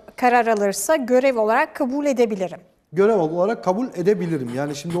karar alırsa görev olarak kabul edebilirim. görev olarak kabul edebilirim.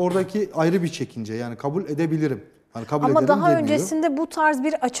 Yani şimdi oradaki ayrı bir çekince yani kabul edebilirim. Hani kabul Ama ederim daha demiyor. öncesinde bu tarz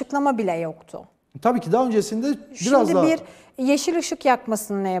bir açıklama bile yoktu. Tabii ki daha öncesinde biraz Şimdi daha... bir yeşil ışık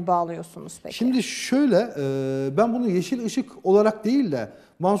yakmasını neye bağlıyorsunuz peki? Şimdi şöyle ben bunu yeşil ışık olarak değil de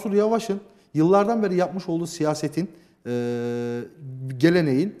Mansur Yavaş'ın yıllardan beri yapmış olduğu siyasetin,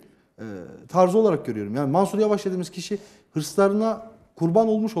 geleneğin tarzı olarak görüyorum. Yani Mansur Yavaş dediğimiz kişi hırslarına kurban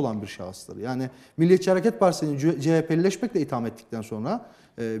olmuş olan bir şahıstır. Yani Milliyetçi Hareket Partisi'nin CHP'lileşmekle itham ettikten sonra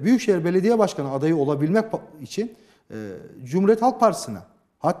Büyükşehir Belediye Başkanı adayı olabilmek için Cumhuriyet Halk Partisi'ne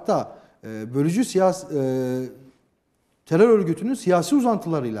hatta bölücü terör örgütünün siyasi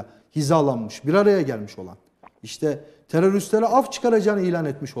uzantılarıyla hizalanmış, bir araya gelmiş olan, işte teröristlere af çıkaracağını ilan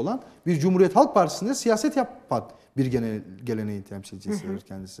etmiş olan bir Cumhuriyet Halk Partisi'nde siyaset yapan bir geleneğin temsilcisidir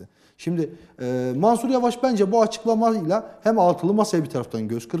kendisi. Şimdi Mansur Yavaş bence bu açıklamayla hem altılı masaya bir taraftan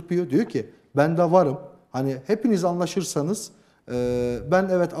göz kırpıyor. Diyor ki ben de varım. Hani hepiniz anlaşırsanız ben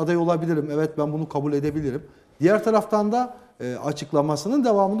evet aday olabilirim. Evet ben bunu kabul edebilirim. Diğer taraftan da açıklamasının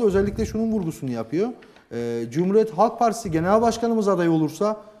devamında özellikle şunun vurgusunu yapıyor. Cumhuriyet Halk Partisi Genel Başkanımız aday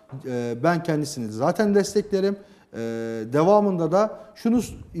olursa ben kendisini zaten desteklerim. Devamında da şunu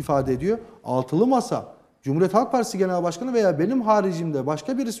ifade ediyor. Altılı masa Cumhuriyet Halk Partisi Genel Başkanı veya benim haricimde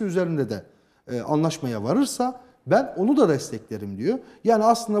başka birisi üzerinde de anlaşmaya varırsa ben onu da desteklerim diyor. Yani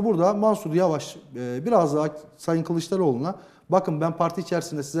aslında burada Mansur Yavaş biraz daha Sayın Kılıçdaroğlu'na bakın ben parti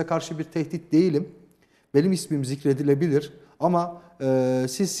içerisinde size karşı bir tehdit değilim. Benim ismim zikredilebilir ama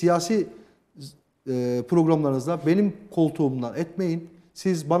siz siyasi programlarınızda benim koltuğumdan etmeyin.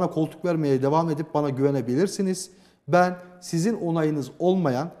 Siz bana koltuk vermeye devam edip bana güvenebilirsiniz. Ben sizin onayınız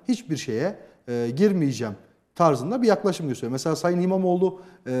olmayan hiçbir şeye girmeyeceğim tarzında bir yaklaşım gösteriyor. Mesela Sayın İmamoğlu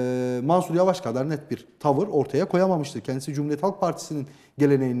Mansur Yavaş kadar net bir tavır ortaya koyamamıştır. Kendisi Cumhuriyet Halk Partisi'nin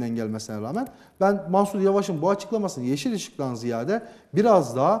geleneğinden gelmesine rağmen ben Mansur Yavaş'ın bu açıklamasını yeşil ışıktan ziyade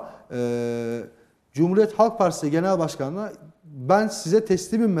biraz daha Cumhuriyet Halk Partisi Genel Başkanı'na ben size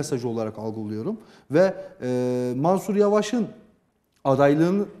teslimim mesajı olarak algılıyorum. Ve Mansur Yavaş'ın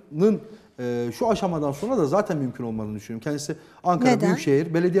adaylığının şu aşamadan sonra da zaten mümkün olmadığını düşünüyorum. Kendisi Ankara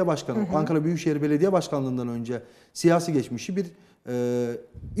Büyükşehir Belediye Başkanı, Ankara Büyükşehir Belediye Başkanlığından önce siyasi geçmişi bir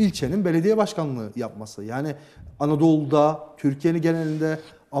ilçenin belediye başkanlığı yapması. Yani Anadolu'da, Türkiye'nin genelinde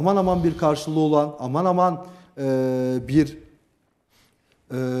aman aman bir karşılığı olan, aman aman bir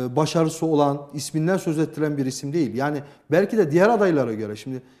başarısı olan, isminden söz ettiren bir isim değil. Yani belki de diğer adaylara göre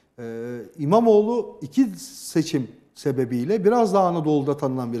şimdi İmamoğlu 2 seçim sebebiyle biraz daha Anadolu'da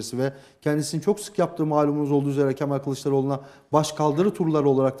tanınan birisi ve kendisinin çok sık yaptığı malumunuz olduğu üzere Kemal Kılıçdaroğlu'na başkaldırı turları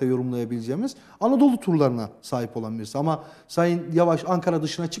olarak da yorumlayabileceğimiz Anadolu turlarına sahip olan birisi. Ama Sayın Yavaş Ankara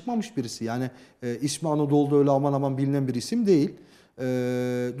dışına çıkmamış birisi. Yani ismi Anadolu'da öyle aman aman bilinen bir isim değil.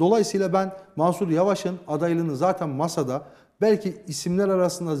 Dolayısıyla ben Mansur Yavaş'ın adaylığını zaten masada belki isimler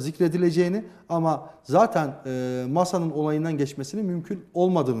arasında zikredileceğini ama zaten masanın olayından geçmesinin mümkün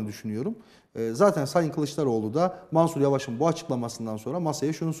olmadığını düşünüyorum. Zaten Sayın Kılıçdaroğlu da Mansur Yavaş'ın bu açıklamasından sonra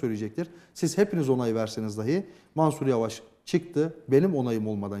masaya şunu söyleyecektir. Siz hepiniz onay verseniz dahi Mansur Yavaş çıktı benim onayım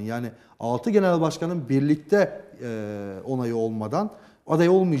olmadan, yani 6 genel başkanın birlikte onayı olmadan aday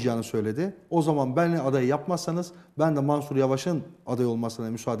olmayacağını söyledi. O zaman beni aday yapmazsanız ben de Mansur Yavaş'ın aday olmasına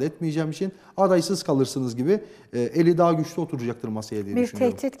müsaade etmeyeceğim için adaysız kalırsınız gibi eli daha güçlü oturacaktır masaya diye Bir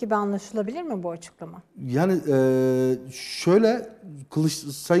düşünüyorum. tehdit gibi anlaşılabilir mi bu açıklama? Yani şöyle,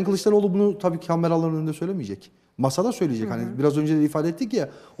 Sayın Kılıçdaroğlu bunu tabii ki kameraların önünde söylemeyecek. Masada söyleyecek. Hani biraz önce de ifade ettik ya,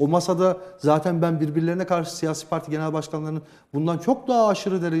 o masada zaten ben birbirlerine karşı siyasi parti genel başkanlarının bundan çok daha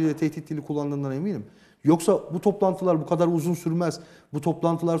aşırı derecede tehdit dili kullandığından eminim. Yoksa bu toplantılar bu kadar uzun sürmez. Bu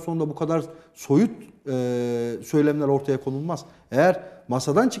toplantılar sonunda bu kadar soyut söylemler ortaya konulmaz. Eğer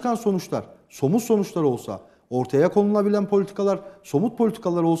masadan çıkan sonuçlar, somut sonuçlar olsa, ortaya konulabilen politikalar, somut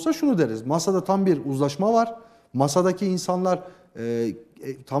politikalar olsa şunu deriz. Masada tam bir uzlaşma var. Masadaki insanlar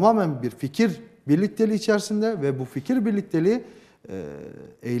tamamen bir fikir birlikteliği içerisinde ve bu fikir birlikteliği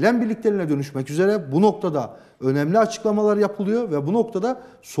eylem birlikteliğine dönüşmek üzere bu noktada önemli açıklamalar yapılıyor ve bu noktada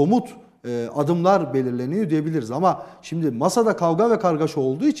somut adımlar belirleniyor diyebiliriz. Ama şimdi masada kavga ve kargaşa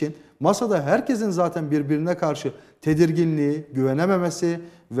olduğu için masada herkesin zaten birbirine karşı tedirginliği, güvenememesi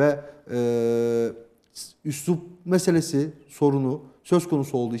ve üslup meselesi, sorunu söz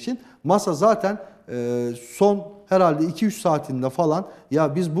konusu olduğu için masa zaten son herhalde 2-3 saatinde falan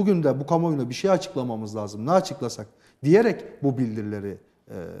ya biz bugün de bu kamuoyuna bir şey açıklamamız lazım, ne açıklasak diyerek bu bildirileri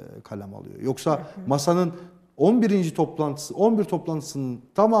kalem alıyor. Yoksa masanın 11. toplantısı, 11 toplantısının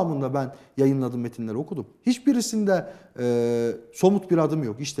tamamında ben yayınladığım metinleri okudum. Hiçbirisinde somut bir adım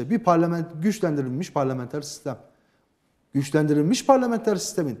yok. İşte bir güçlendirilmiş parlamenter sistem. Güçlendirilmiş parlamenter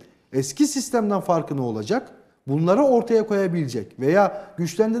sistemin eski sistemden farkı ne olacak? Bunları ortaya koyabilecek veya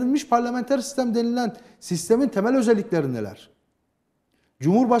güçlendirilmiş parlamenter sistem denilen sistemin temel özellikleri neler?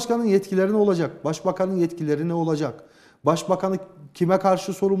 Cumhurbaşkanının yetkileri ne olacak? Başbakanın yetkileri ne olacak? Başbakanı kime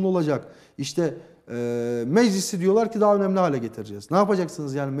karşı sorumlu olacak? İşte meclisi diyorlar ki daha önemli hale getireceğiz. Ne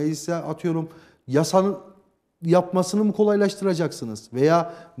yapacaksınız yani meclise atıyorum yasanın yapmasını mı kolaylaştıracaksınız?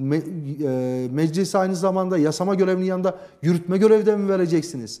 Veya meclise aynı zamanda yasama görevinin yanında yürütme görevi de mi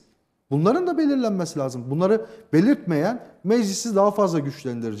vereceksiniz? Bunların da belirlenmesi lazım. Bunları belirtmeyen meclisi daha fazla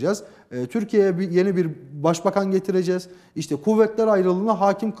güçlendireceğiz. Türkiye'ye yeni bir başbakan getireceğiz. İşte kuvvetler ayrılığına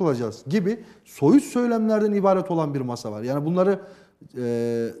hakim kılacağız gibi soyut söylemlerden ibaret olan bir masa var. Yani bunları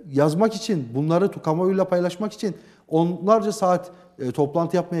yazmak için, bunları kamuoyuyla paylaşmak için onlarca saat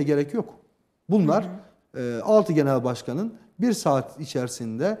toplantı yapmaya gerek yok. Bunlar 6 genel başkanın 1 saat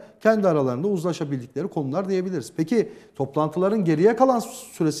içerisinde kendi aralarında uzlaşabildikleri konular diyebiliriz. Peki toplantıların geriye kalan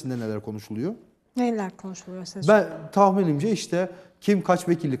süresinde neler konuşuluyor? Neler konuşuluyor sizce? Ben tahminimce işte kim kaç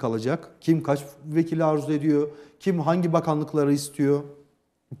vekillik alacak, kim kaç vekili arzu ediyor, kim hangi bakanlıkları istiyor,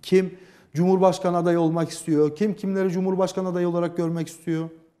 kim Cumhurbaşkanı adayı olmak istiyor, kim kimleri Cumhurbaşkanı adayı olarak görmek istiyor.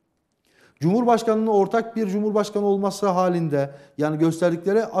 Cumhurbaşkanının ortak bir Cumhurbaşkanı olması halinde, yani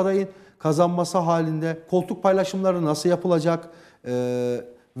gösterdikleri adayın kazanması halinde koltuk paylaşımları nasıl yapılacak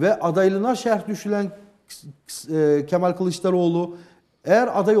ve adaylığına şerh düşülen Kemal Kılıçdaroğlu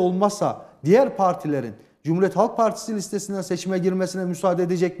eğer aday olmazsa diğer partilerin Cumhuriyet Halk Partisi listesinden seçime girmesine müsaade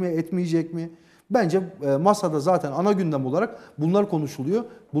edecek mi, etmeyecek mi? Bence masada zaten ana gündem olarak bunlar konuşuluyor.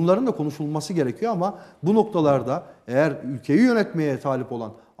 Bunların da konuşulması gerekiyor ama bu noktalarda eğer ülkeyi yönetmeye talip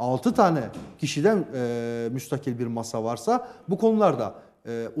olan 6 tane kişiden müstakil bir masa varsa bu konularda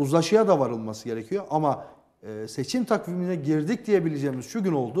uzlaşıya da varılması gerekiyor. Ama seçim takvimine girdik diyebileceğimiz şu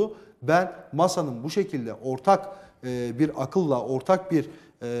gün oldu. Ben masanın bu şekilde ortak bir akılla, ortak bir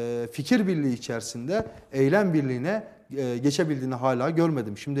fikir birliği içerisinde eylem birliğine geçebildiğini hala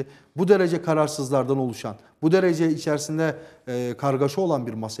görmedim. Şimdi bu derece kararsızlardan oluşan, bu derece içerisinde kargaşa olan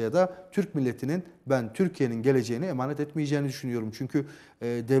bir masaya da Türk milletinin, ben Türkiye'nin geleceğini emanet etmeyeceğini düşünüyorum. Çünkü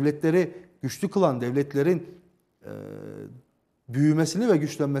devletleri güçlü kılan, devletlerin büyümesini ve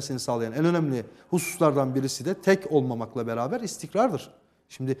güçlenmesini sağlayan en önemli hususlardan birisi de tek olmamakla beraber istikrardır.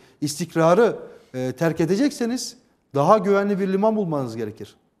 Şimdi istikrarı terk edecekseniz daha güvenli bir liman bulmanız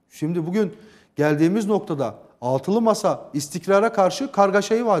gerekir. Şimdi bugün geldiğimiz noktada altılı masa istikrara karşı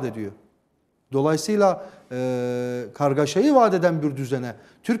kargaşayı vaat ediyor. Dolayısıyla kargaşayı vaat eden bir düzene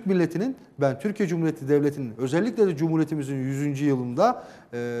Türk milletinin, ben Türkiye Cumhuriyeti Devleti'nin özellikle de Cumhuriyetimizin 100. yılında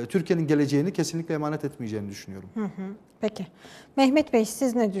Türkiye'nin geleceğini kesinlikle emanet etmeyeceğini düşünüyorum. Peki. Mehmet Bey,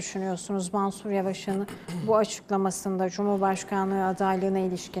 siz ne düşünüyorsunuz Mansur Yavaş'ın bu açıklamasında Cumhurbaşkanlığı adaylığına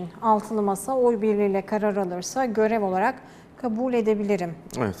ilişkin? Altılı masa oy birliğiyle karar alırsa görev olarak kabul edebilirim.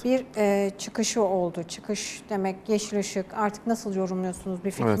 Evet. Bir çıkışı oldu. Çıkış demek yeşil ışık. Artık nasıl yorumluyorsunuz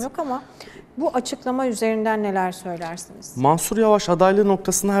bir fikrim Evet. yok ama bu açıklama üzerinden neler söylersiniz? Mansur Yavaş adaylığı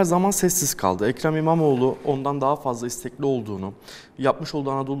noktasında her zaman sessiz kaldı. Ekrem İmamoğlu ondan daha fazla istekli olduğunu yapmış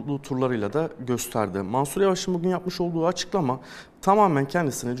olduğu Anadolu turlarıyla da gösterdi. Mansur Yavaş'ın bugün yapmış olduğu açıklama tamamen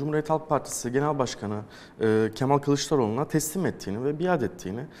kendisini Cumhuriyet Halk Partisi Genel Başkanı Kemal Kılıçdaroğlu'na teslim ettiğini ve biat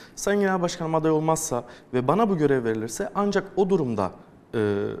ettiğini, Sayın Genel Başkanım aday olmazsa ve bana bu görev verilirse ancak o durumda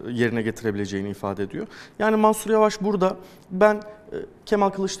yerine getirebileceğini ifade ediyor. Yani Mansur Yavaş burada ben Kemal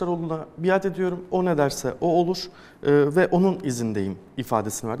Kılıçdaroğlu'na biat ediyorum, o ne derse o olur ve onun izindeyim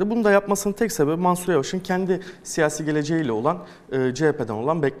ifadesini verdi. Bunu da yapmasının tek sebebi Mansur Yavaş'ın kendi siyasi geleceğiyle olan CHP'den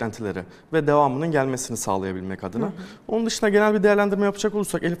olan beklentileri ve devamının gelmesini sağlayabilmek adına. Onun dışında genel bir değerlendirme yapacak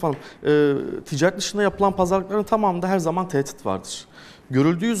olursak Elif Hanım, ticaret dışında yapılan pazarlıkların tamamında her zaman tehdit vardır.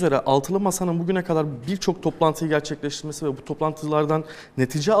 Görüldüğü üzere altılı masanın bugüne kadar birçok toplantıyı gerçekleştirmesi ve bu toplantılardan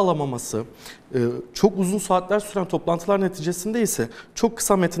netice alamaması, çok uzun saatler süren toplantılar neticesinde ise çok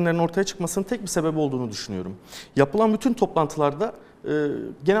kısa metinlerin ortaya çıkmasının tek bir sebebi olduğunu düşünüyorum. Yapılan bütün toplantılarda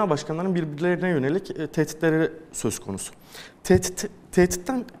genel başkanların birbirlerine yönelik tehditleri söz konusu.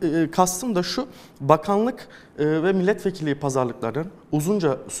 Tehditten kastım da şu, bakanlık ve milletvekilliği pazarlıklarının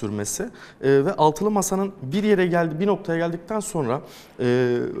uzunca sürmesi ve altılı masanın bir noktaya geldikten sonra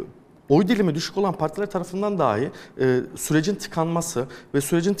oy dilimi düşük olan partiler tarafından dahi sürecin tıkanması ve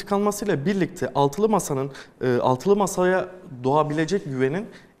sürecin tıkanmasıyla birlikte altılı masaya doğabilecek güvenin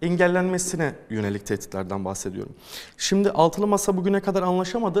engellenmesine yönelik tehditlerden bahsediyorum. Şimdi altılı masa bugüne kadar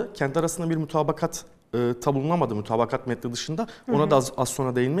anlaşamadı. Kendi arasında bir mutabakat bulunamadı, mutabakat metni dışında. Ona da az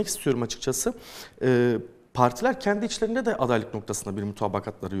sonra değinmek istiyorum açıkçası. Partiler kendi içlerinde de adaylık noktasında bir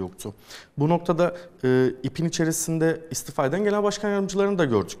mutabakatları yoktu. Bu noktada ipin içerisinde istifa eden genel başkan yardımcılarını da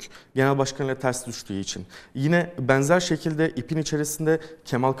gördük. Genel başkanıyla ters düştüğü için. Yine benzer şekilde ipin içerisinde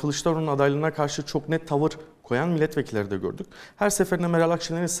Kemal Kılıçdaroğlu'nun adaylığına karşı çok net tavır koyan milletvekilleri de gördük. Her seferinde Meral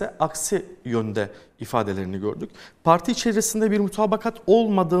Akşener'in ise aksi yönde ifadelerini gördük. Parti içerisinde bir mutabakat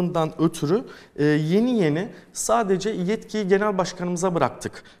olmadığından ötürü yeni sadece yetkiyi genel başkanımıza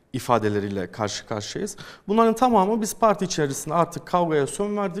bıraktık ifadeleriyle karşı karşıyayız. Bunların tamamı biz parti içerisinde artık kavgaya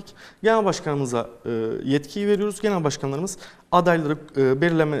son verdik. Genel başkanımıza yetkiyi veriyoruz. Genel başkanlarımız adayları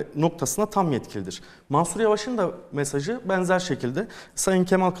belirleme noktasına tam yetkilidir. Mansur Yavaş'ın da mesajı benzer şekilde Sayın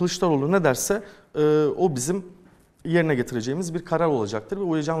Kemal Kılıçdaroğlu ne derse o bizim yerine getireceğimiz bir karar olacaktır ve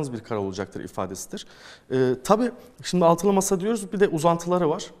uyacağımız bir karar olacaktır ifadesidir. Tabii şimdi altılı masa diyoruz, bir de uzantıları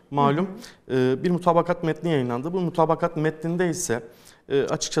var. Malum bir mutabakat metni yayınlandı. Bu mutabakat metninde ise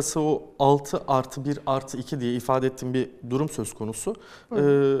açıkçası o 6+1+2 diye ifade ettiğim bir durum söz konusu.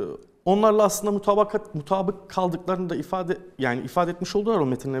 Onlarla aslında mutabık kaldıklarını da ifade etmiş oldular o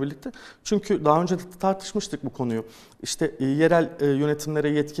metinle birlikte. Çünkü daha önce de tartışmıştık bu konuyu. İşte yerel yönetimlere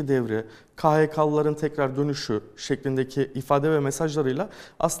yetki devri, KHK'lıların tekrar dönüşü şeklindeki ifade ve mesajlarıyla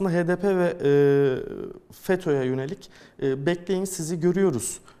aslında HDP ve FETÖ'ye yönelik bekleyin sizi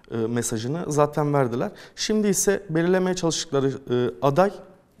görüyoruz mesajını zaten verdiler. Şimdi ise belirlemeye çalıştıkları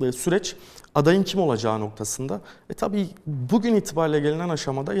süreç adayın kim olacağı noktasında. Tabii bugün itibariyle gelinen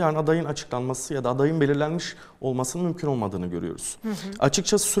aşamada yani adayın açıklanması ya da adayın belirlenmiş olmasının mümkün olmadığını görüyoruz.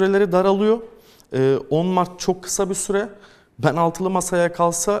 Açıkçası süreleri daralıyor. 10 Mart çok kısa bir süre. Ben altılı masaya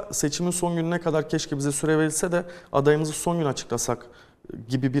kalsa seçimin son gününe kadar keşke bize süre verilse de adayımızı son gün açıklasak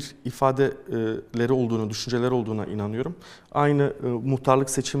gibi bir ifadeleri olduğunu, düşünceleri olduğuna inanıyorum. Aynı muhtarlık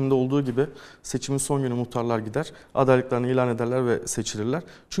seçiminde olduğu gibi seçimin son günü muhtarlar gider, adaylıklarını ilan ederler ve seçilirler.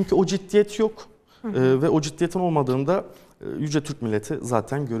 Çünkü o ciddiyet yok ve o ciddiyetin olmadığında yüce Türk milleti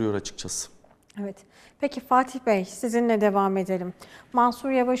zaten görüyor açıkçası. Evet. Peki Fatih Bey, sizinle devam edelim. Mansur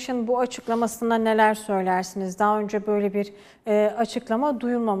Yavaş'ın bu açıklamasında neler söylersiniz? Daha önce böyle bir açıklama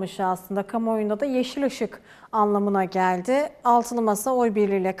duyulmamış aslında. Kamuoyunda da yeşil ışık anlamına geldi. Altılı masa oy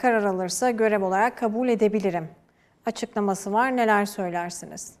birliğiyle karar alırsa görev olarak kabul edebilirim açıklaması var. Neler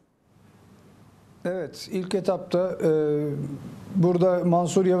söylersiniz? Evet, ilk etapta burada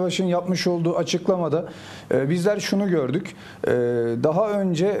Mansur Yavaş'ın yapmış olduğu açıklamada bizler şunu gördük. Daha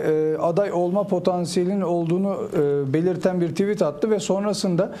önce aday olma potansiyelinin olduğunu belirten bir tweet attı ve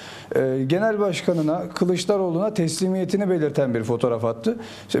sonrasında genel başkanına, Kılıçdaroğlu'na teslimiyetini belirten bir fotoğraf attı.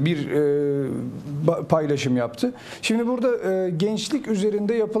 İşte bir paylaşım yaptı. Şimdi burada gençlik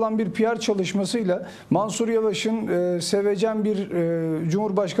üzerinde yapılan bir PR çalışmasıyla Mansur Yavaş'ın sevecen bir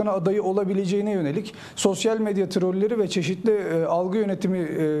Cumhurbaşkanı adayı olabileceğine yönelik sosyal medya trolleri ve çeşitli algı yönetimi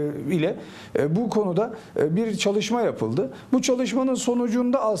ile bu konuda bir çalışma yapıldı. Bu çalışmanın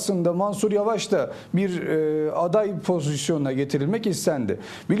sonucunda aslında Mansur Yavaş da bir aday pozisyonuna getirilmek istendi.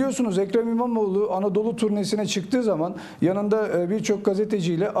 Biliyorsunuz Ekrem İmamoğlu Anadolu turnesine çıktığı zaman yanında birçok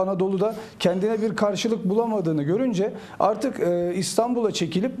gazeteciyle Anadolu'da kendine bir karşılık bulamadığını görünce artık İstanbul'a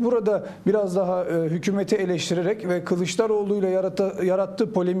çekilip burada biraz daha hükümeti eleştirerek ve Kılıçdaroğlu'yla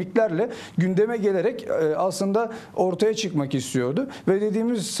yarattığı polemiklerle gündeme gelerek aslında ortaya çıkmak istiyordu. Ve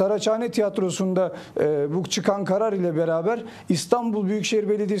dediğimiz Saraçhane Tiyatrosu'nda bu çıkan karar ile beraber İstanbul Büyükşehir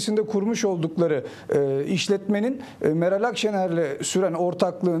Belediyesi'nde kurmuş oldukları işletmenin Meral Akşener'le süren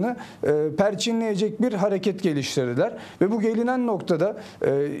ortaklığını perçinleyecek bir hareket geliştirdiler. Ve bu gelinen noktada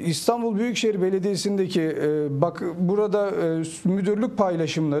İstanbul Büyükşehir Belediyesi'ndeki burada müdürlük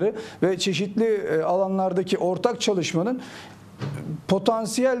paylaşımları ve çeşitli alanlardaki ortak çalışmanın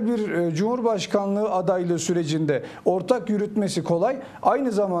potansiyel bir Cumhurbaşkanlığı adaylığı sürecinde ortak yürütmesi kolay.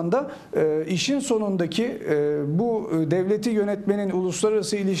 Aynı zamanda işin sonundaki bu devleti yönetmenin,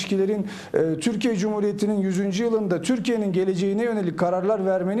 uluslararası ilişkilerin, Türkiye Cumhuriyeti'nin 100. yılında Türkiye'nin geleceğine yönelik kararlar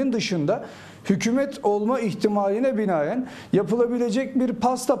vermenin dışında hükümet olma ihtimaline binaen yapılabilecek bir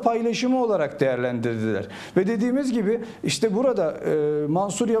pasta paylaşımı olarak değerlendirdiler. Ve dediğimiz gibi işte burada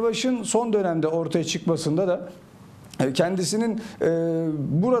Mansur Yavaş'ın son dönemde ortaya çıkmasında da kendisinin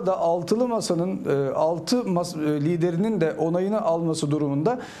burada altılı masanın liderinin de onayını alması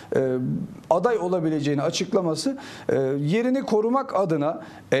durumunda aday olabileceğini açıklaması yerini korumak adına,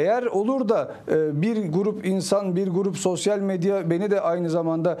 eğer olur da bir grup insan, bir grup sosyal medya beni de aynı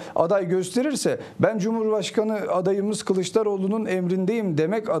zamanda aday gösterirse ben Cumhurbaşkanı adayımız Kılıçdaroğlu'nun emrindeyim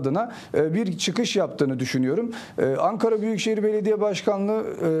demek adına bir çıkış yaptığını düşünüyorum. Ankara Büyükşehir Belediye Başkanlığı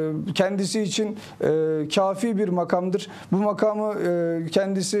kendisi için kafi bir makamdır. Bu makamı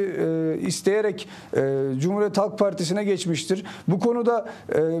kendisi isteyerek Cumhuriyet Halk Partisi'ne geçmiştir. Bu konuda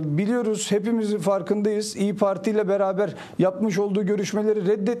biliyoruz, hepimiz farkındayız. İYİ Parti ile beraber yapmış olduğu görüşmeleri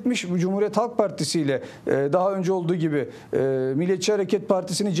reddetmiş. Bu Cumhuriyet Halk Partisi ile daha önce olduğu gibi Milliyetçi Hareket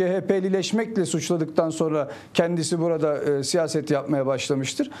Partisi'ni CHP'lileşmekle suçladıktan sonra kendisi burada siyaset yapmaya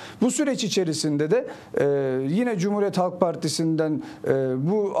başlamıştır. Bu süreç içerisinde de yine Cumhuriyet Halk Partisi'nden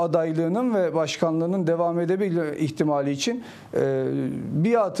bu adaylığının ve başkanlığının devam edebilme ihtimali için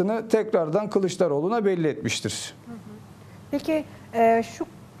biatını tekrardan Kılıçdaroğlu'na belli etmiştir. Peki şu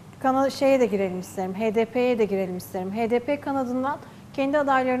şeye de girelim isterim. HDP'ye de girelim isterim. HDP kanadından kendi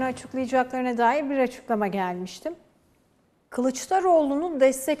adaylarını açıklayacaklarına dair bir açıklama gelmiştim. Kılıçdaroğlu'nu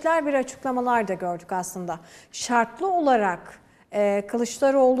destekler bir açıklamalar da gördük aslında. Şartlı olarak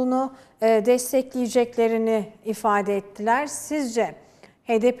Kılıçdaroğlu'nu destekleyeceklerini ifade ettiler. Sizce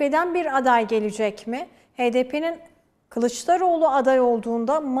HDP'den bir aday gelecek mi? HDP'nin Kılıçdaroğlu aday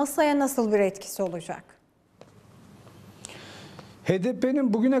olduğunda masaya nasıl bir etkisi olacak?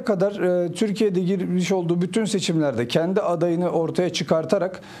 HDP'nin bugüne kadar Türkiye'de girmiş olduğu bütün seçimlerde kendi adayını ortaya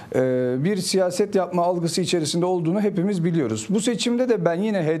çıkartarak bir siyaset yapma algısı içerisinde olduğunu hepimiz biliyoruz. Bu seçimde de ben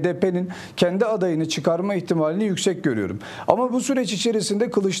yine HDP'nin kendi adayını çıkarma ihtimalini yüksek görüyorum. Ama bu süreç içerisinde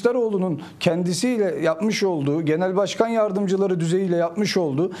Kılıçdaroğlu'nun kendisiyle yapmış olduğu, genel başkan yardımcıları düzeyiyle yapmış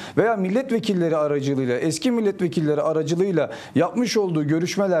olduğu veya milletvekilleri aracılığıyla, eski milletvekilleri aracılığıyla yapmış olduğu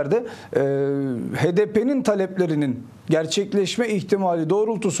görüşmelerde HDP'nin taleplerinin gerçekleşme ihtimali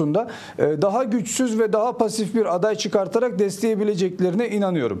doğrultusunda daha güçsüz ve daha pasif bir aday çıkartarak desteğebileceklerine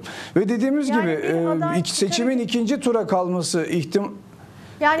inanıyorum. Ve dediğimiz gibi seçimin ikinci tura kalması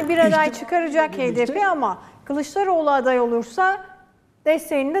yani bir aday çıkaracak HDP ama Kılıçdaroğlu aday olursa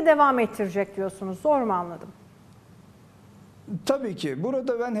desteğini de devam ettirecek diyorsunuz. Doğru mu anladım? Tabii ki.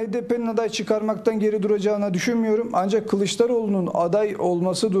 Burada ben HDP'nin aday çıkarmaktan geri duracağını düşünmüyorum. Ancak Kılıçdaroğlu'nun aday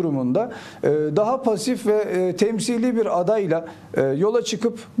olması durumunda daha pasif ve temsili bir adayla yola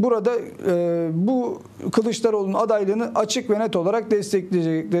çıkıp burada bu Kılıçdaroğlu'nun adaylığını açık ve net olarak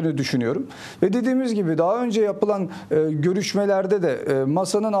destekleyeceklerini düşünüyorum. Ve dediğimiz gibi daha önce yapılan görüşmelerde de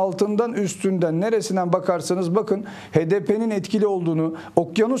masanın altından üstünden neresinden bakarsanız bakın HDP'nin etkili olduğunu,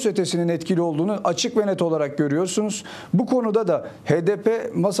 okyanus ötesinin etkili olduğunu açık ve net olarak görüyorsunuz. Bu konuda da HDP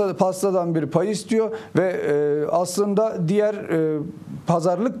pastadan bir pay istiyor ve aslında diğer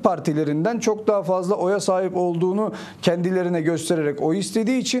pazarlık partilerinden çok daha fazla oya sahip olduğunu kendilerine göstererek oy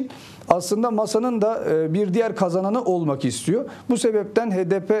istediği için aslında masanın da bir diğer kazananı olmak istiyor. Bu sebepten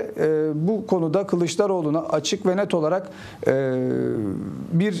HDP bu konuda Kılıçdaroğlu'na açık ve net olarak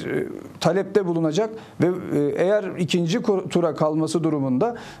bir talepte bulunacak ve eğer ikinci tura kalması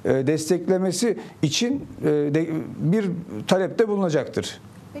durumunda desteklemesi için bir talepte bulunacaktır.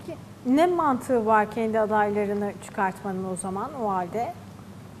 Peki ne mantığı var kendi adaylarını çıkartmanın o zaman o halde?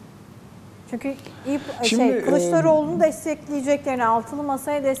 Çünkü Şimdi, Kılıçdaroğlu'nu destekleyeceklerini, altılı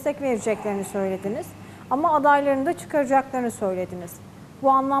masaya destek vereceklerini söylediniz. Ama adaylarını da çıkaracaklarını söylediniz. Bu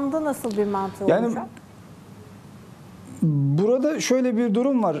anlamda nasıl bir mantığı olacak? Burada şöyle bir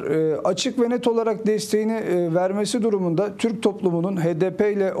durum var. Açık ve net olarak desteğini vermesi durumunda Türk toplumunun HDP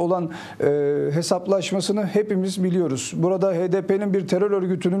ile olan hesaplaşmasını hepimiz biliyoruz. Burada HDP'nin bir terör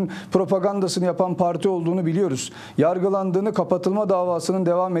örgütünün propagandasını yapan parti olduğunu biliyoruz. Yargılandığını, kapatılma davasının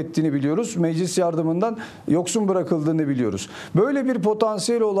devam ettiğini biliyoruz. Meclis yardımından yoksun bırakıldığını biliyoruz. Böyle bir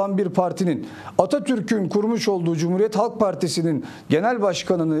potansiyeli olan bir partinin Atatürk'ün kurmuş olduğu Cumhuriyet Halk Partisi'nin genel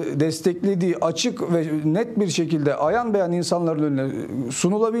başkanını desteklediği açık ve net bir şekilde ayan beyan insanların önüne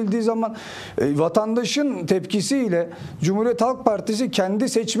sunulabildiği zaman vatandaşın tepkisiyle Cumhuriyet Halk Partisi kendi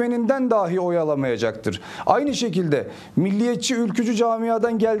seçmeninden dahi oy alamayacaktır. Aynı şekilde milliyetçi, ülkücü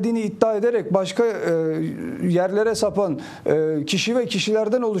camiadan geldiğini iddia ederek başka yerlere sapan kişi ve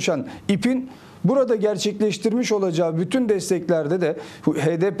kişilerden oluşan İP'in burada gerçekleştirmiş olacağı bütün desteklerde de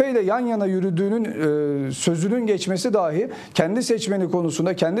HDP ile yan yana yürüdüğünün sözünün geçmesi dahi kendi seçmeni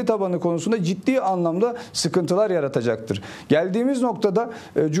konusunda, kendi tabanı konusunda ciddi anlamda sıkıntılar yaratacaktır. Geldiğimiz noktada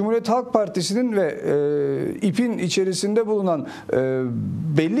Cumhuriyet Halk Partisi'nin ve İP'in içerisinde bulunan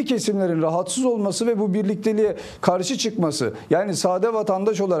belli kesimlerin rahatsız olması ve bu birlikteliğe karşı çıkması, yani sade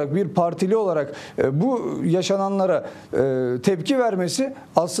vatandaş olarak, bir partili olarak bu yaşananlara tepki vermesi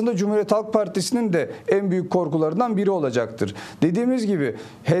aslında Cumhuriyet Halk Partisi de en büyük korkularından biri olacaktır. Dediğimiz gibi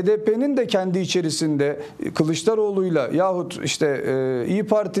HDP'nin de kendi içerisinde Kılıçdaroğlu'yla yahut İYİ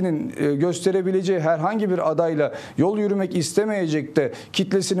Parti'nin gösterebileceği herhangi bir adayla yol yürümek istemeyecek de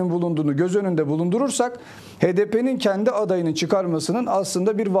kitlesinin bulunduğunu göz önünde bulundurursak HDP'nin kendi adayını çıkarmasının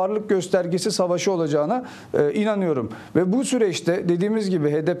aslında bir varlık göstergesi savaşı olacağına inanıyorum. Ve bu süreçte dediğimiz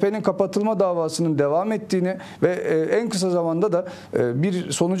gibi HDP'nin kapatılma davasının devam ettiğini ve en kısa zamanda da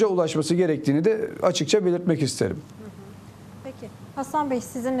bir sonuca ulaşması gerektiğini de açıkça belirtmek isterim. Peki Hasan Bey,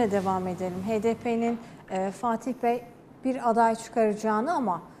 sizinle devam edelim. HDP'nin Fatih Bey bir aday çıkaracağını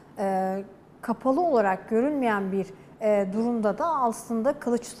ama kapalı olarak görünmeyen bir durumda da aslında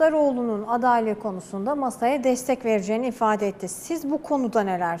Kılıçdaroğlu'nun adaylığı konusunda masaya destek vereceğini ifade etti. Siz bu konuda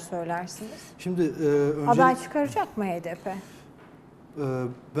neler söylersiniz? Şimdi Aday çıkaracak mı HDP?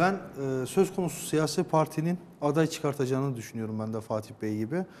 Ben söz konusu siyasi partinin aday çıkartacağını düşünüyorum, ben de Fatih Bey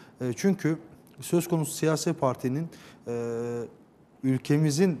gibi. Çünkü söz konusu siyasi partinin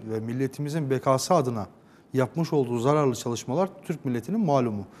ülkemizin ve milletimizin bekası adına yapmış olduğu zararlı çalışmalar Türk milletinin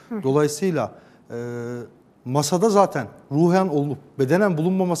malumu. Dolayısıyla masada zaten ruhen olup bedenen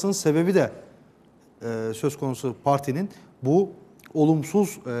bulunmamasının sebebi de söz konusu partinin bu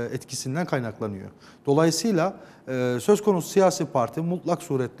olumsuz etkisinden kaynaklanıyor. Dolayısıyla söz konusu siyasi parti mutlak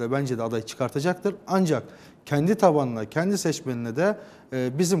suretle bence de aday çıkartacaktır. Ancak kendi tabanına, kendi seçmenine de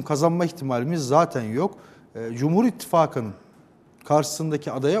bizim kazanma ihtimalimiz zaten yok. Cumhur İttifakı'nın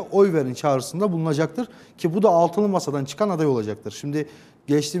karşısındaki adaya oy verin çağrısında bulunacaktır. Ki bu da altılı masadan çıkan aday olacaktır. Şimdi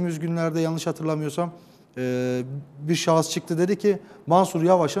geçtiğimiz günlerde yanlış hatırlamıyorsam bir şahıs çıktı, dedi ki Mansur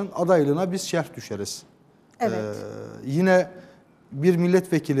Yavaş'ın adaylığına biz şerh düşeriz. Evet. Yine bir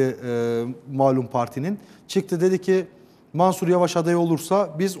milletvekili malum partinin çıktı, dedi ki Mansur Yavaş aday olursa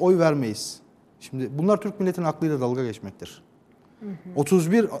biz oy vermeyiz. Şimdi bunlar Türk milletinin aklıyla dalga geçmektir.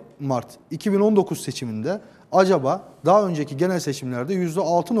 31 Mart 2019 seçiminde acaba daha önceki genel seçimlerde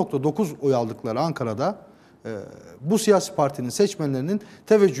 %6.9 oy aldıkları Ankara'da bu siyasi partinin seçmenlerinin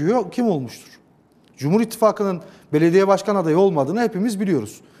teveccühü kim olmuştur? Cumhur İttifakı'nın belediye başkan adayı olmadığını hepimiz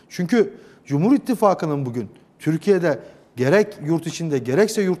biliyoruz. Çünkü Cumhur İttifakı'nın bugün Türkiye'de gerek yurt içinde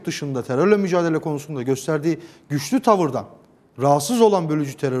gerekse yurt dışında terörle mücadele konusunda gösterdiği güçlü tavırdan rahatsız olan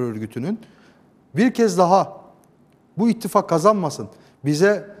bölücü terör örgütünün bir kez daha bu ittifak kazanmasın,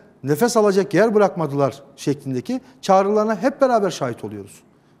 bize nefes alacak yer bırakmadılar şeklindeki çağrılarına hep beraber şahit oluyoruz.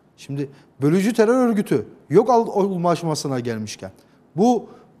 Şimdi bölücü terör örgütü yok olma aşamasına gelmişken bu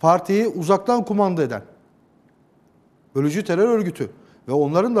partiyi uzaktan kumanda eden bölücü terör örgütü ve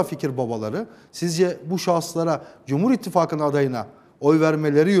onların da fikir babaları sizce bu şahıslara Cumhur İttifakı'nın adayına oy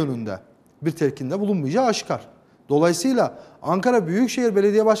vermeleri yönünde bir telkinde bulunmayacağı aşikar. Dolayısıyla Ankara Büyükşehir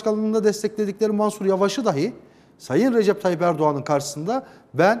Belediye Başkanlığı'nda destekledikleri Mansur Yavaş'ı dahi Sayın Recep Tayyip Erdoğan'ın karşısında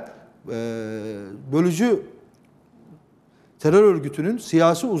ben bölücü terör örgütünün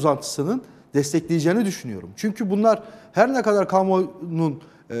siyasi uzantısının destekleyeceğini düşünüyorum. Çünkü bunlar her ne kadar kamuoyunun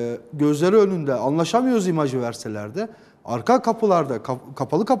gözleri önünde anlaşamıyoruz imajı verseler de arka kapılarda,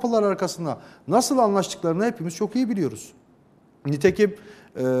 kapalı kapılar arkasında nasıl anlaştıklarını hepimiz çok iyi biliyoruz. Nitekim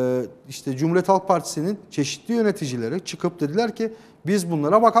işte Cumhuriyet Halk Partisi'nin çeşitli yöneticileri çıkıp dediler ki biz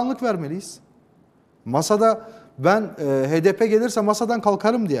bunlara bakanlık vermeliyiz. Masada ben HDP gelirse masadan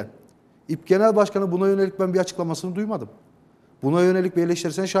kalkarım diyen İP Genel Başkanı buna yönelik ben bir açıklamasını duymadım. Buna yönelik bir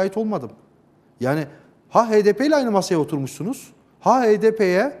eleştirisine şahit olmadım. Yani ha HDP ile aynı masaya oturmuşsunuz, ha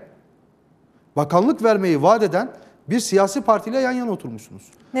HDP'ye bakanlık vermeyi vaat eden bir siyasi partiyle yan yana oturmuşsunuz.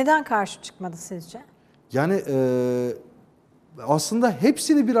 Neden karşı çıkmadı sizce? Yani aslında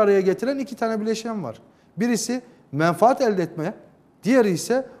hepsini bir araya getiren iki tane bileşen var. Birisi menfaat elde etme, diğeri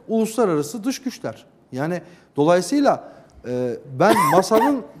ise uluslararası dış güçler. Yani dolayısıyla ben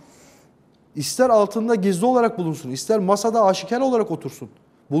masanın ister altında gizli olarak bulunsun, ister masada aşikar olarak otursun.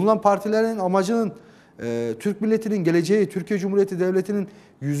 Bulunan partilerin amacının Türk milletinin geleceği, Türkiye Cumhuriyeti Devleti'nin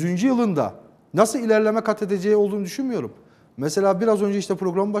 100. yılında nasıl ilerleme kat edeceği olduğunu düşünmüyorum. Mesela biraz önce işte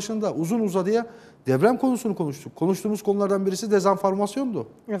programın başında uzun uzadıya deprem konusunu konuştuk. Konuştuğumuz konulardan birisi dezenformasyondu.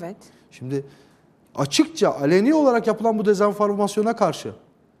 Evet. Şimdi açıkça, aleni olarak yapılan bu dezenformasyona karşı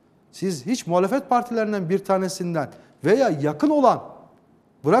siz hiç muhalefet partilerinden bir tanesinden veya yakın olan,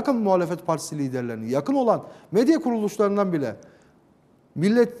 bırakın muhalefet partisi liderlerini, yakın olan medya kuruluşlarından bile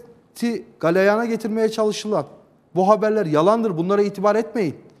milleti galeyana getirmeye çalışılan bu haberler yalandır, bunlara itibar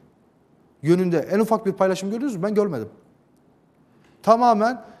etmeyin yönünde en ufak bir paylaşım gördünüz mü? Ben görmedim.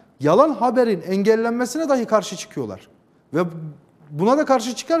 Tamamen yalan haberin engellenmesine dahi karşı çıkıyorlar. Ve buna da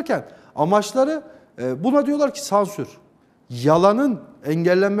karşı çıkarken amaçları buna diyorlar ki sansür. Yalanın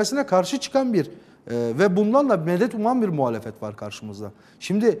engellenmesine karşı çıkan bir ve bunlarla medet uman bir muhalefet var karşımızda.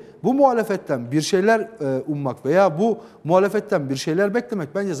 Şimdi bu muhalefetten bir şeyler ummak veya bu muhalefetten bir şeyler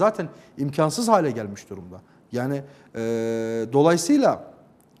beklemek bence zaten imkansız hale gelmiş durumda. Yani dolayısıyla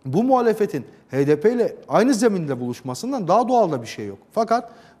bu muhalefetin HDP ile aynı zeminde buluşmasından daha doğal da bir şey yok.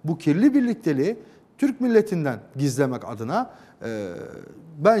 Fakat bu kirli birlikteliği Türk milletinden gizlemek adına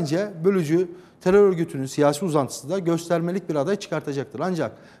bence bölücü terör örgütünün siyasi uzantısı da göstermelik bir aday çıkartacaktır.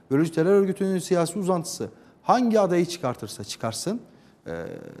 Ancak bölücü terör örgütünün siyasi uzantısı hangi adayı çıkartırsa çıkarsın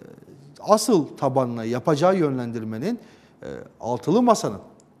asıl tabanına yapacağı yönlendirmenin altılı masanın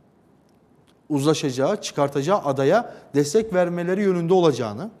uzlaşacağı, çıkartacağı adaya destek vermeleri yönünde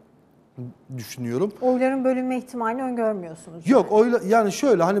olacağını düşünüyorum. Oyların bölünme ihtimalini öngörmüyorsunuz. Yok, yani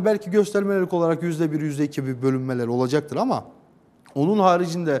şöyle hani belki göstermelik olarak %1, %2 bir bölünmeler olacaktır ama onun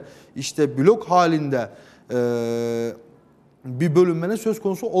haricinde işte blok halinde bir bölünmenin söz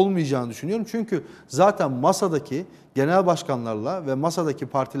konusu olmayacağını düşünüyorum. Çünkü zaten masadaki genel başkanlarla ve masadaki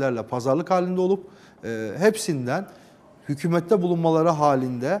partilerle pazarlık halinde olup hepsinden hükümette bulunmaları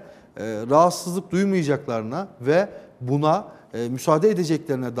halinde rahatsızlık duymayacaklarına ve buna müsaade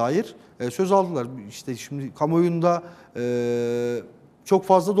edeceklerine dair söz aldılar. İşte şimdi kamuoyunda çok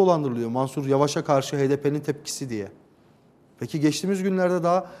fazla dolandırılıyor Mansur Yavaş'a karşı HDP'nin tepkisi diye. Peki geçtiğimiz günlerde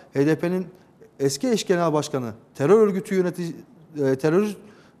daha HDP'nin eski eş genel başkanı terör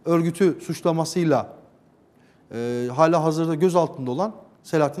örgütü suçlamasıyla hala hazırda gözaltında olan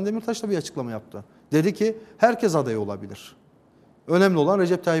Selahattin Demirtaş da bir açıklama yaptı. Dedi ki herkes aday olabilir. Önemli olan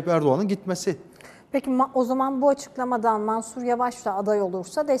Recep Tayyip Erdoğan'ın gitmesi. Peki o zaman bu açıklamadan Mansur Yavaş da aday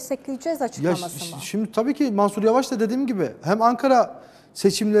olursa destekleyeceğiz açıklaması mı? Şimdi tabii ki Mansur Yavaş da dediğim gibi hem Ankara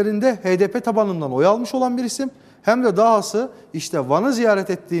seçimlerinde HDP tabanından oy almış olan bir isim hem de dahası işte Van'ı ziyaret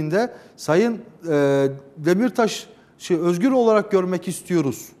ettiğinde Sayın Demirtaş'ı özgür olarak görmek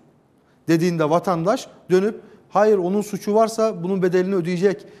istiyoruz dediğinde vatandaş dönüp hayır onun suçu varsa bunun bedelini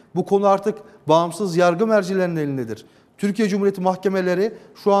ödeyecek. Bu konu artık bağımsız yargı mercilerinin elindedir. Türkiye Cumhuriyeti mahkemeleri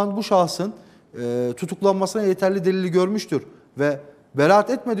şu an bu şahsın tutuklanmasına yeterli delili görmüştür ve beraat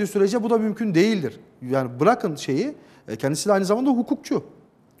etmediği sürece bu da mümkün değildir. Yani bırakın şeyi, kendisi de aynı zamanda hukukçu.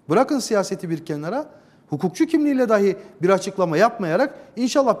 Bırakın siyaseti bir kenara, hukukçu kimliğiyle dahi bir açıklama yapmayarak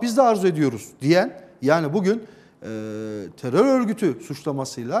inşallah biz de arzu ediyoruz diyen, yani bugün terör örgütü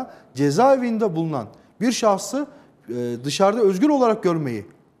suçlamasıyla cezaevinde bulunan bir şahsı dışarıda özgür olarak görmeyi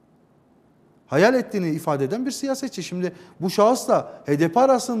hayal ettiğini ifade eden bir siyasetçi. Şimdi bu şahısla HDP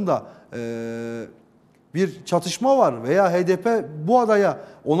arasında bir çatışma var veya HDP bu adaya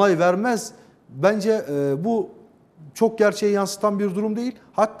onay vermez. Bence bu çok gerçeği yansıtan bir durum değil.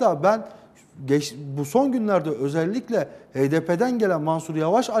 Hatta ben bu son günlerde özellikle HDP'den gelen Mansur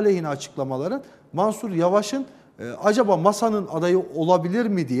Yavaş aleyhine açıklamaların Mansur Yavaş'ın acaba masanın adayı olabilir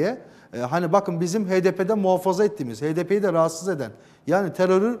mi diye hani bakın bizim HDP'den muhafaza ettiğimiz, HDP'yi de rahatsız eden yani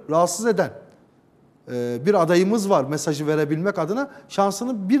terörü rahatsız eden bir adayımız var mesajı verebilmek adına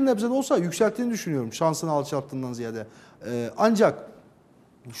şansını bir nebze de olsa yükselttiğini düşünüyorum. Şansını alçalttığından ziyade. Ancak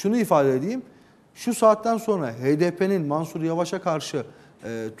şunu ifade edeyim. Şu saatten sonra HDP'nin Mansur Yavaş'a karşı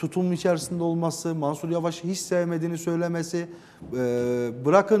tutum içerisinde olması, Mansur Yavaş'ı hiç sevmediğini söylemesi,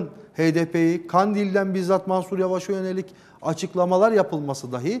 bırakın HDP'yi Kandil'den bizzat Mansur Yavaş'a yönelik açıklamalar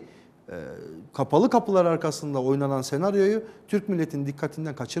yapılması dahi kapalı kapılar arkasında oynanan senaryoyu Türk milletinin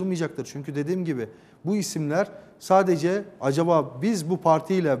dikkatinden kaçırmayacaktır. Çünkü dediğim gibi bu isimler sadece acaba biz bu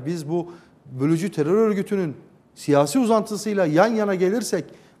partiyle, biz bu bölücü terör örgütünün siyasi uzantısıyla yan yana gelirsek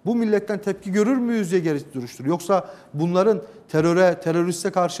bu milletten tepki görür müyüz diye geri duruştur. Yoksa bunların teröriste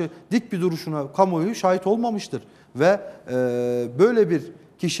karşı dik bir duruşuna kamuoyu şahit olmamıştır. Ve böyle bir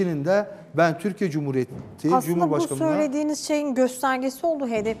kişinin de ben Türkiye Cumhuriyeti Aslında bu Cumhurbaşkanı'na... söylediğiniz şeyin göstergesi oldu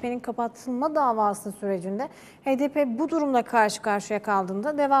HDP'nin kapatılma davası sürecinde. HDP bu durumla karşı karşıya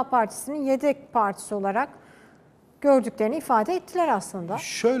kaldığında Deva Partisi'nin yedek partisi olarak gördüklerini ifade ettiler aslında.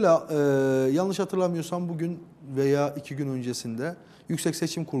 Şöyle yanlış hatırlamıyorsam bugün veya 2 gün öncesinde Yüksek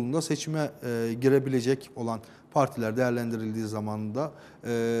Seçim Kurulu'nda seçime girebilecek olan partiler değerlendirildiği zamanında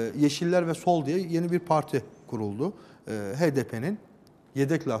Yeşiller ve Sol diye yeni bir parti kuruldu. HDP'nin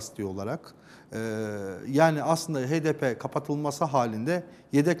yedek lastiği olarak. Yani aslında HDP kapatılması halinde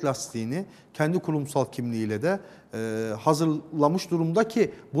yedek lastiğini kendi kurumsal kimliğiyle de hazırlamış durumda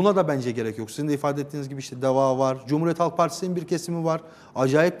ki buna da bence gerek yok. Sizin de ifade ettiğiniz gibi işte DEVA var, Cumhuriyet Halk Partisi'nin bir kesimi var.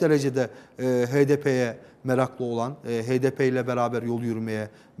 Acayip derecede HDP'ye meraklı olan, HDP ile beraber yol yürümeye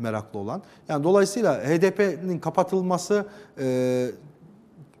meraklı olan. Yani dolayısıyla HDP'nin kapatılması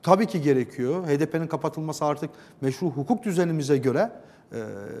tabii ki gerekiyor. HDP'nin kapatılması artık meşru hukuk düzenimize göre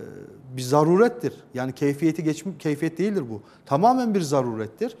bir zarurettir. Yani keyfiyet değildir bu. Tamamen bir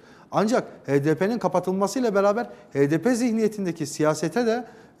zarurettir. Ancak HDP'nin kapatılmasıyla beraber HDP zihniyetindeki siyasete de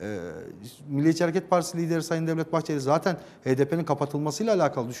Milliyetçi Hareket Partisi lideri Sayın Devlet Bahçeli zaten HDP'nin kapatılmasıyla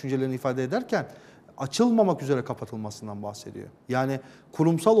alakalı düşüncelerini ifade ederken açılmamak üzere kapatılmasından bahsediyor. Yani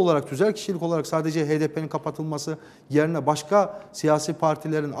kurumsal olarak, tüzel kişilik olarak sadece HDP'nin kapatılması yerine başka siyasi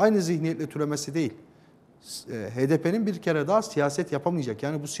partilerin aynı zihniyetle türemesi değil. HDP'nin bir kere daha siyaset yapamayacak.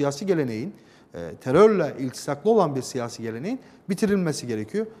 Yani bu siyasi geleneğin, terörle iltisaklı olan bir siyasi geleneğin bitirilmesi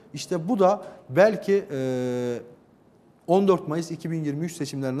gerekiyor. İşte bu da belki 14 Mayıs 2023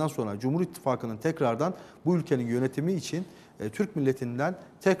 seçimlerinden sonra Cumhur İttifakı'nın tekrardan bu ülkenin yönetimi için Türk milletinden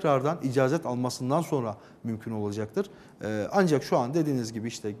tekrardan icazet almasından sonra mümkün olacaktır. Ancak şu an dediğiniz gibi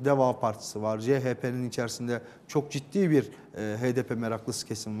işte Deva Partisi var, CHP'nin içerisinde çok ciddi bir HDP meraklısı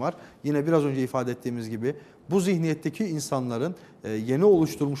kesim var. Yine biraz önce ifade ettiğimiz gibi bu zihniyetteki insanların yeni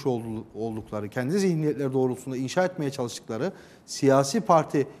oluşturmuş oldukları, kendi zihniyetleri doğrultusunda inşa etmeye çalıştıkları siyasi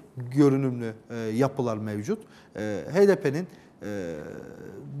parti görünümlü yapılar mevcut. HDP'nin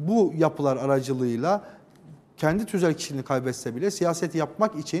bu yapılar aracılığıyla kendi tüzel kişiliğini kaybetse bile siyaseti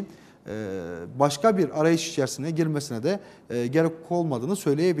yapmak için başka bir arayış içerisine girmesine de gerek olmadığını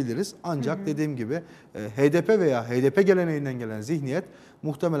söyleyebiliriz. Ancak dediğim gibi HDP veya HDP geleneğinden gelen zihniyet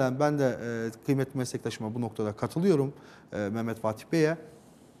muhtemelen ben de kıymetli meslektaşıma bu noktada katılıyorum Mehmet Fatih Bey'e.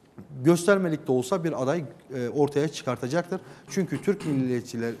 Göstermelik de olsa bir aday ortaya çıkartacaktır. Çünkü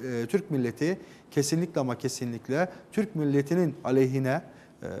Türk milleti kesinlikle ama kesinlikle Türk milletinin aleyhine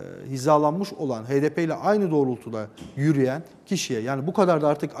hizalanmış olan HDP ile aynı doğrultuda yürüyen kişiye, yani bu kadar da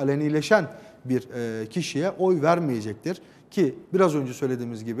artık alenileşen bir kişiye oy vermeyecektir. Ki biraz önce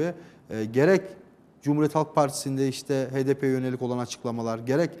söylediğimiz gibi gerek Cumhuriyet Halk Partisi'nde işte HDP'ye yönelik olan açıklamalar,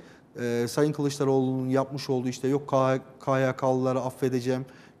 gerek Sayın Kılıçdaroğlu'nun yapmış olduğu işte yok KYK'lıları affedeceğim,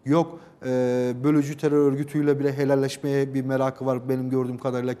 yok bölücü terör örgütüyle bile helalleşmeye bir merakı var benim gördüğüm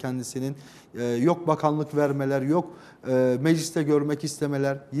kadarıyla kendisinin. Yok bakanlık vermeler, yok mecliste görmek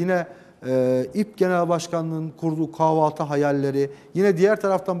istemeler. Yine İP Genel Başkanlığı'nın kurduğu kahvaltı hayalleri. Yine diğer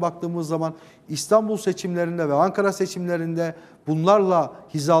taraftan baktığımız zaman İstanbul seçimlerinde ve Ankara seçimlerinde bunlarla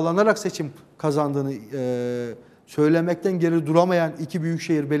hizalanarak seçim kazandığını söylemekten geri duramayan iki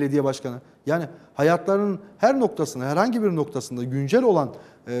büyükşehir belediye başkanı. Yani hayatlarının her noktasında, herhangi bir noktasında güncel olan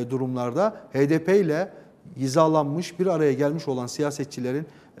durumlarda HDP ile hizalanmış, bir araya gelmiş olan siyasetçilerin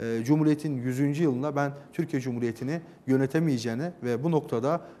Cumhuriyet'in 100. yılında ben Türkiye Cumhuriyeti'ni yönetemeyeceğini ve bu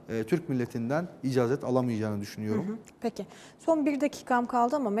noktada Türk milletinden icazet alamayacağını düşünüyorum. Peki. Son 1 dakikam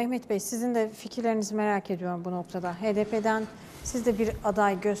kaldı ama Mehmet Bey sizin de fikirlerinizi merak ediyorum bu noktada. HDP'den siz de bir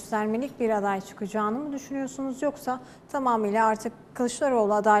aday, göstermelik bir aday çıkacağını mı düşünüyorsunuz? Yoksa tamamıyla artık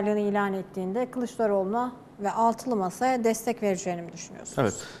Kılıçdaroğlu adaylığını ilan ettiğinde Kılıçdaroğlu'na ve altılı masaya destek vereceğini mi düşünüyorsunuz?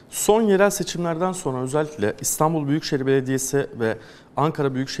 Evet. Son yerel seçimlerden sonra özellikle İstanbul Büyükşehir Belediyesi ve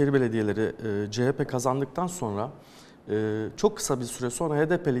Ankara Büyükşehir Belediyeleri CHP kazandıktan sonra çok kısa bir süre sonra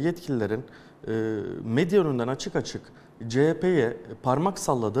HDP'li yetkililerin medya önünden açık açık CHP'ye parmak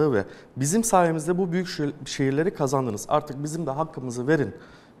salladığı ve bizim sayemizde bu büyük şehirleri kazandınız, artık bizim de hakkımızı verin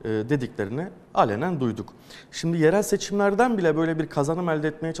dediklerini alenen duyduk. Şimdi yerel seçimlerden bile böyle bir kazanım elde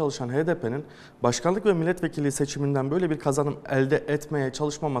etmeye çalışan HDP'nin başkanlık ve milletvekili seçiminden böyle bir kazanım elde etmeye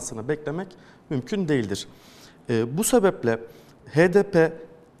çalışmamasını beklemek mümkün değildir. Bu sebeple HDP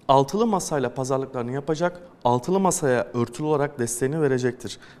altılı masayla pazarlıklarını yapacak, altılı masaya örtülü olarak desteğini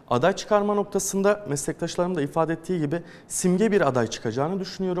verecektir. Aday çıkarma noktasında meslektaşlarım da ifade ettiği gibi simge bir aday çıkacağını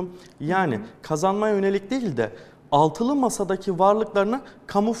düşünüyorum. Yani kazanmaya yönelik değil de altılı masadaki varlıklarını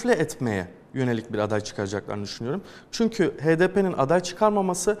kamufle etmeye yönelik bir aday çıkaracaklarını düşünüyorum. Çünkü HDP'nin aday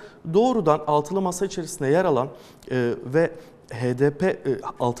çıkarmaması doğrudan altılı masa içerisinde yer alan ve HDP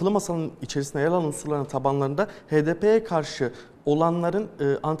altılı masanın içerisinde yer alan unsurların tabanlarında HDP'ye karşı olanların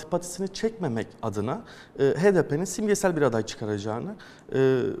antipatisini çekmemek adına HDP'nin simgesel bir aday çıkaracağını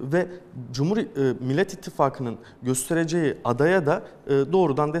ve Millet İttifakı'nın göstereceği adaya da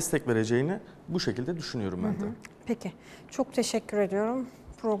doğrudan destek vereceğini bu şekilde düşünüyorum ben de. Peki, çok teşekkür ediyorum.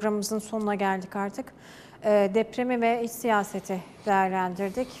 Programımızın sonuna geldik artık. Depremi ve iç siyaseti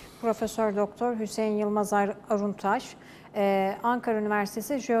değerlendirdik. Profesör Doktor Hüseyin Yılmaz Aruntaş, Ankara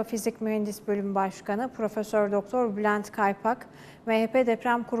Üniversitesi Jeofizik Mühendis Bölümü Başkanı Profesör Doktor Bülent Kaypak, MHP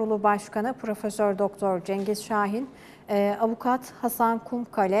Deprem Kurulu Başkanı Profesör Doktor Cengiz Şahin, Avukat Hasan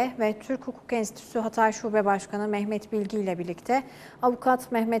Kumkale ve Türk Hukuk Enstitüsü Hatay Şube Başkanı Mehmet Bilgi ile birlikte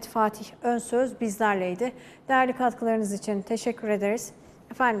Avukat Mehmet Fatih Önsöz bizlerleydi. Değerli katkılarınız için teşekkür ederiz.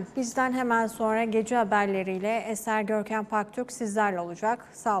 Efendim, bizden hemen sonra gece haberleriyle Eser Görkem Paktürk sizlerle olacak.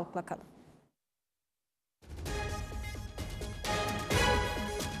 Sağlıkla kalın.